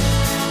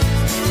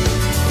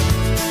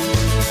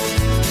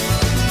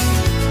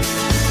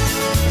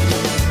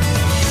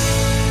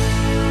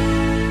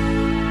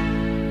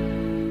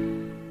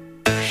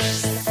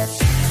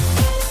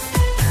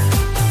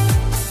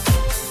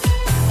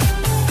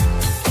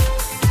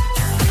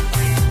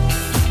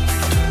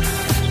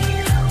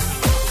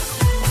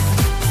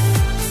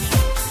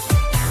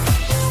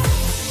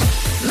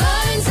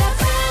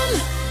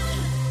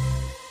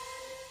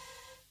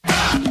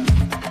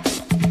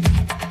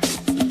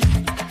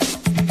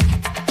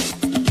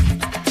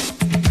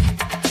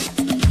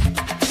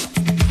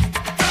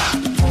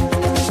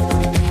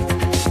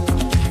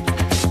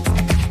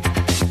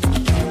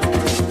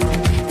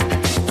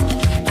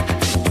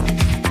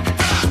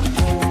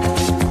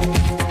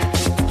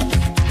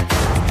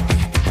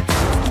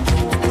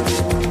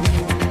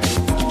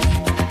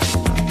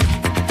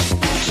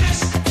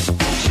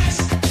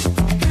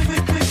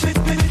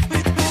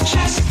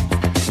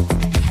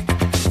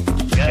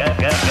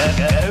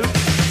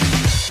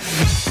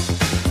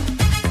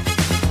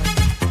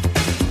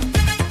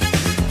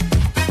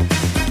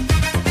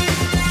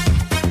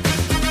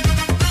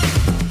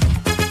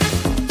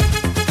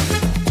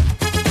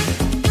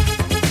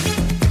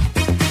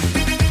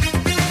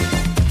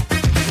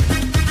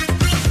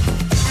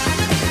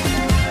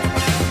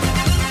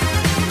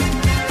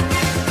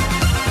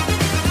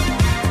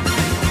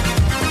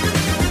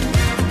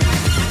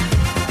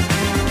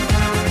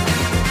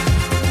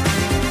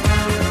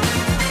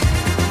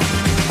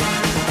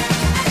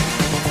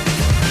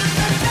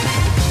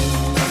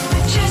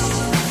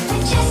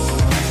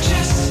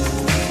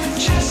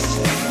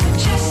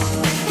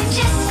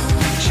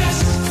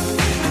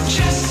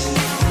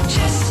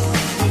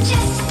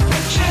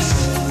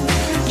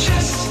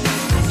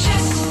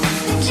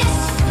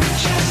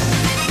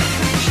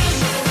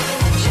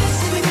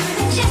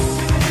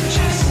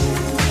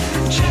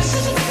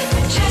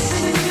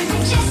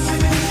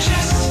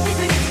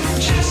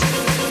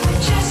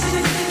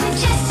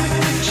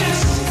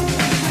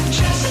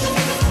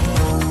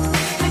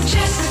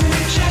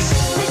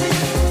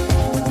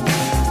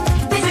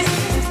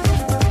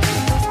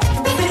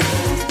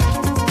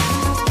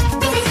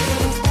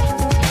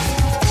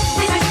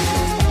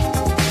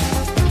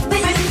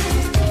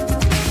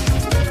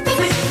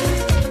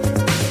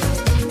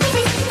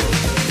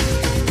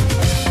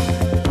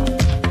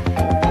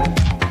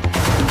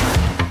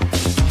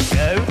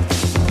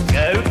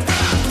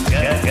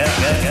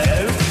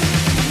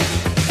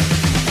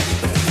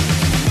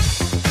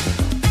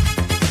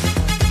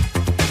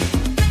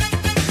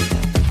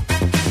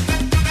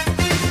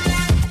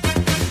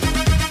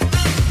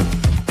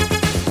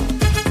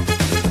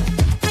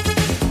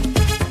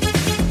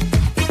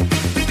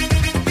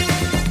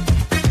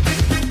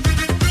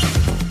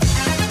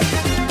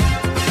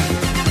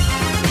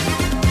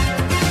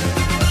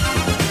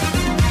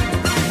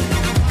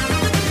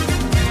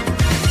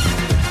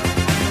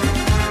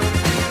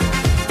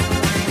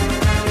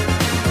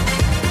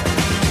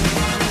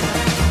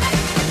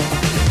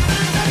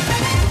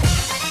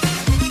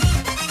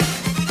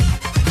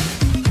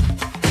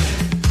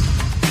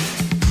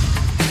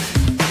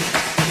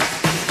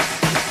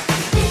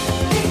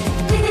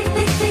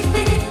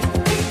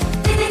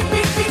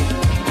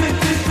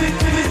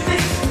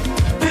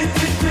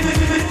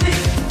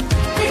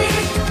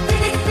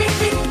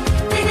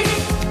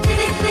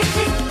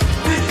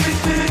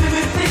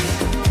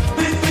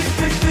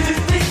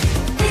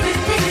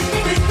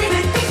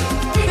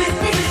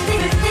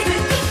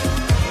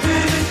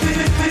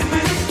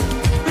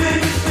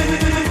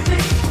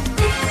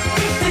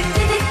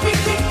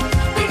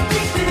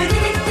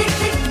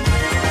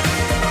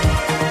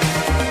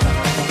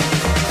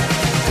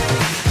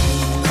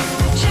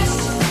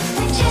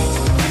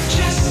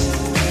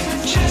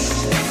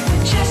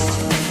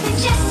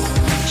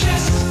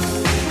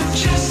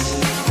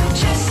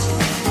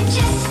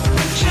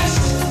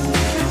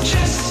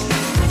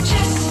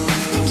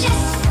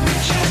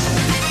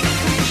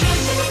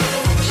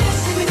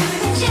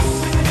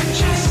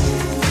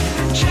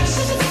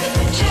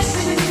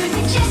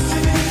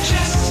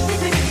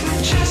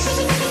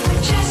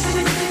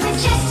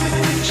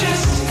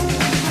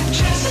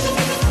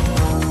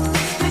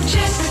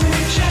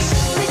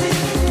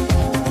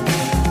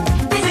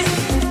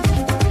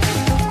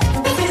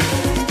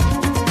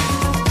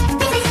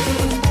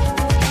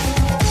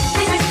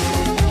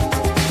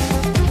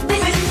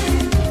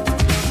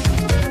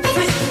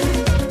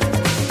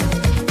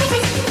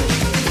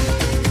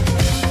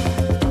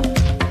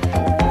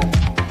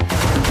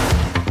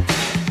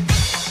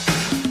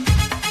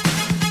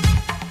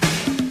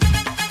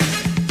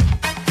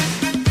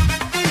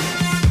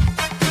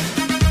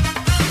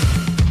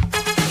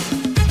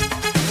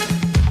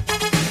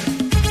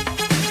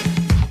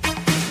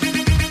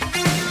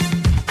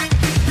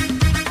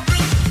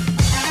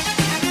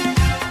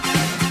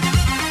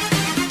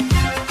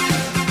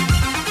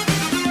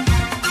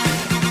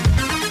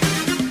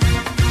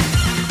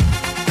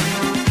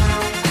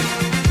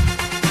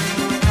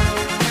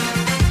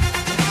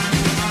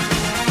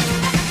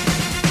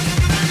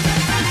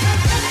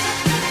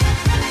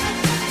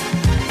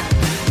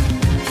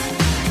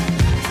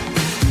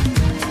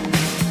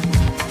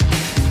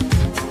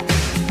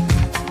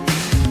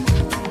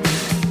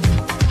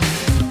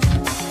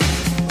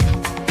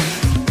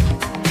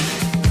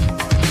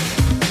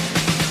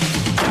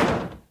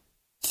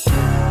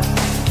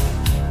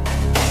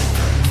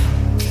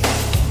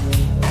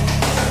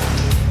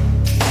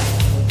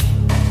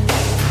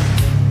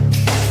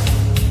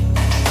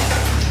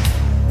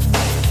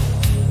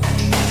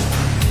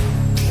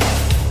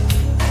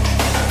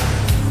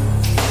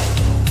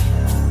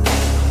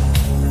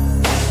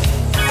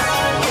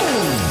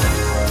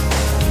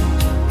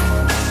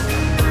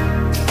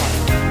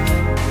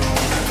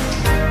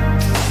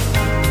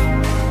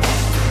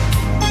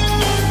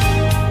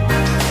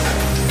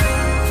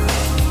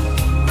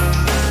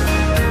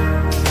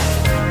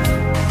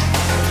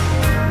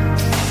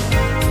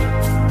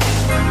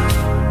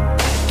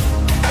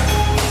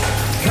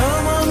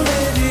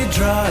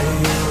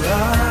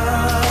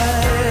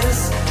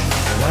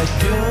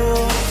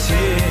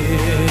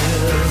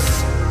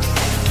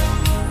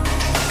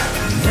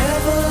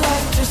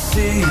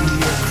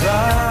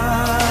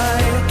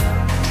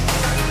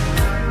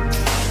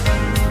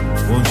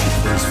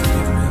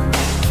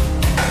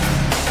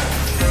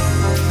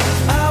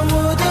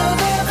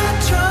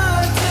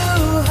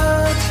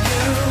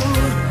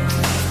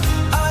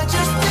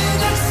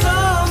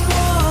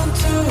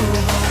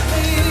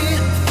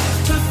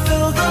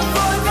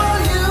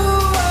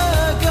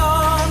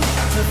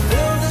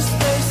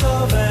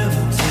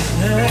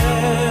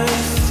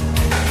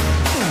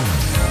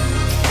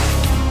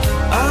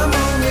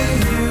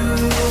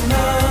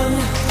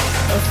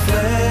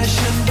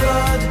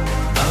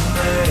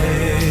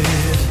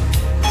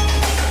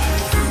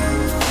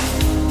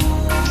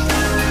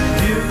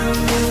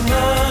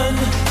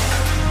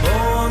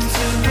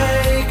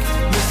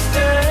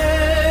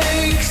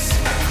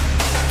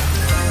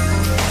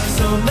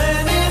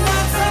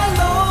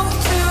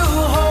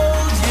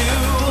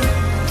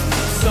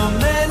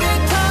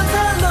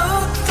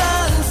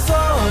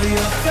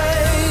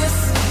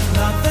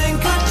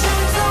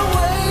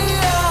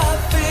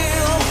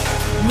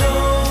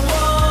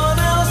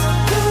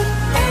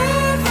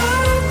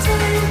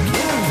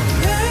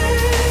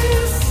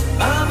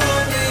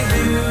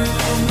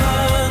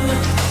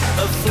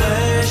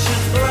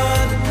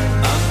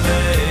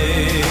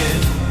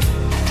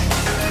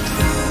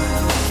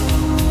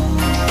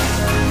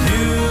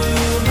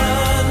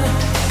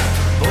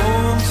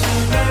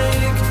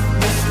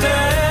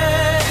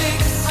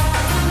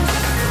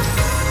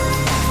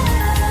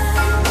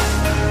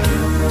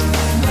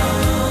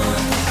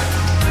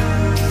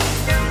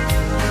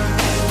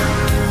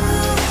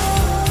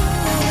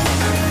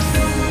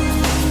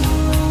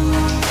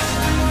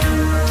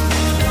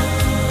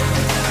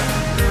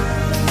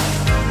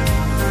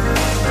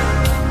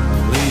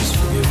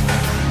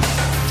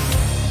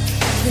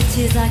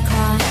 tears I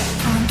cry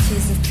aren't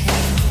tears of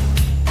pain.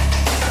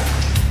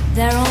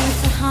 They're only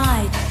to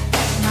hide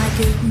my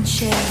guilt and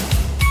shame.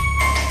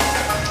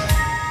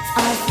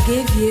 I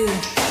forgive you,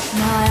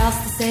 now I ask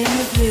the same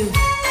of you.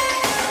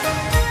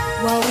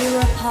 While we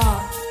were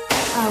apart,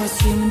 I was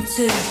human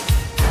too.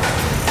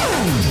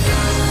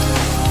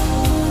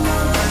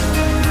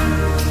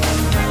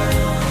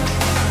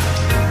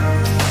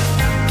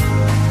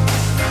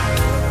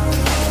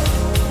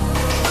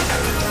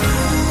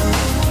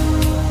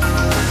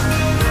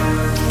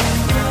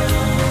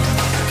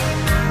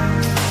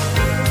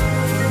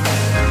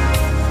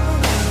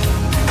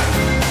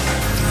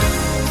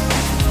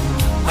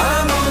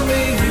 I'm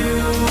only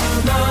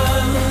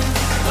human,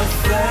 of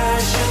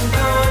flesh and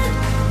blood,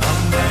 I'm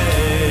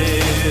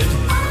made.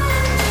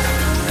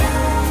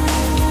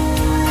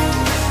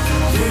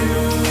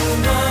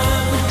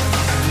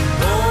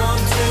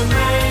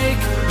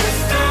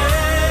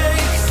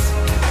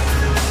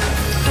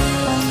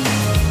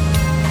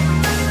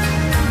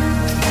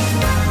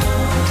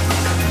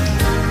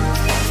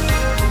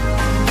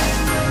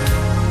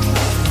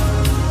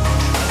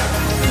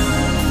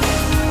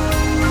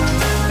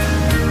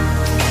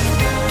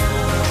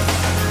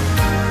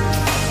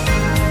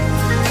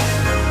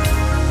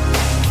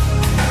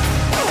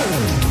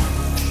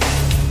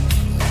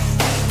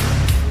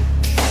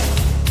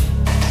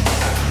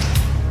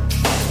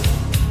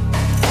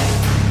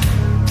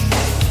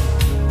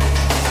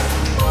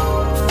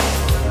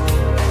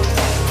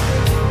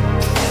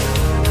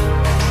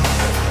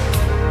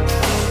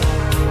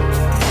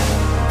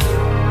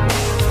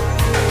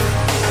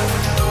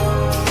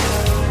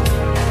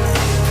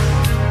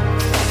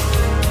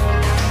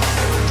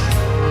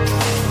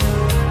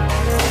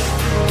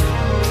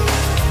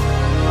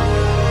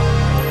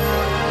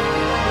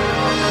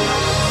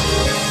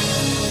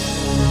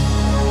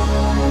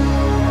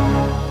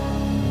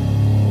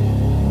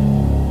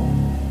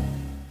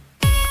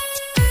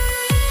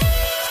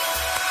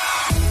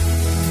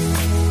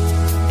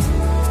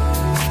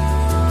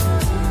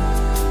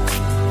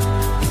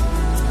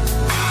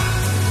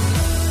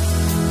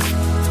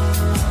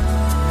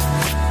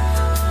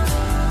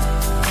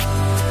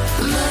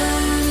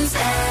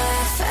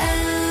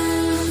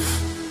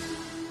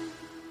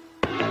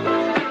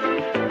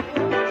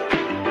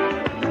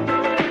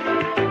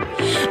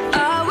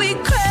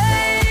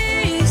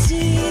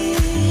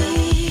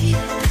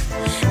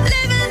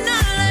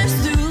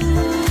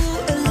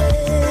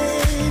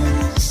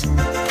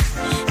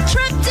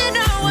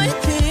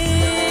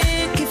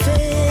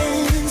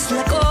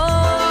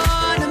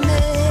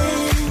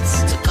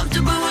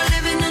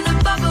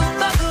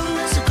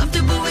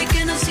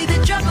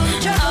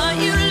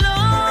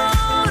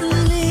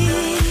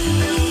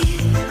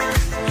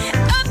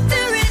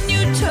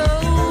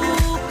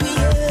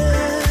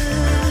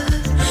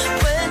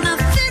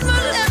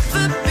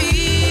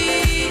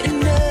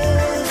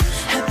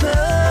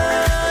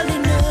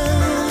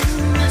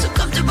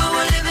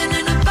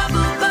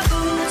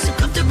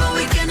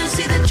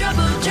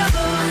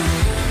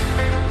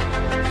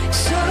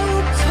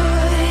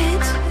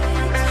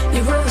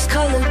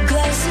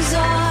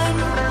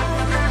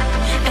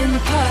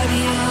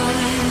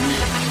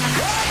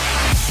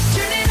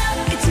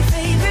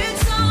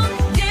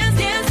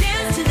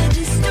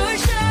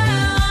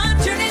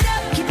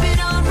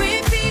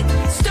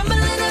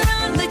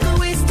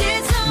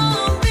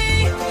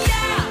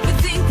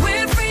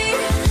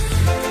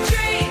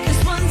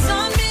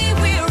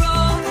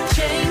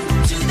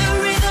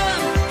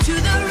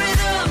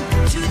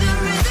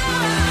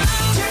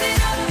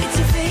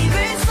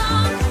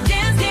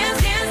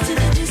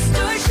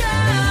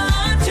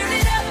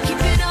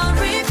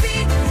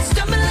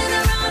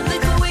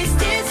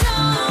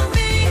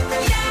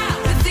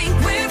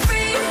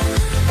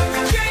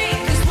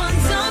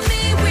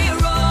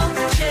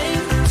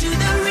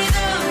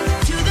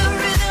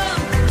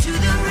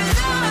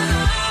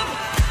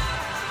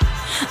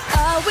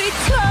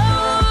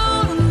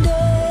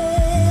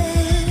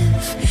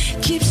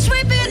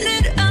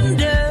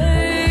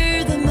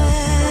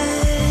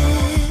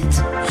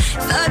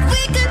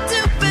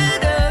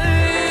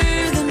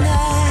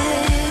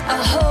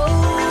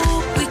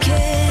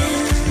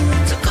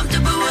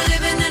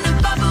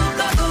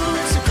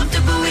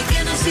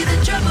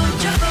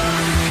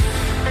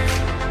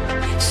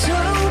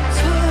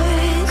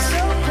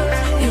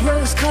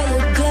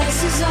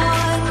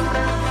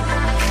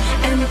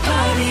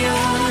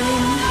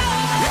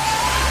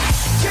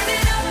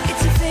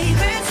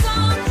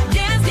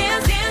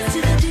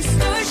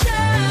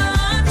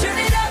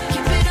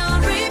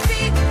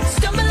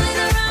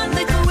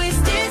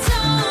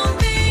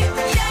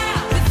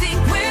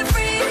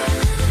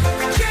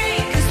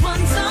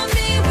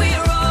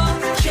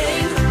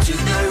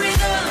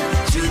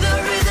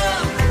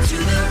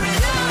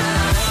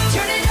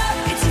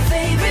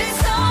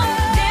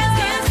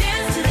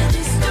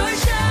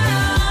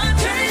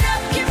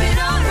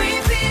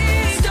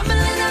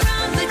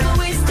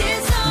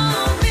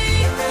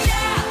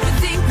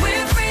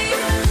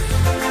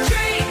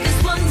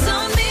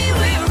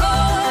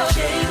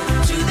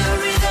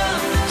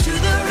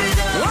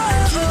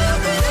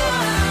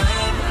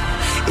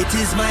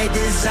 my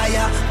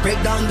desire. Break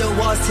down the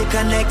walls to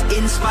connect,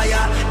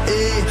 inspire.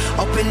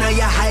 Up in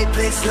your high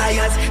place,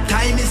 liars.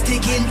 Time is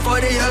ticking for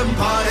the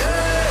empire.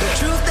 The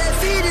truth they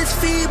feed is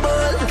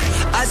feeble,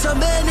 as so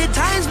many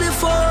times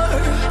before.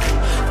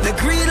 The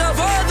greed of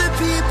all the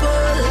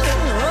people.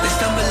 They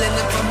stumbling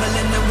and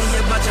fumbling and we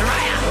about to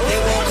riot. They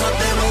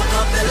woke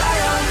up the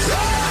lions.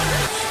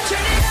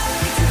 Turn it up,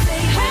 it's a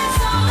favorite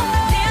song.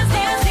 Dance,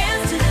 dance,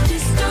 dance to the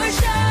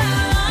distortion.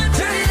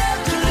 Turn it up,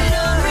 keep it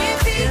on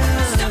repeat.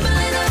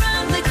 Stumbling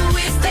around like a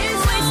wasted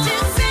feet.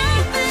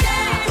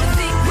 Yeah, we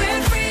think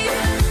we're free.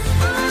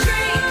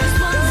 Dream, this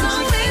one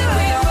song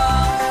we're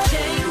all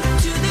chained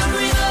to the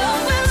rhythm,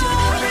 to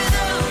the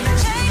rhythm,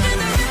 chained to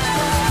the rhythm.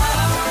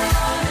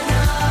 On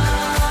and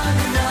on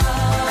and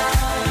on.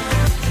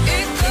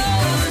 It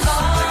goes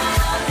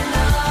on and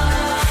on.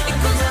 It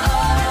goes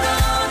on and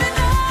on and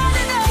on.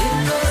 It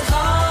goes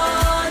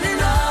on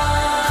and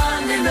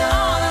on and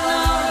on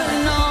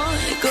and on.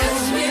 It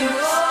goes, we're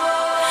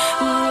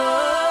all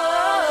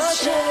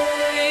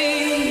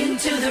chained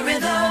to the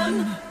rhythm.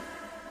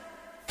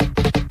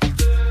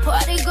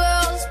 Party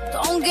girls,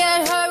 don't get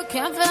hurt,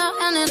 can't feel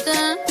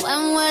anything.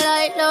 When will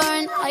I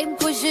learn? I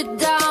push it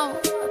down,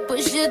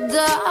 push it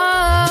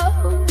down.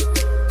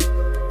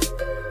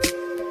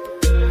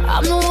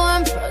 I'm the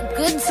one for a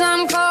good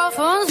time call,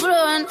 phone's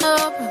blowing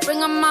up.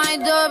 Bring on my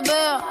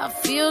doorbell, I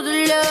feel the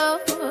love,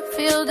 I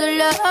feel the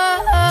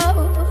love.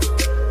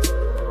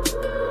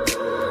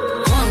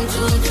 1,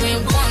 2, 3,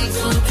 1,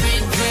 2, 3,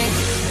 drink.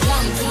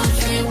 1, 2,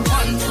 3,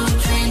 1, 2,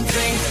 3,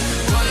 drink.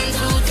 1,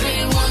 2,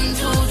 3, 1,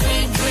 2,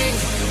 3, drink.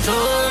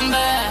 Turn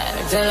back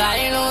till I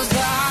lose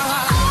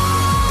power.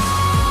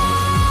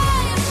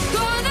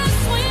 Gonna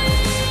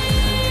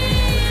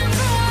swim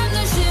from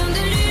the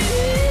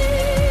chandelier,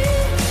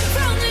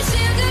 from the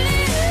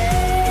chandelier.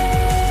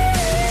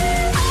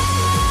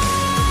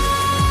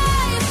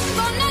 I'm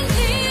gonna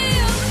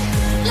live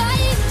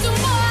like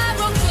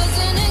tomorrow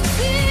doesn't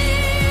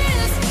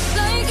exist,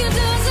 like it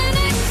doesn't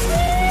exist.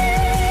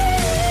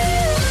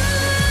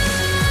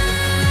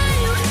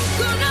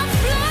 Gonna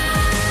fly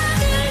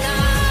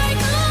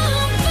like a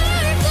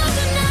bird of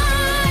the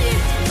night.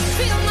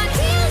 Feel my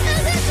tears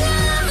as they fly.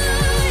 I'm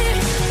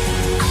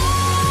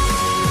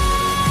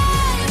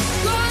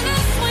gonna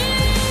swim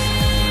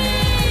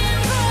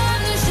from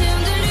the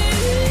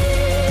chandelier,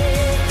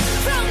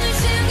 from the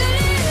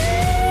chandelier.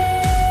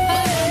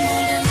 But I'm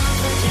holding on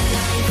for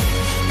tonight.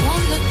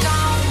 Won't look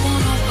down,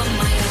 won't open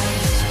my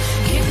eyes.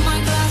 Keep my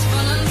glass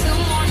full until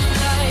morning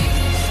light.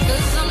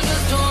 'Cause I'm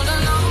just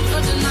holding on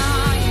for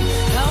tonight.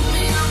 Help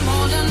me, I'm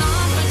holding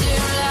on for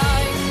dear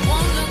life.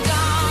 Won't look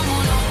down,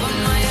 won't open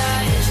my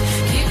eyes.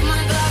 Keep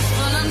my glass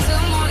full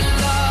until morning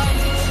light.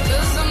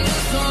 'Cause I'm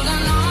just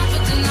holding on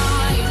for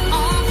tonight,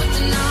 on for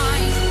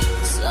tonight.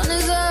 Sun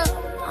is up,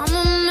 I'm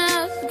a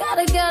mess.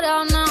 Gotta get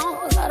out now,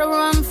 gotta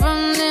run from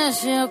this.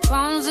 Here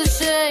comes the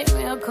shame,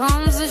 here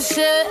comes the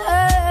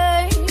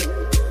shame.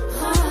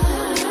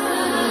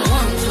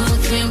 1, 2,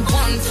 3,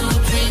 1, 2,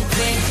 3,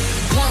 drink.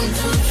 1,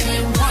 2,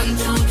 3, 1,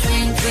 2,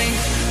 3, drink.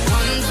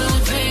 1, 2,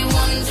 3,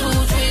 1, 2,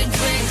 3,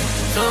 drink.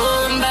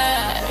 Turn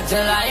back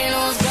till I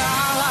lose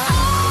power.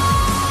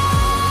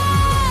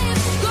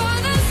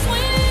 Gonna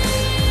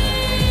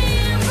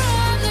swim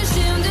from the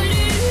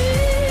chandelier,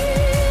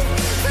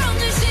 from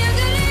the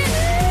chandelier.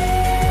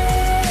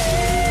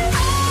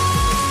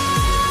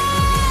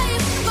 I'm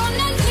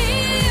gonna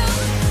live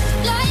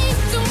like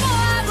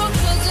tomorrow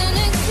doesn't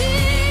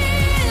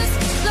exist,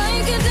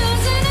 like it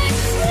doesn't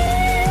exist.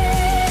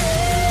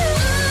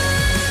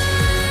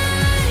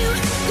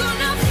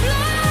 Gonna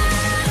fly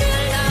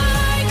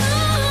like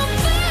a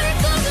bird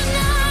of the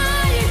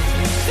night.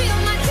 Feel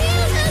my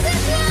tears as they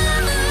fly.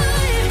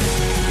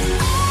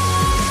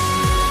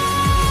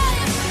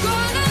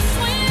 Gonna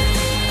swim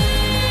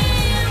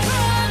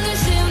from the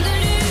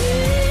chandelier,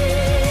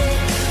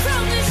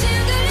 from the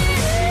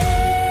chandelier.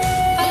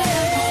 But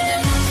I'm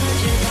holding on for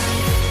dear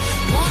life.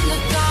 Won't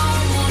look down,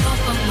 won't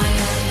open my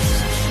eyes.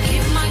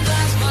 Keep my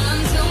glass full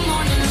until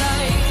morning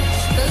light.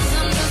 'Cause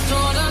I'm just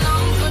holding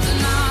on for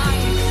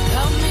tonight.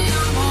 Help me,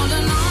 I'm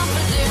holding on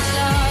for dear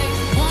life.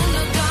 Won't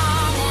look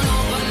down, won't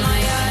open my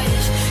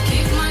eyes.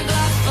 Keep my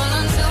glass full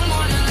until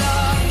morning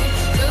light.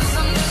 'Cause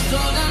I'm just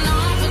holding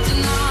on for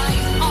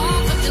tonight, on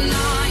for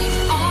tonight,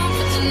 on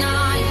for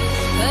tonight.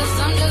 'Cause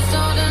I'm just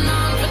holding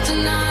on for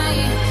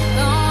tonight.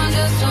 Oh, I'm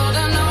just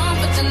holding on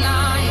for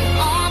tonight,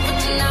 on for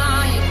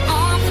tonight,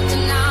 on for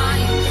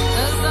tonight.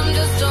 'Cause I'm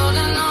just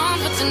holding on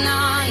for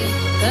tonight.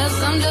 'Cause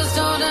I'm just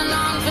holding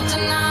on for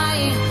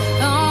tonight.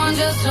 Oh, I'm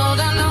just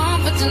holding on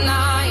for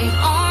tonight,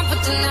 on for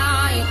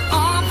tonight,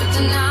 on for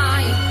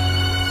tonight.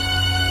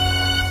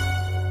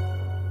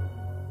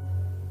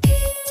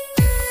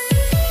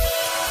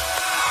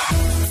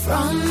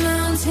 From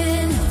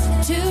mountain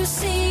to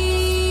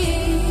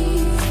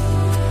sea,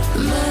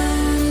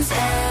 Moons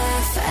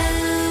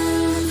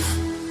FM.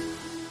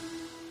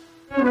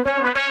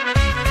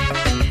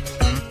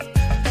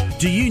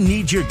 Do you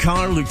need your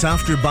car looked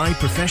after by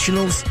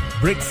professionals?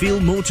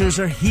 Brickfield Motors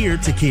are here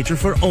to cater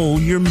for all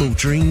your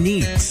motoring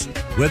needs.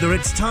 Whether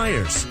it's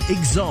tyres,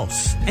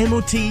 exhausts,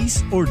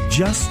 MOTs or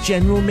just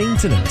general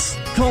maintenance,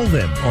 call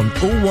them on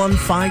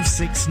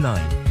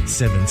 01569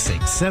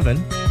 767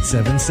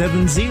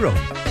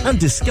 770 and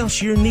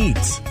discuss your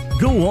needs.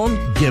 Go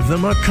on, give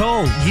them a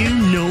call. You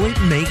know it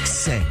makes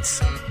sense.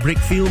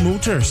 Brickfield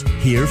Motors,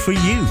 here for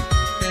you.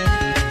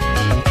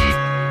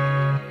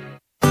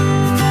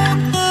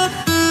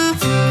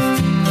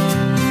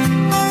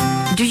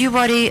 Do you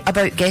worry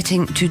about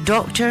getting to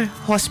doctor,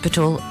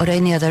 hospital or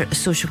any other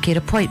social care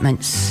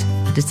appointments?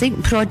 The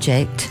Think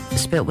Project,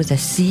 spelt with a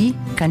C,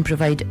 can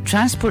provide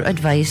transport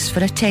advice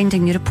for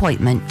attending your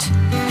appointment.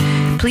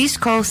 Please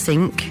call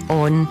Think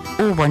on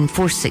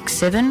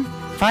 01467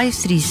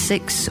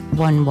 536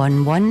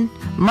 111,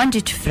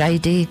 Monday to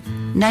Friday,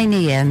 9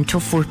 a.m.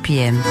 till 4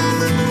 p.m.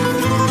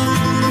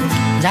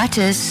 That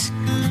is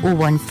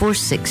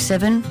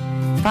 01467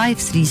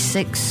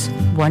 536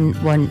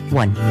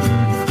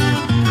 111.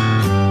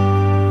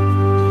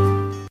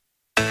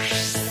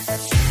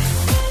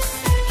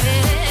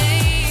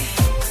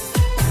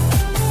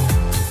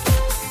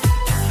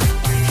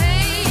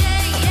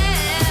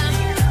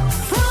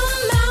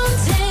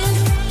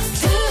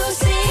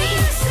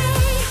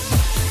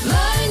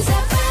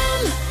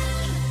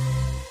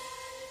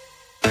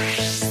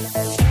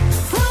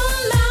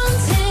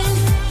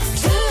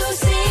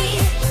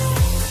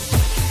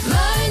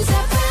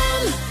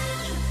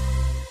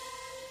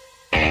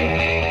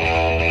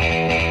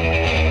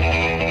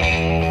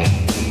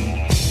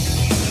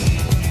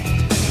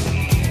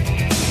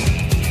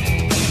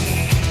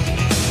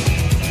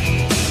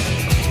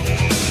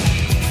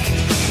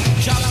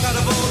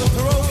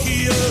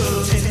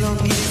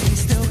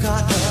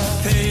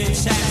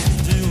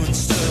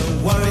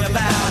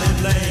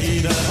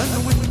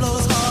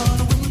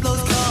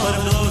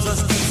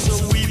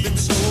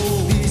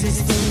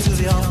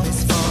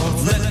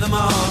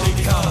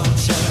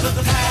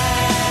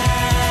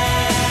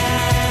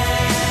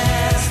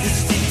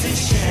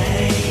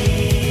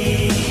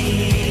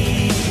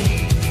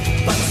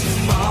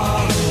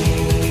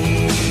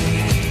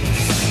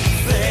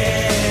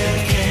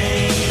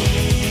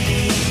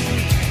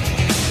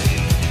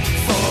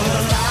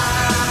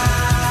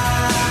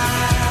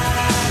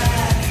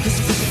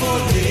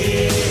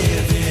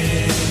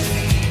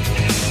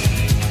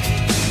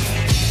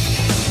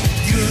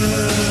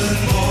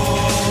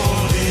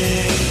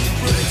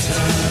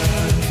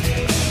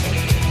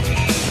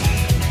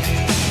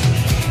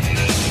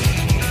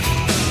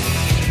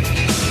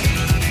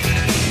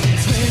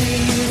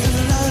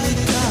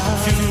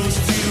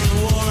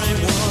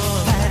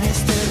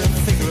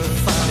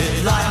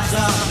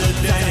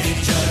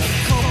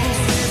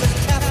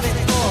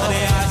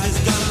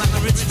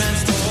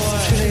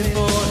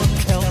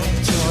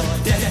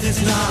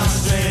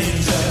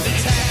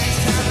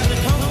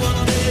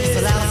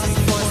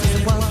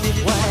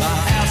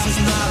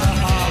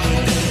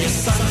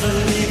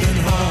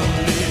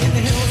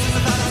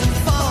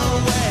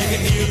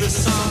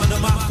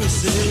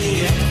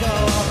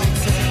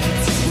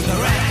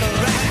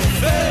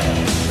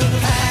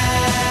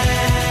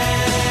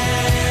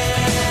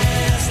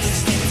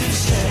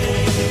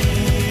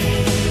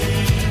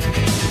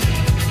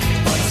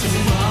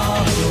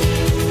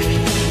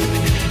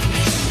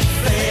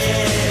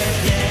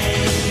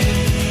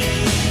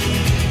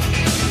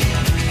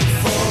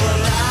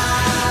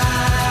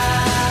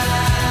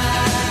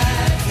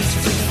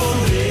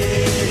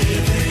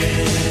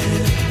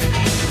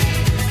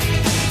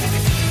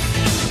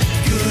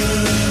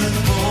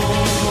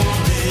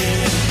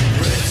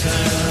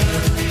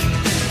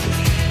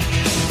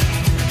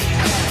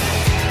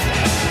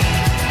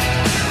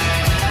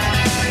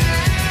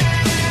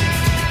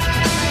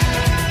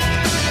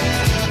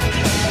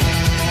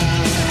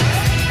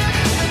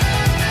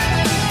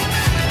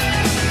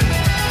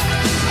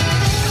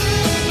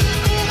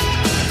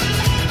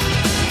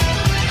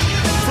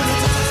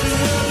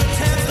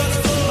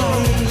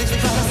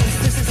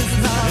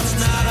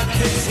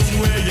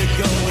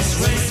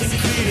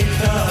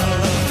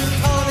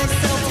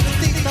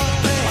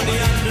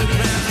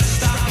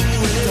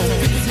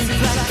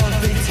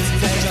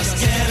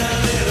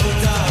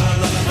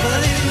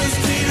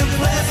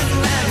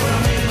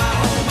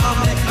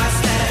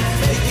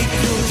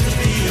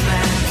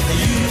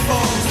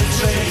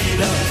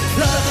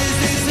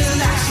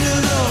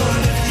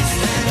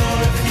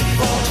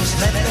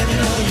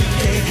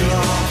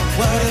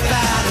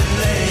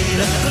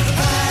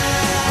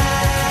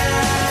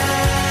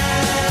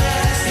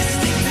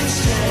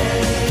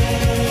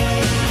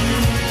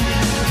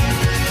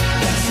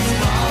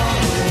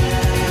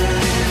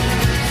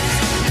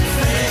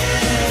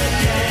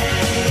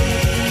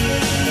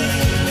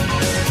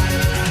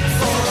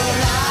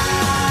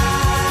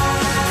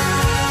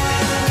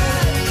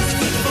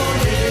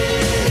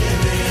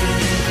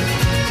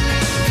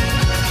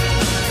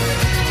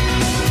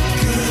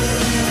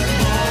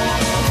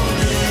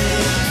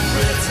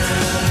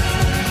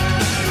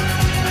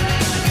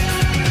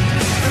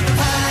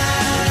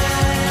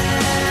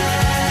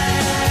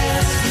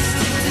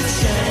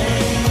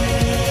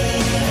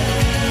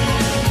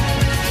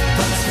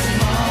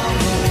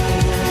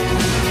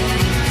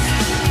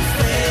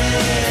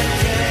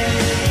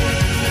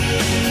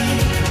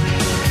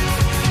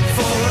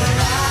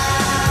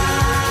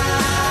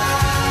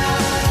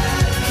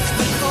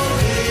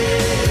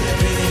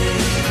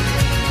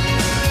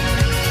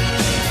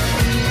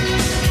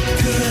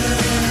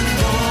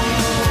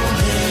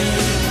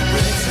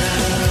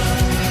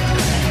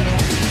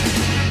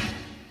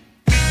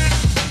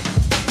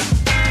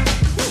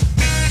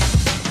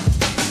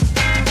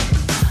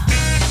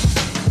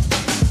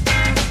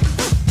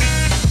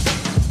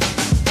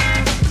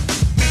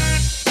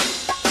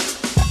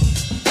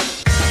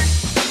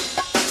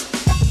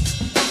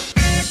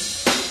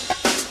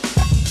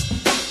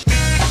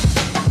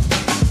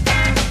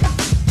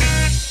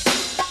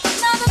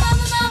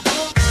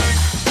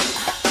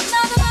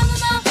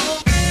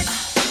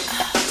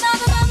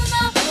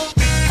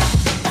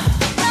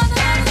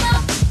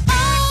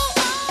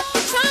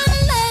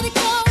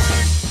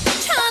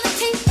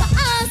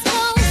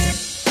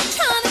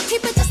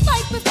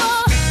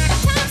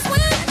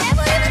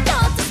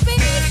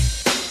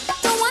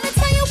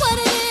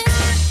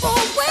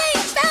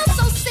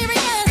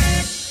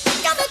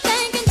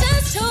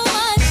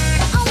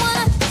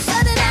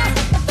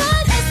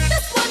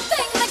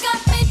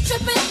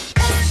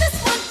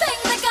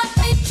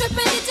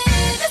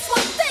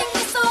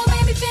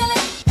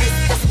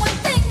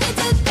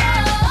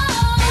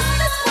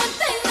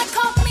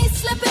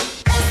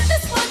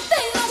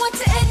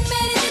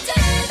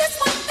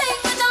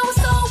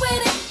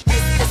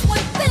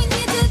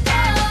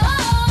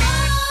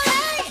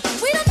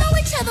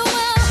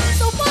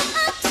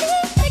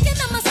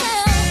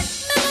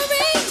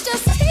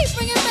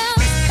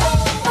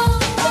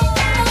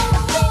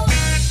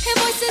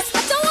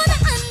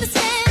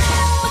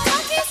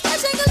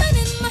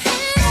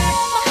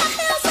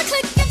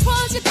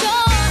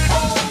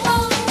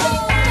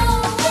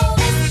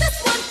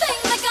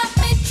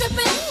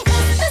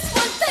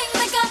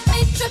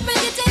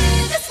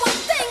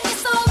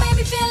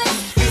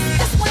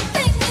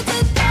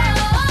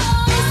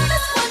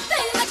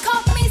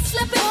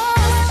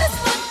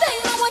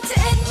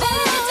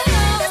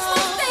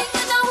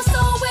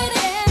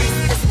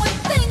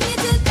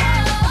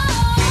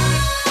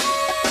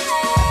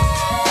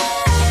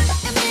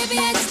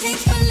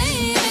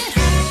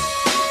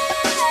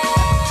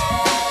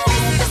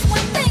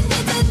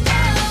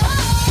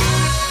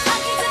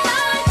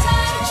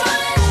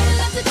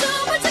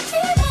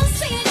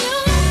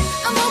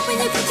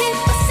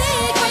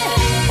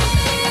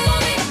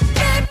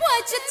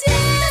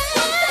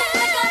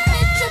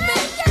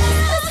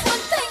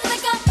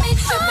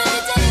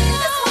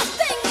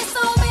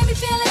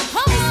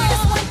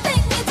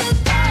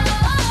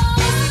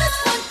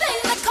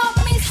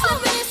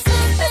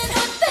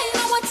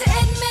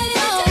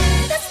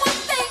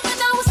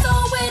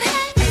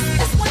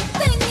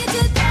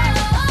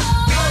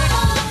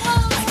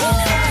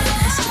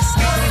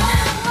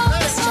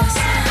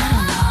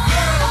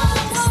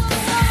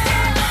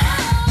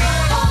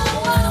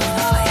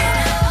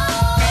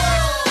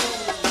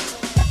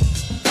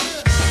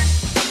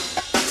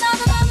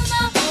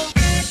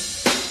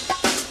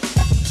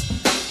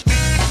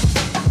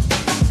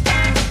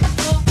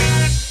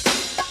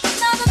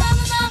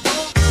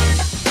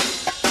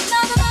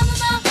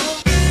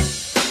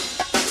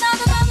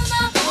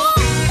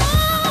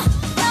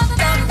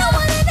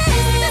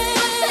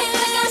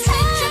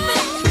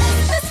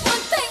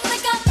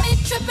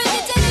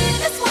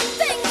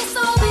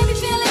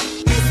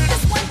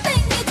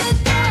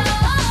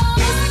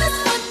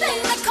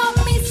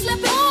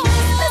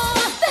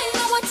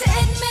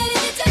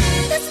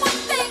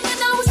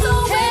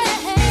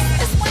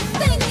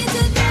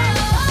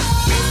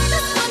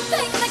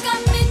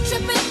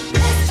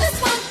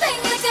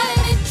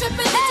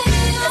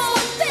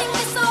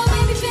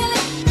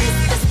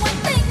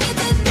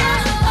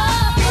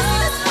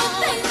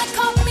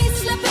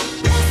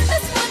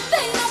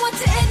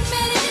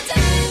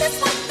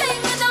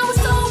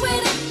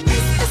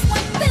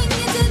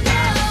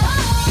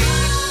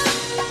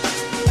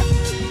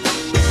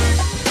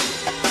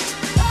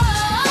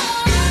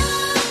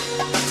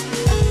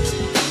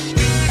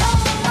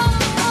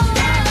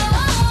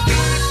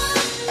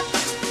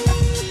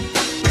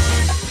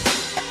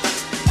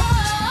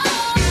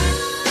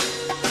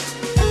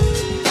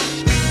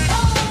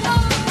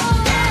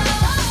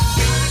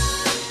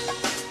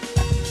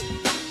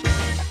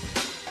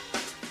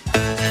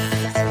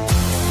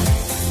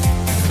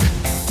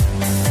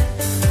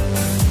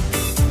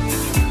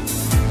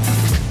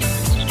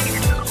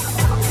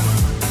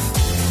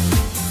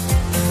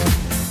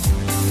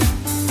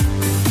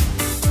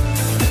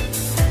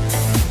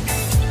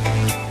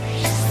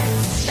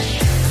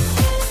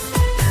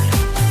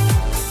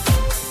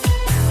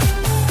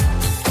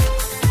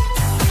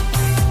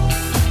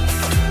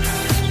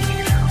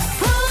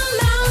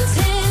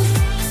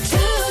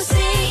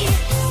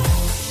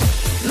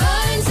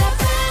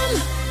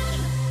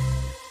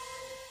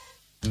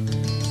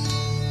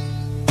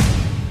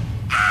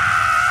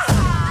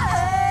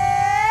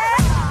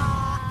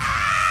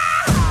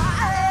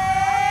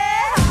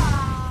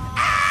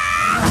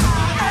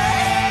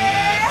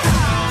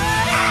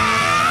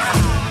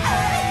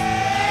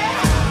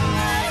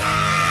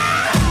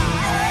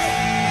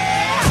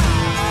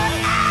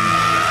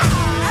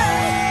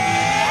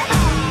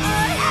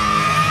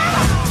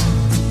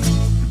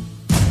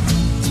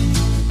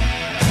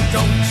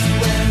 Don't you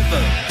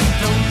ever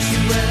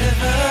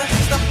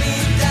stop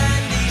being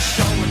dandy,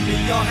 showing me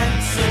you're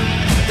handsome.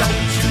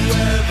 Don't you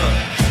ever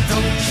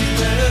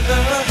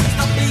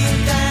stop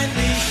being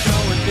dandy,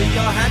 showing me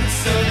you're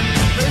handsome.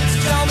 Prince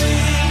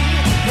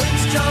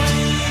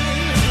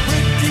Charming,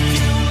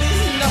 ridicule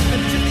is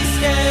nothing to be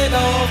scared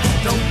of.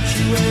 Don't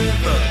you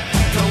ever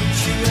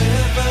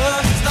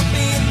stop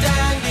being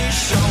dandy,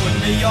 showing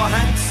me you're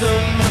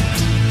handsome.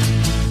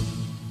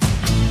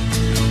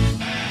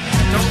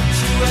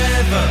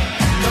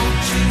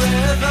 Don't you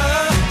ever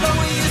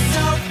lower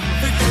yourself,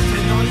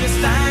 forgetting all your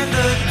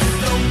standards.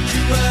 Don't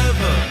you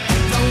ever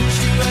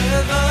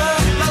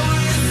lower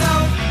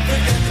yourself,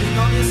 forgetting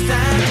all your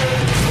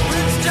standards.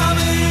 Prince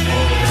Charming,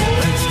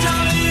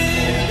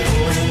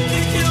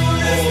 ridicule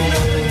is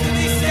nothing to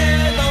be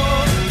scared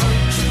of.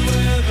 Don't you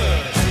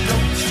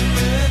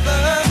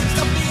ever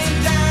stop being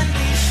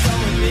dandy,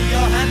 showing me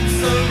you're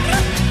handsome.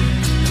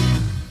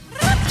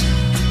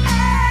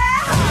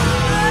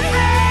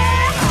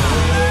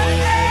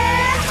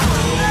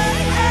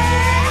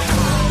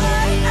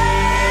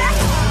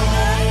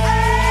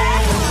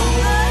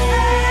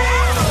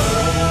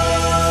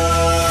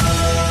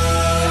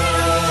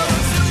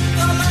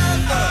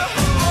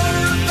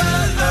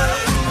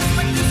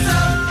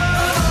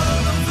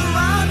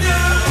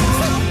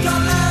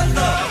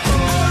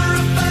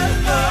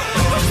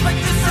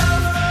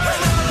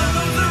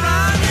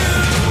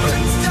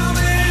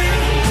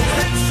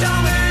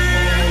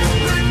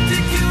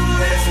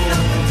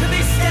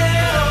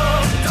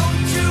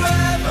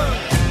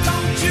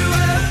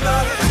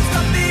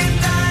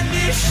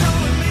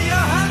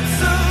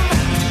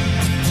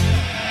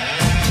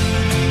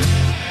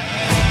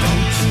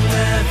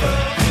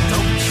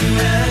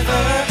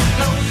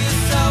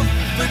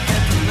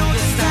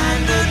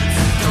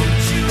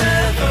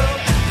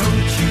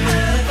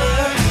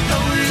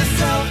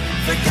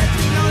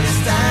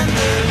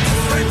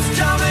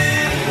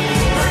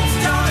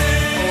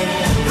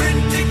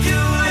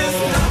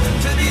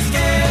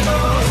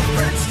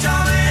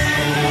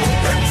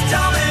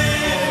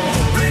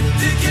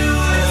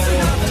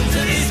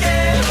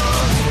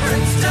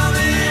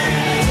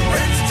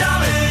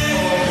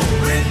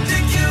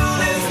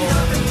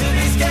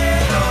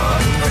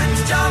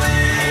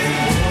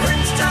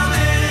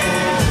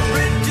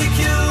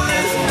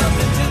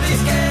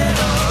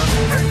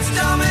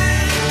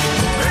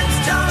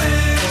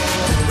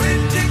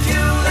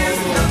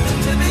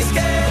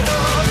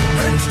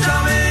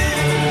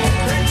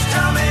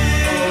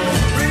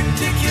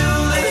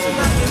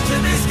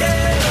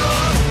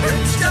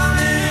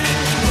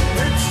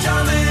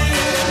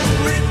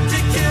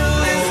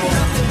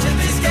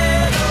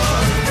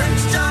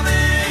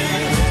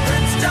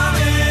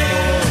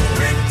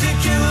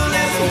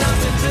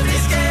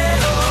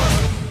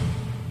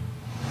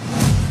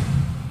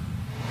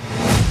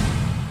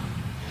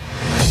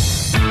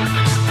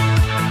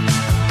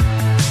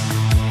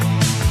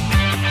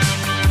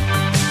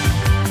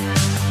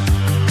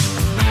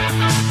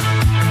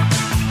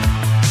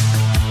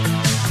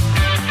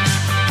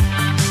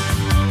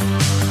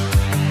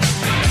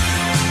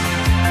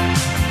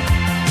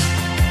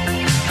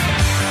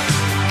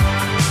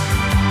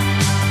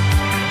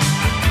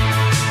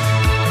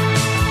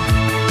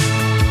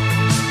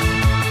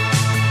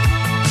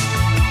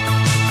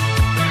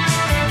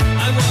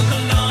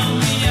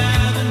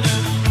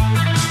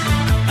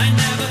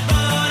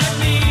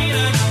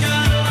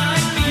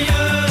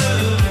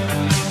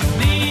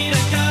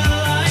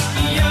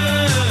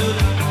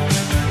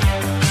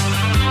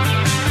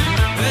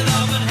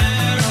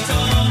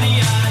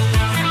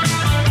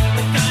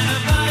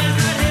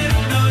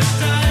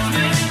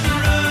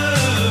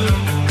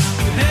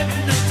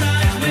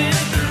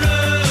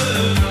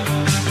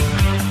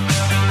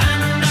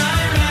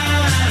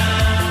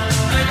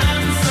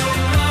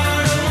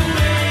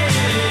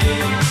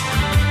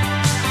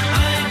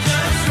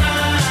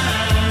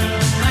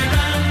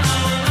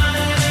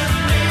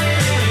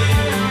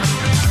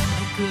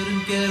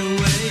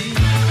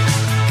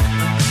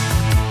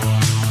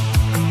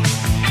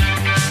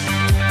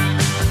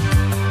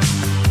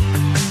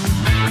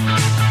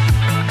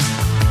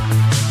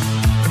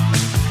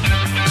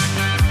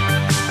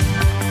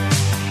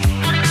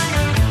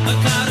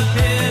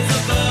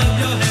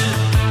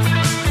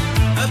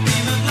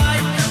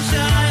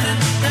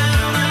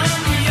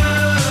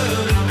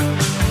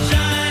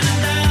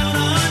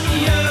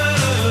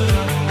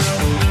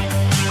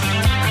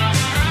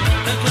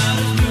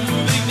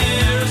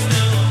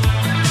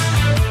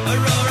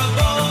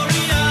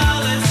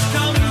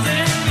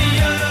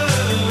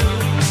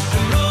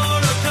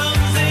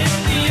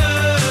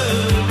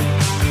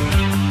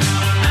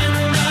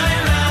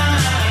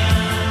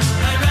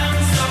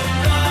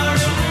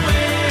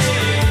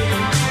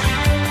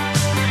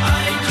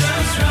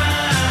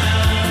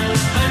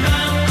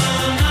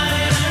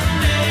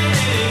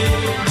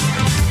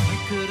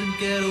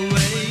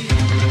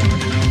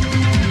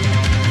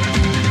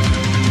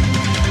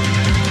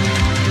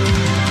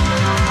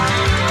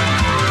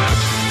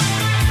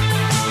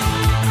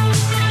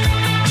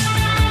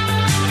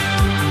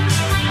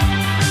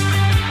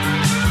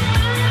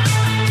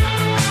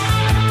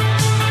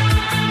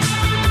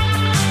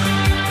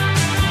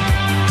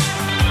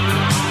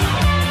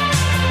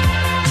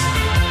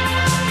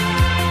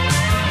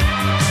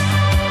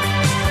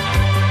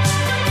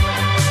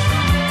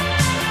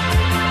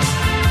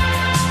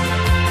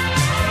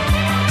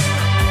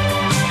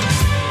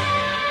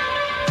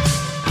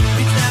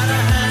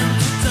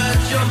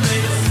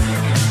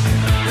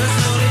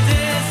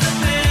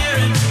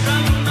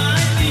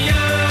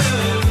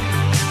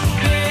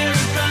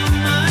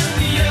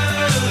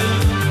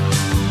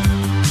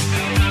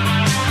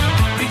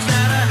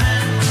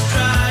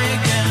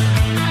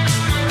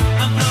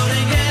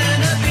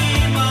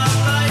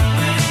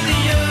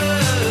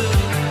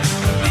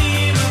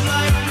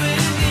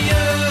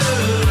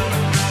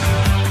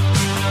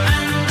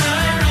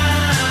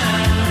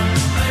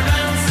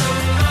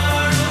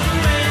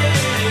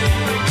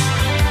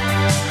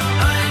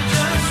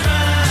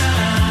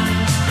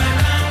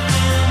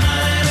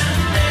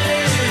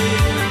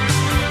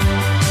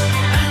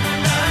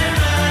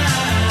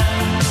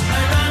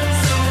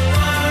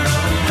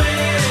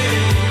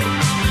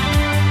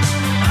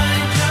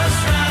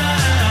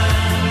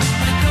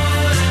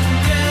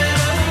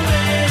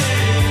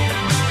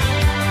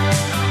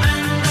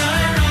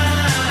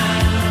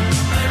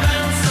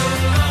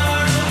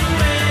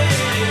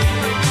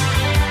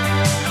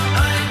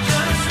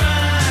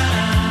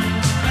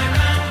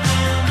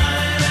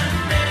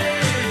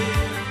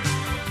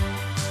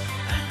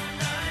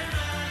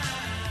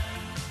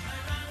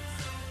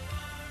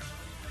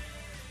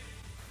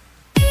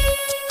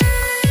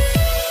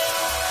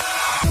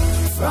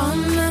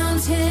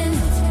 mountain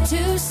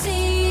to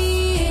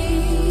sea.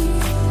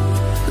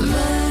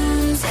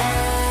 Mearns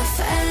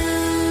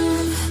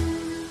FM.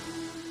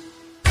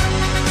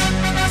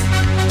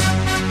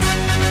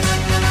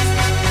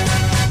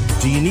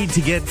 Do you need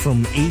to get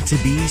from A to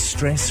B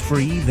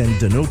stress-free? Then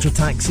Denotor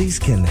Taxis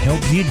can help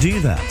you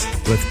do that.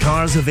 With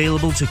cars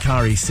available to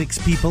carry 6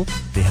 people,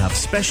 they have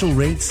special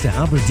rates to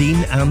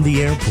Aberdeen and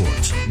the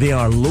airport. They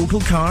are local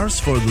cars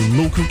for the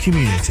local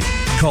community.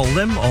 Call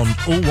them on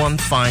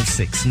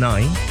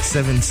 01569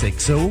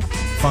 760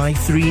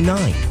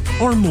 539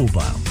 or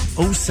mobile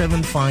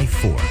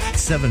 0754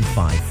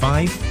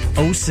 755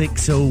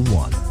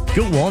 0601.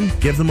 Go on,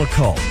 give them a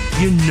call.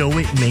 You know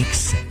it makes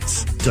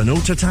sense.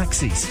 Denotor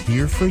Taxis,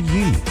 here for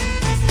you.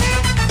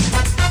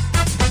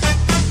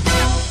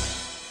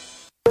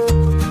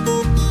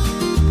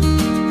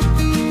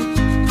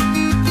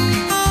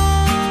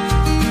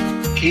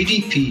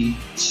 KDP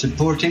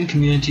Supporting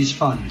Communities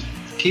Fund.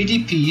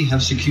 KDP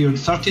have secured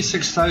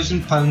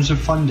 £36,000 of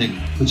funding,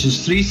 which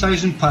is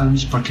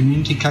 £3,000 per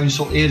community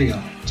council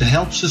area, to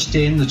help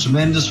sustain the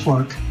tremendous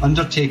work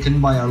undertaken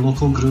by our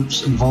local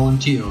groups and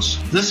volunteers.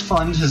 This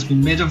fund has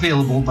been made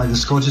available by the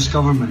Scottish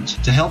Government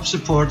to help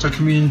support our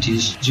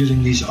communities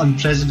during these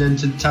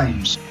unprecedented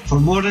times. For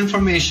more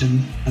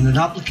information and an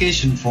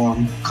application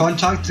form,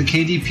 contact the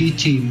KDP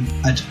team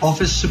at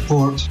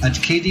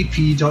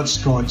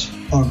officesupport@kdp.scot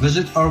or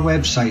visit our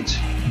website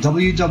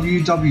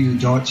www.kdp.scot.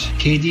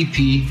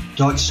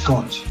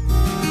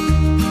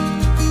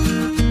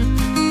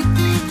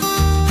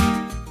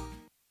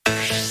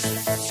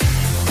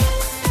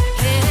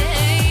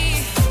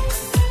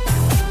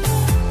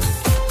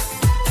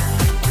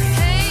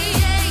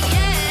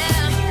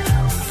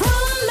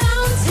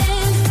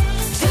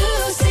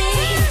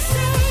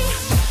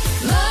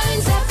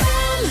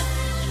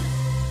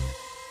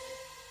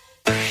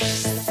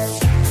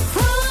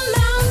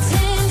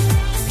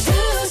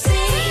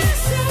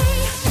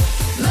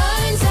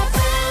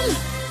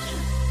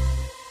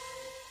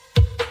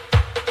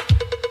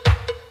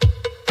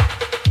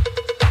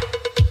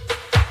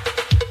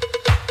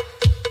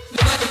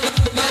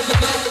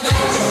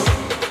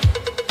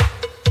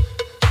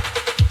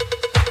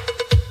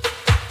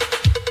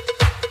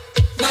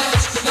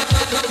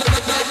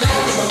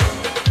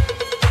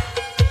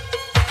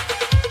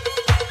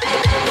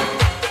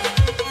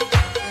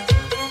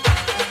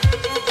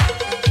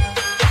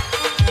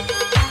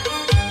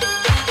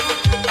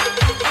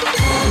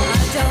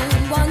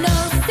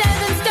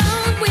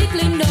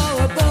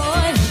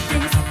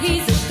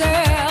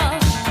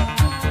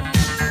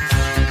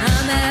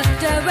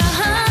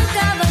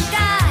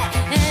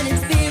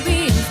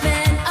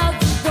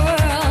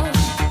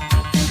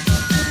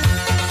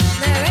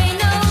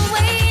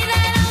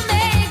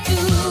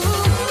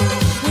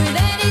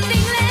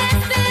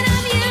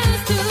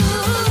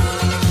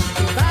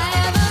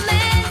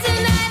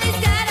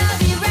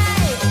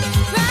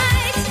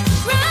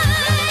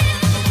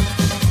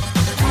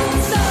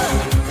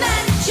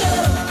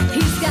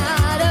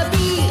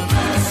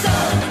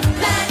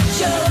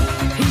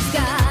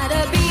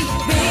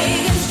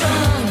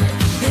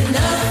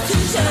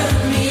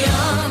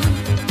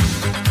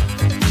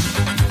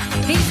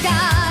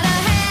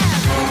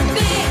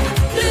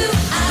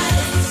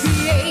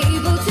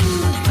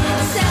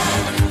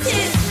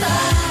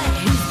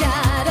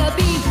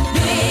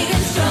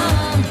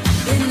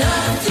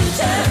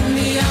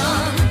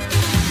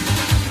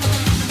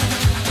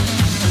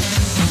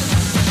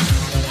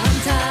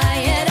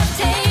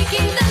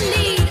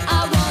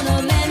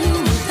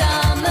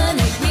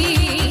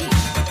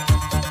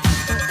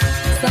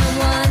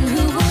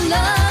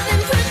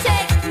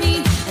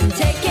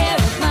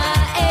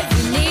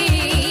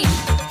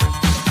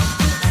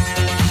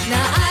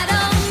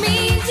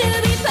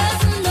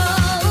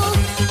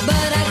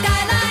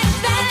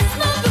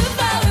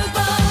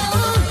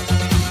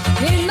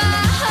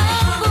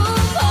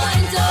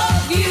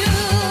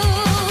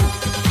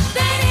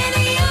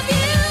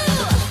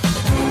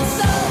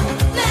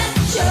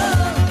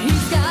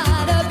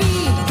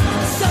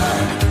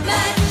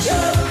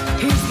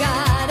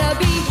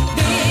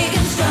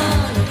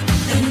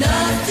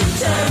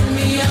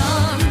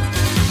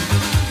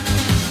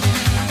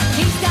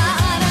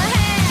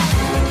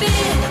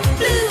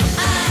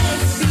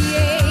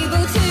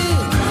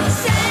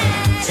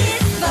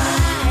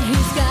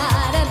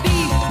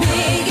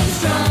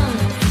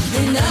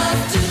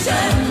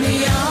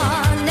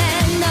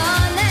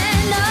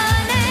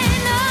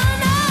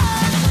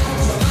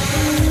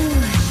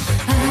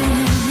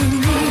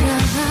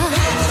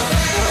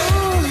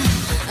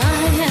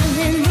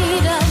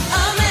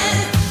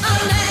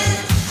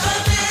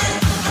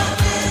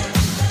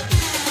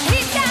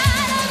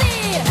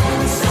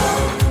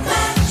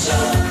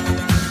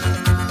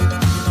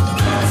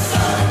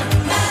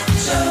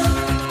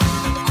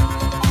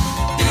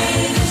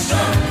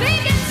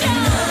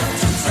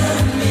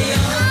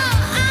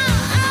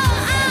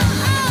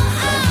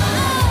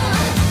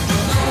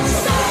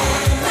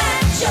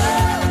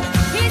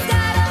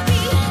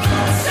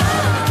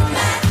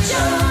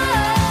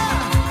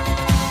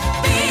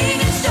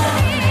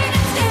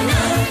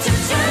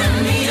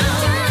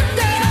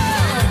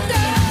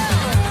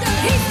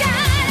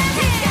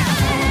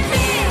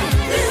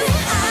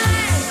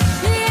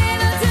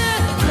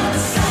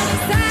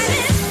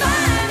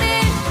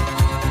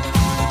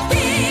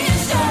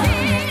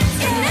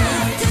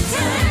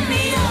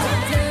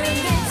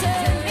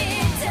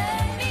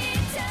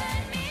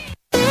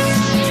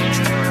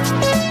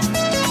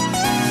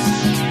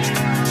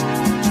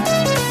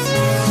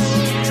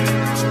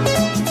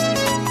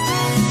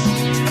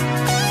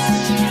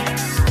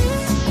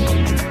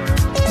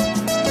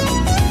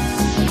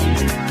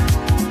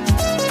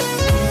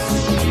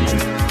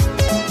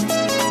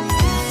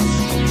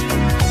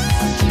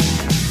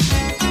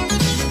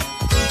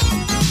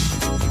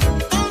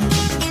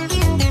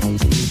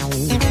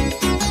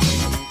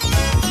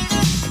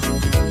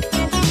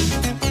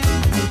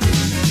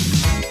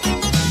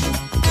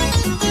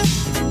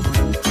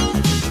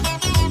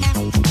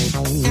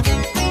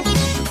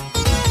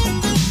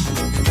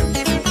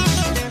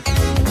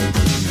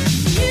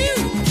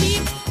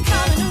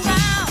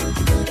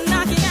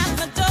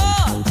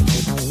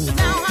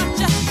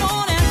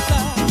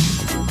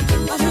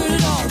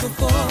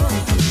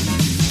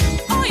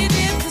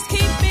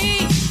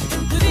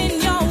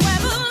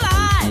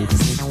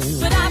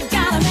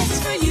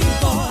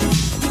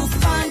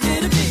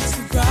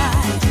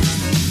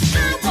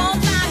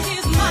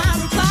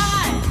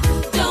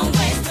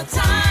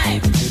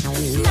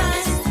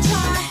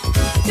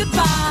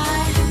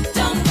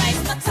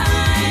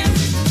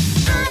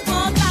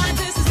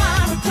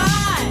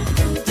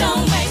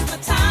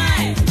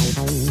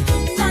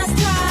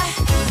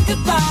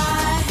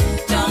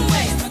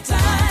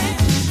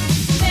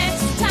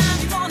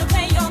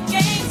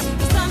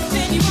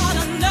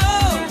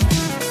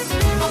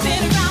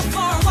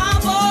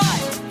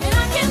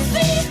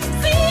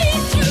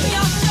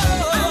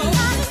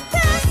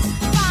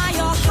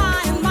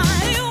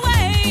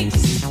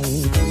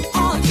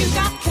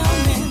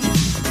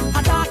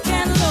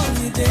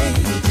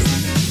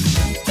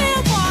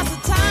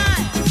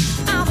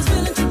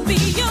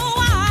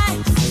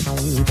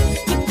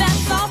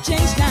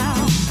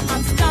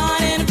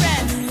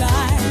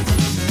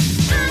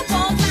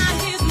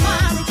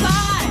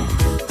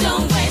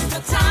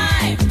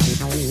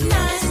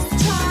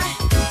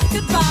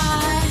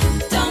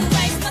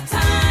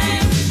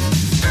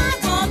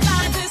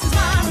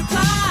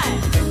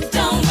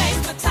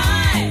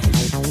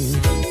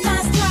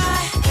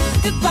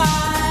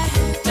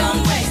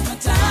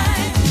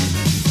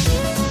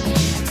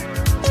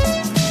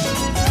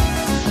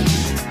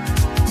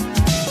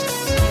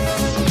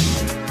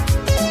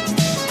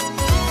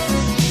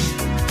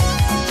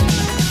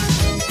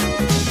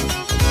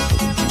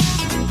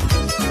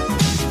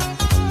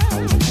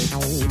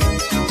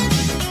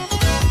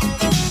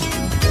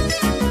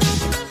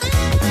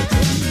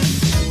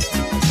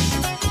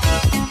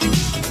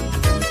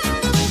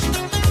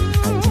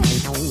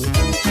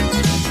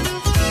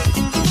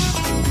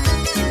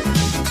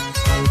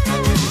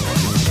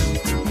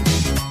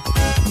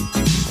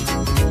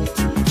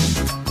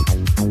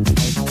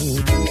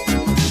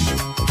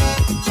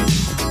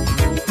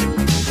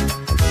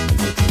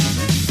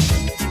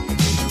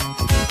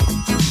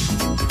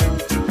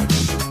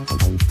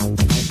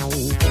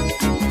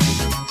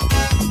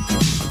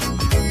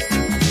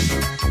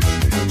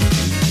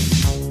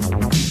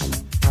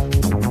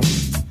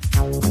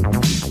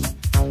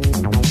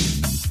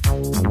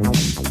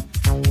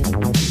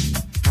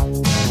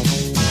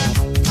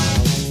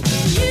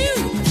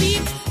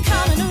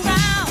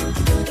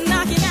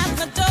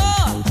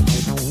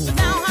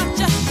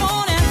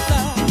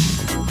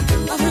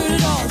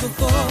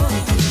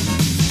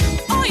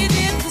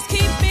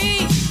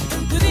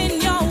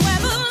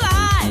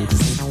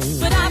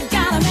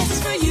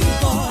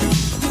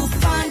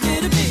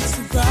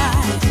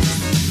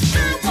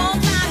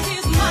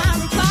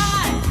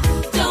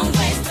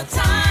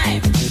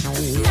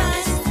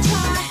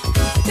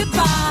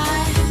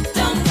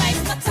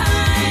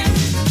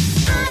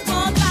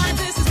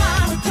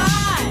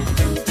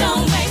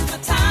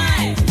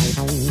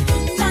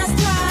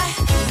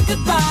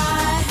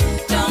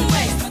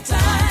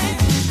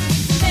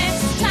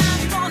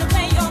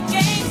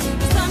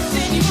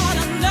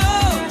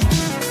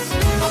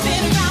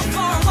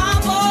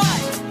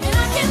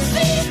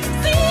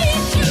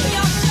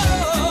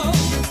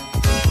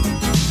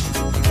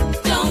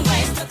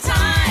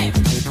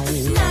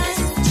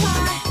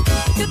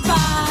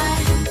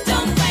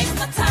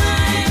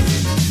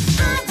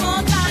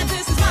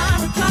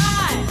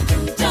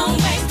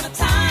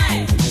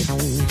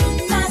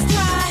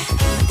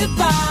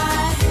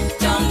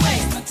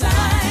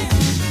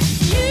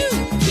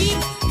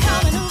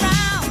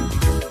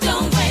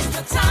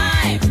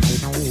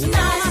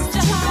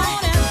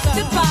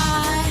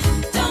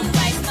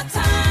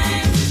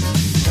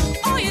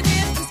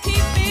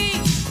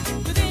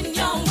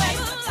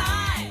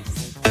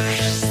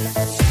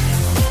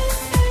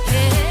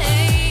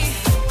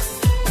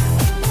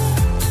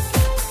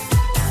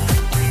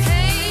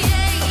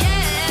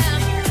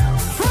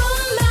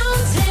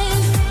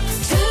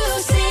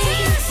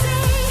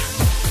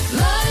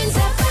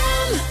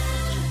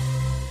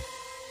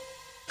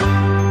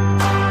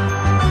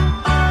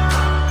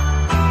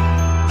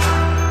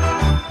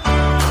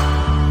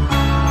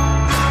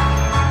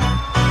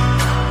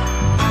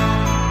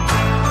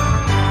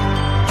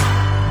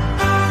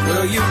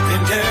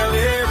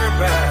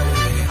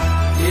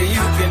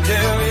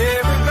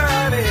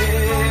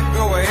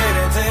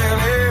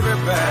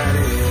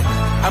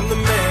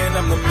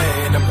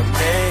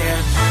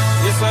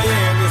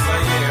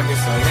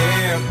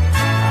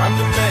 I'm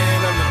the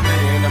man, I'm the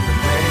man, I'm the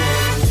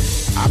man.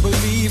 I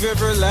believe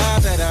every lie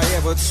that I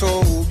ever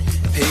told.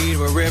 Paid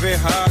for every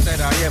heart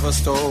that I ever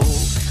stole.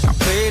 I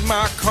played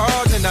my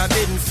cards and I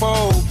didn't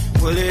fold.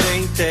 Well, it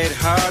ain't that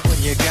hard when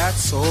you got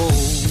sold.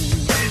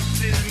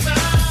 This is my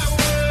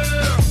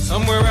world.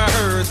 Somewhere I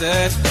heard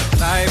that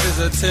life is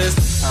a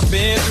test. I've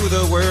been through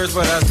the worst,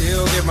 but I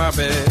still give my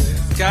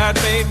best. God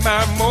made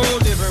my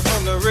mold different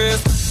from the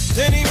rest.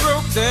 Then he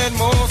broke that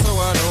mold, so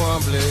I know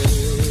I'm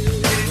blessed.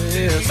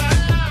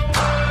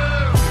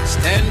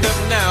 Stand up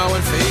now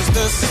and face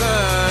the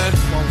sun.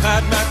 Won't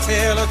hide my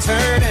tail or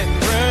turn and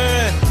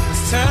run.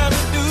 It's time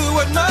to do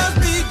what must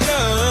be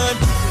done.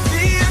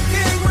 Be a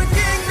king when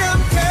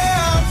kingdom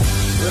comes.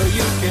 Well,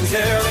 you can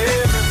tell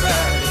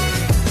everybody.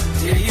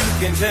 Yeah, you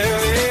can tell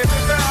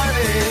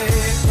everybody.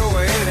 Go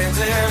ahead and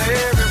tell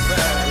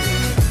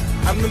everybody.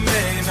 I'm the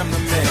man, I'm the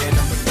man,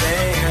 I'm the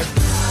man.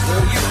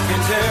 Well, you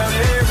can tell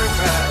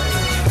everybody.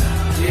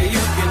 Yeah,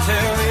 you can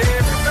tell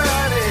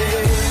everybody.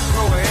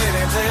 Go ahead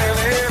and tell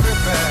everybody.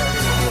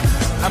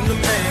 I'm the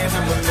man,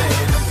 I'm the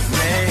man, I'm the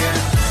man.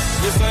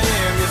 Yes, I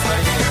am, yes, I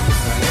am,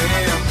 yes, I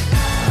am.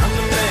 I'm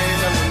the man,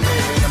 I'm the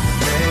man, I'm the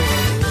man.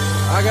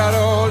 I got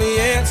all the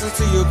answers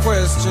to your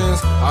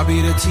questions. I'll be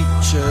the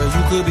teacher,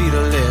 you could be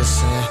the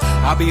lesson.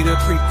 I'll be the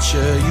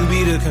preacher, you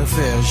be the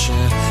confession.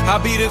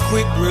 I'll be the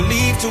quick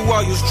relief to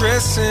all your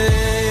stressing.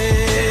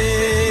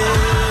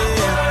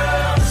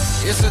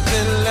 It's a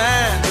thin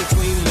line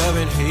between love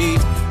and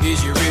hate. Is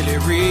you really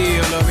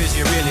real or is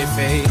you really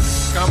fake?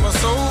 I'm a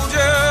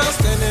soldier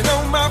standing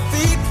on my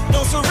feet.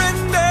 No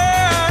surrender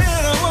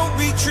and I won't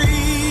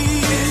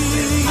retreat.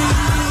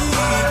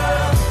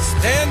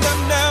 Stand up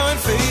now and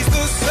face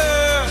the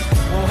sun.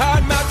 Won't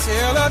hide my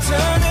tail or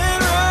turn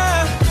and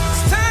run.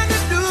 It's time to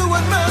do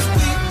what must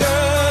be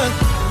done.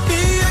 Be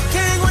a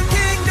king when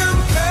kingdom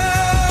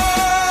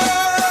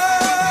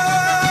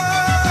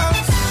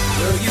comes.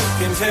 Well, you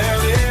can tell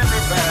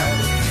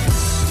everybody.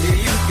 Yeah,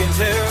 you can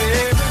tell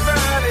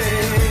everybody.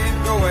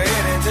 Go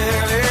ahead and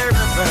tell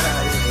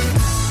everybody.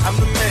 I'm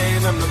the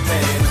man, I'm the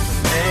man, I'm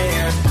the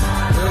man.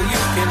 Well,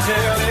 you can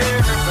tell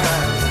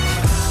everybody.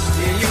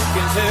 Yeah, you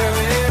can tell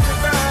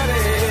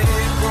everybody.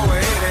 Go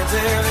ahead and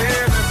tell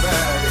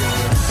everybody.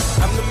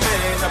 I'm the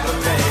man, I'm the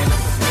man,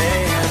 I'm the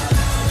man.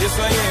 Yes,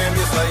 I am,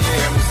 yes, I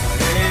am, yes,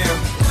 I am.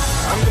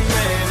 I'm the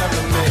man, I'm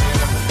the man,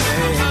 I'm the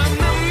man. I'm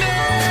the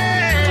man.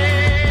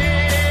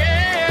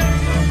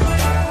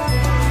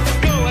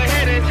 Go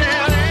ahead and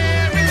tell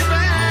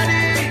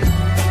everybody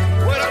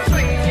what I'm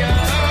saying,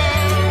 y'all.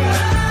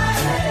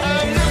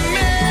 I'm the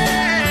man.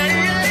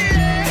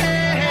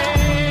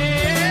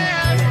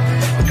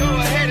 Go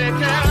ahead and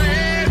tell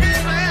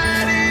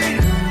everybody.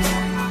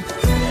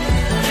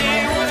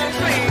 Yeah, what I'm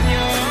saying,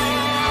 y'all.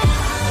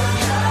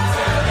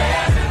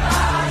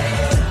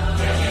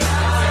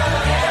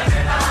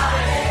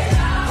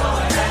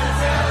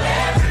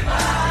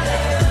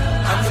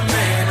 I'm the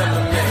man, I'm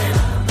the man,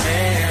 I'm the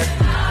man.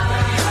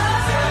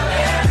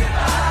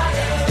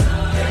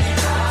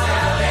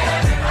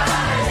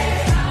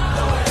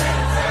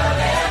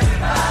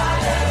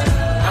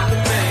 I'm the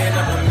man,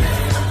 I'm the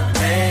man, I'm the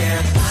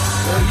man.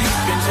 Well, you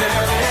can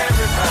tell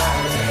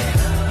everybody.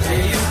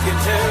 Yeah, you can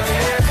tell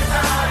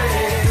everybody.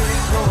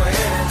 Go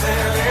ahead and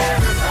tell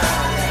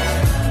everybody.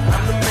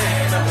 I'm the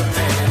man, I'm the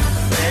man, I'm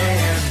the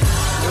man.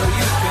 Well,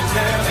 you can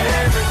tell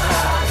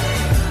everybody.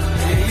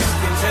 Yeah, you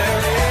can tell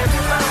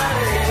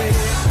everybody.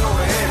 Go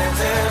ahead and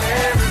tell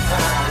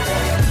everybody.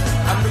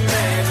 I'm the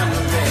man, I'm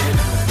the man,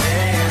 I'm the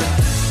man.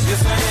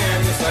 Yes, I am,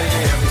 yes, I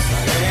am, yes,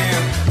 I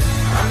am.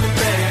 I'm the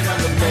man, I'm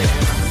the man,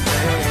 I'm the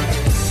man.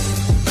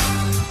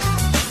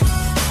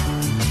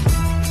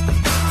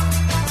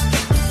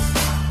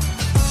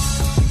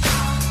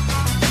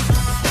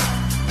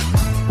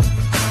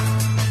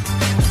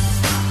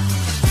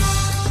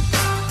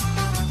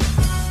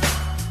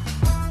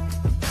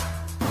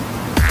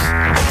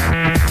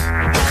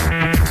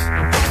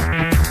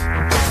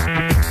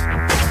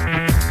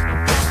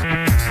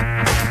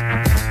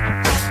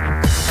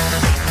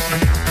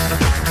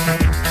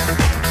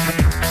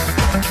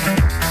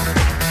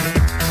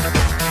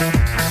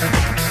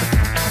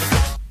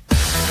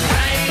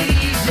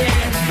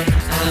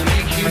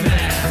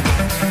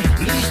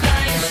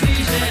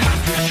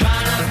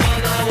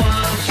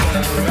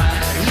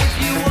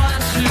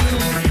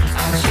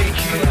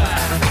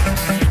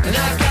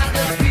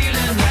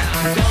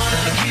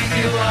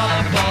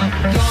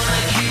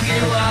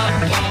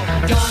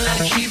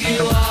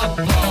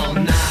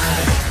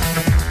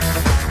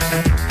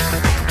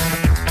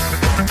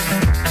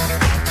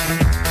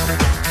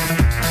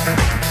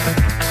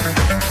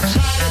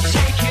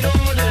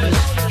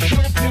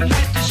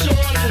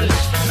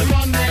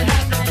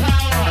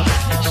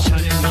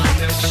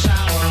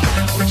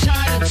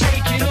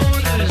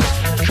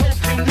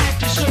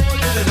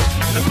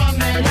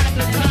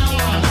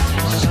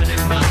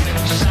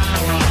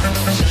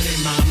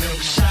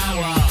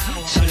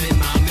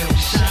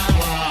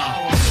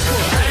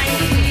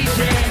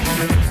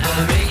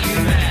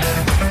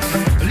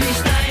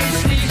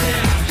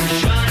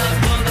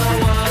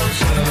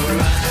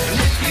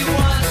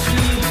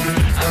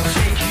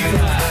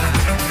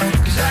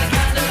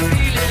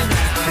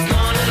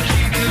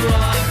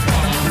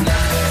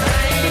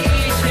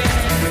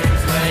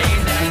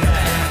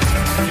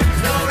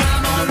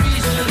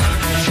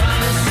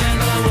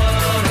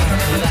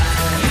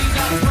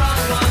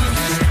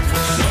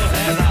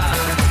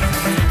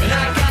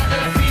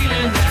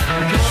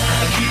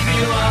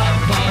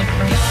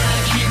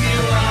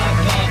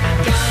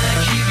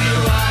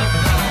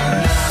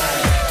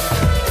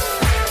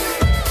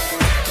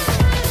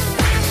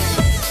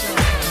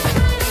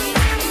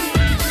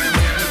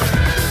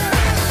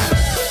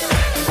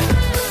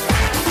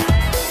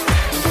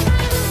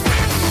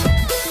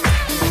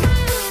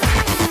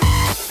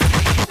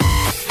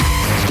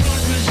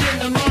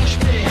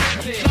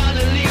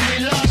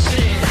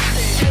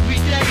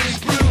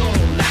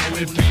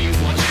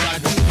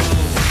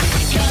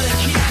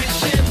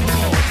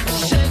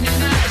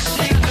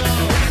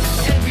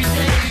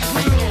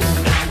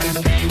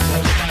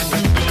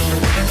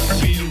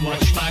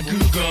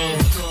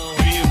 Google.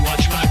 Do you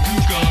watch my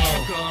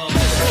Google?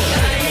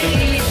 I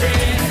ain't easy,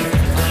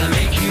 I'll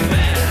make you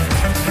mad.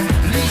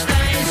 At least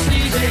I ain't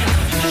sleazy,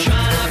 just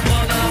trying to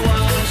put my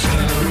world to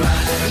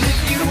right. And if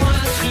you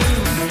want to,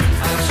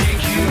 I'll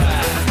take you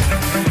out.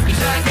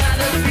 'Cause I got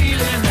the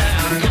feeling that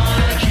I'm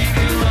gonna keep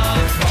you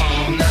up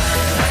all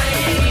night. I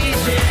ain't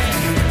easy,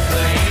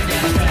 but ain't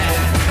that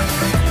bad.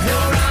 No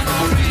rhyme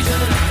or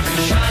reason, I'm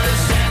just trying to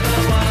set the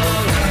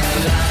world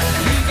alight.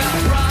 You got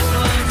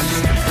problems,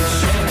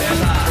 so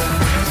have I.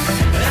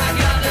 But I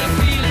got the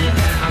feeling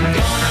that I'm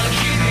gonna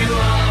keep you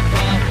up,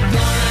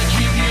 gonna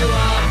keep you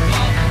up,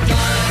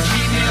 gonna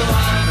keep you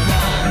up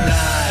all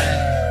night.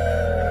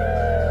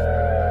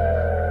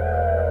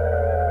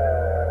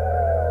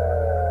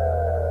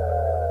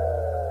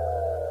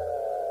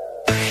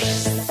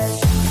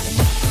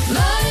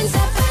 Mearns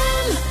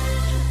FM.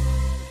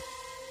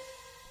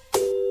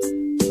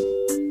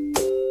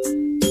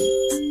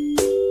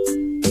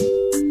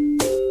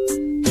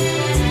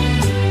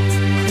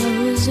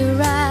 Close your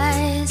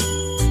eyes,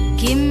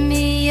 give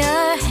me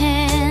your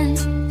hand,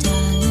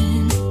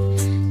 darling.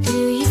 Do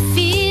you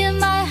feel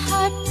my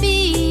heart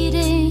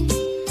beating?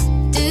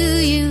 Do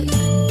you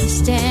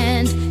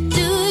understand?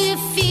 Do you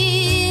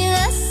feel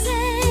the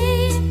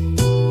same?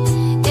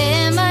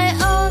 Am I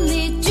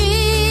only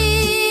dreaming?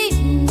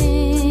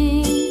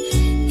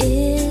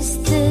 Is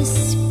this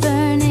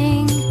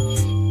burning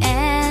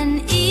an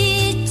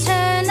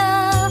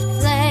eternal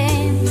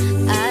flame?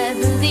 I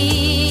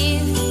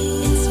believe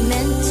it's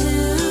meant to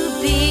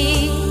be,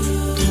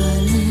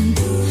 darling.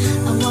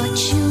 I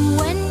watch you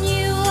when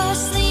you are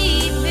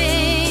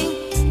sleeping.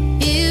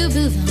 You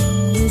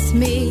belong with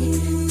me.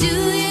 Do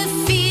you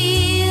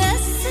feel the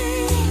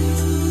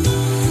same?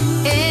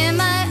 Am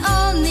I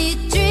only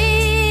dreaming,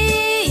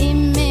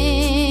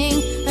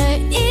 or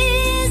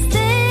is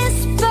this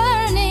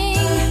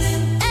burning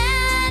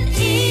an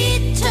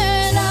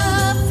eternal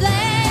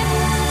flame?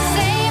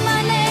 Say my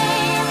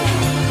name.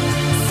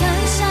 Sun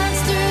shines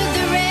through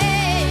the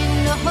rain.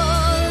 The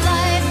whole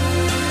life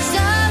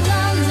so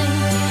lonely,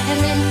 and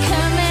then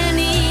come and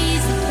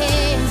ease the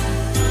pain.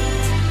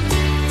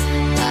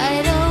 I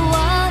don't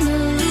wanna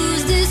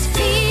lose this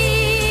feeling.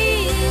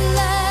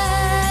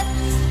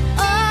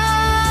 Oh.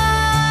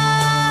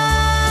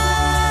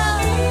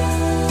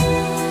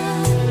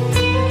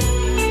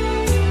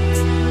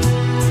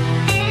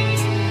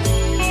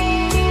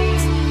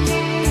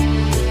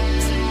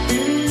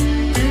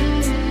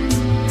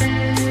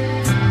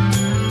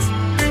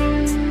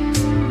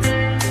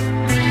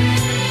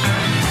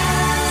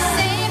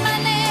 Say my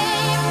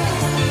name.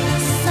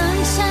 Sun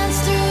shines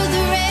through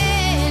the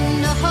rain.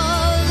 The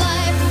whole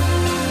life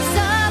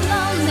so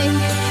lonely,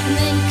 and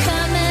then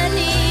come and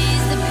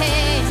ease the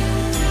pain.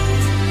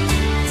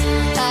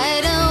 I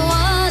don't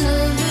wanna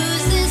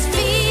lose this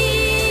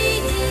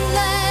feeling.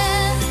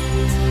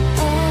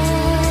 Oh.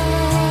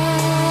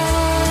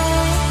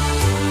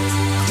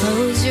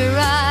 Close your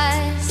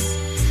eyes,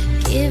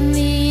 give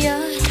me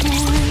your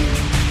hand.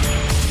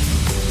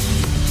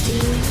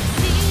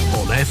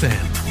 On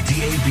FM,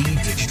 DAB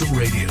digital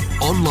radio,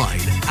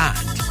 online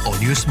and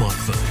on your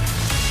smartphone.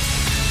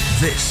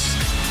 This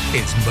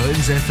is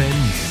Mearns FM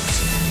News.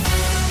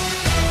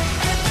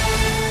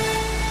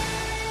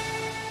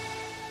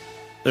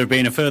 There have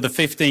been a further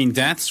 15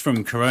 deaths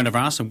from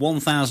coronavirus and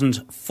 1,004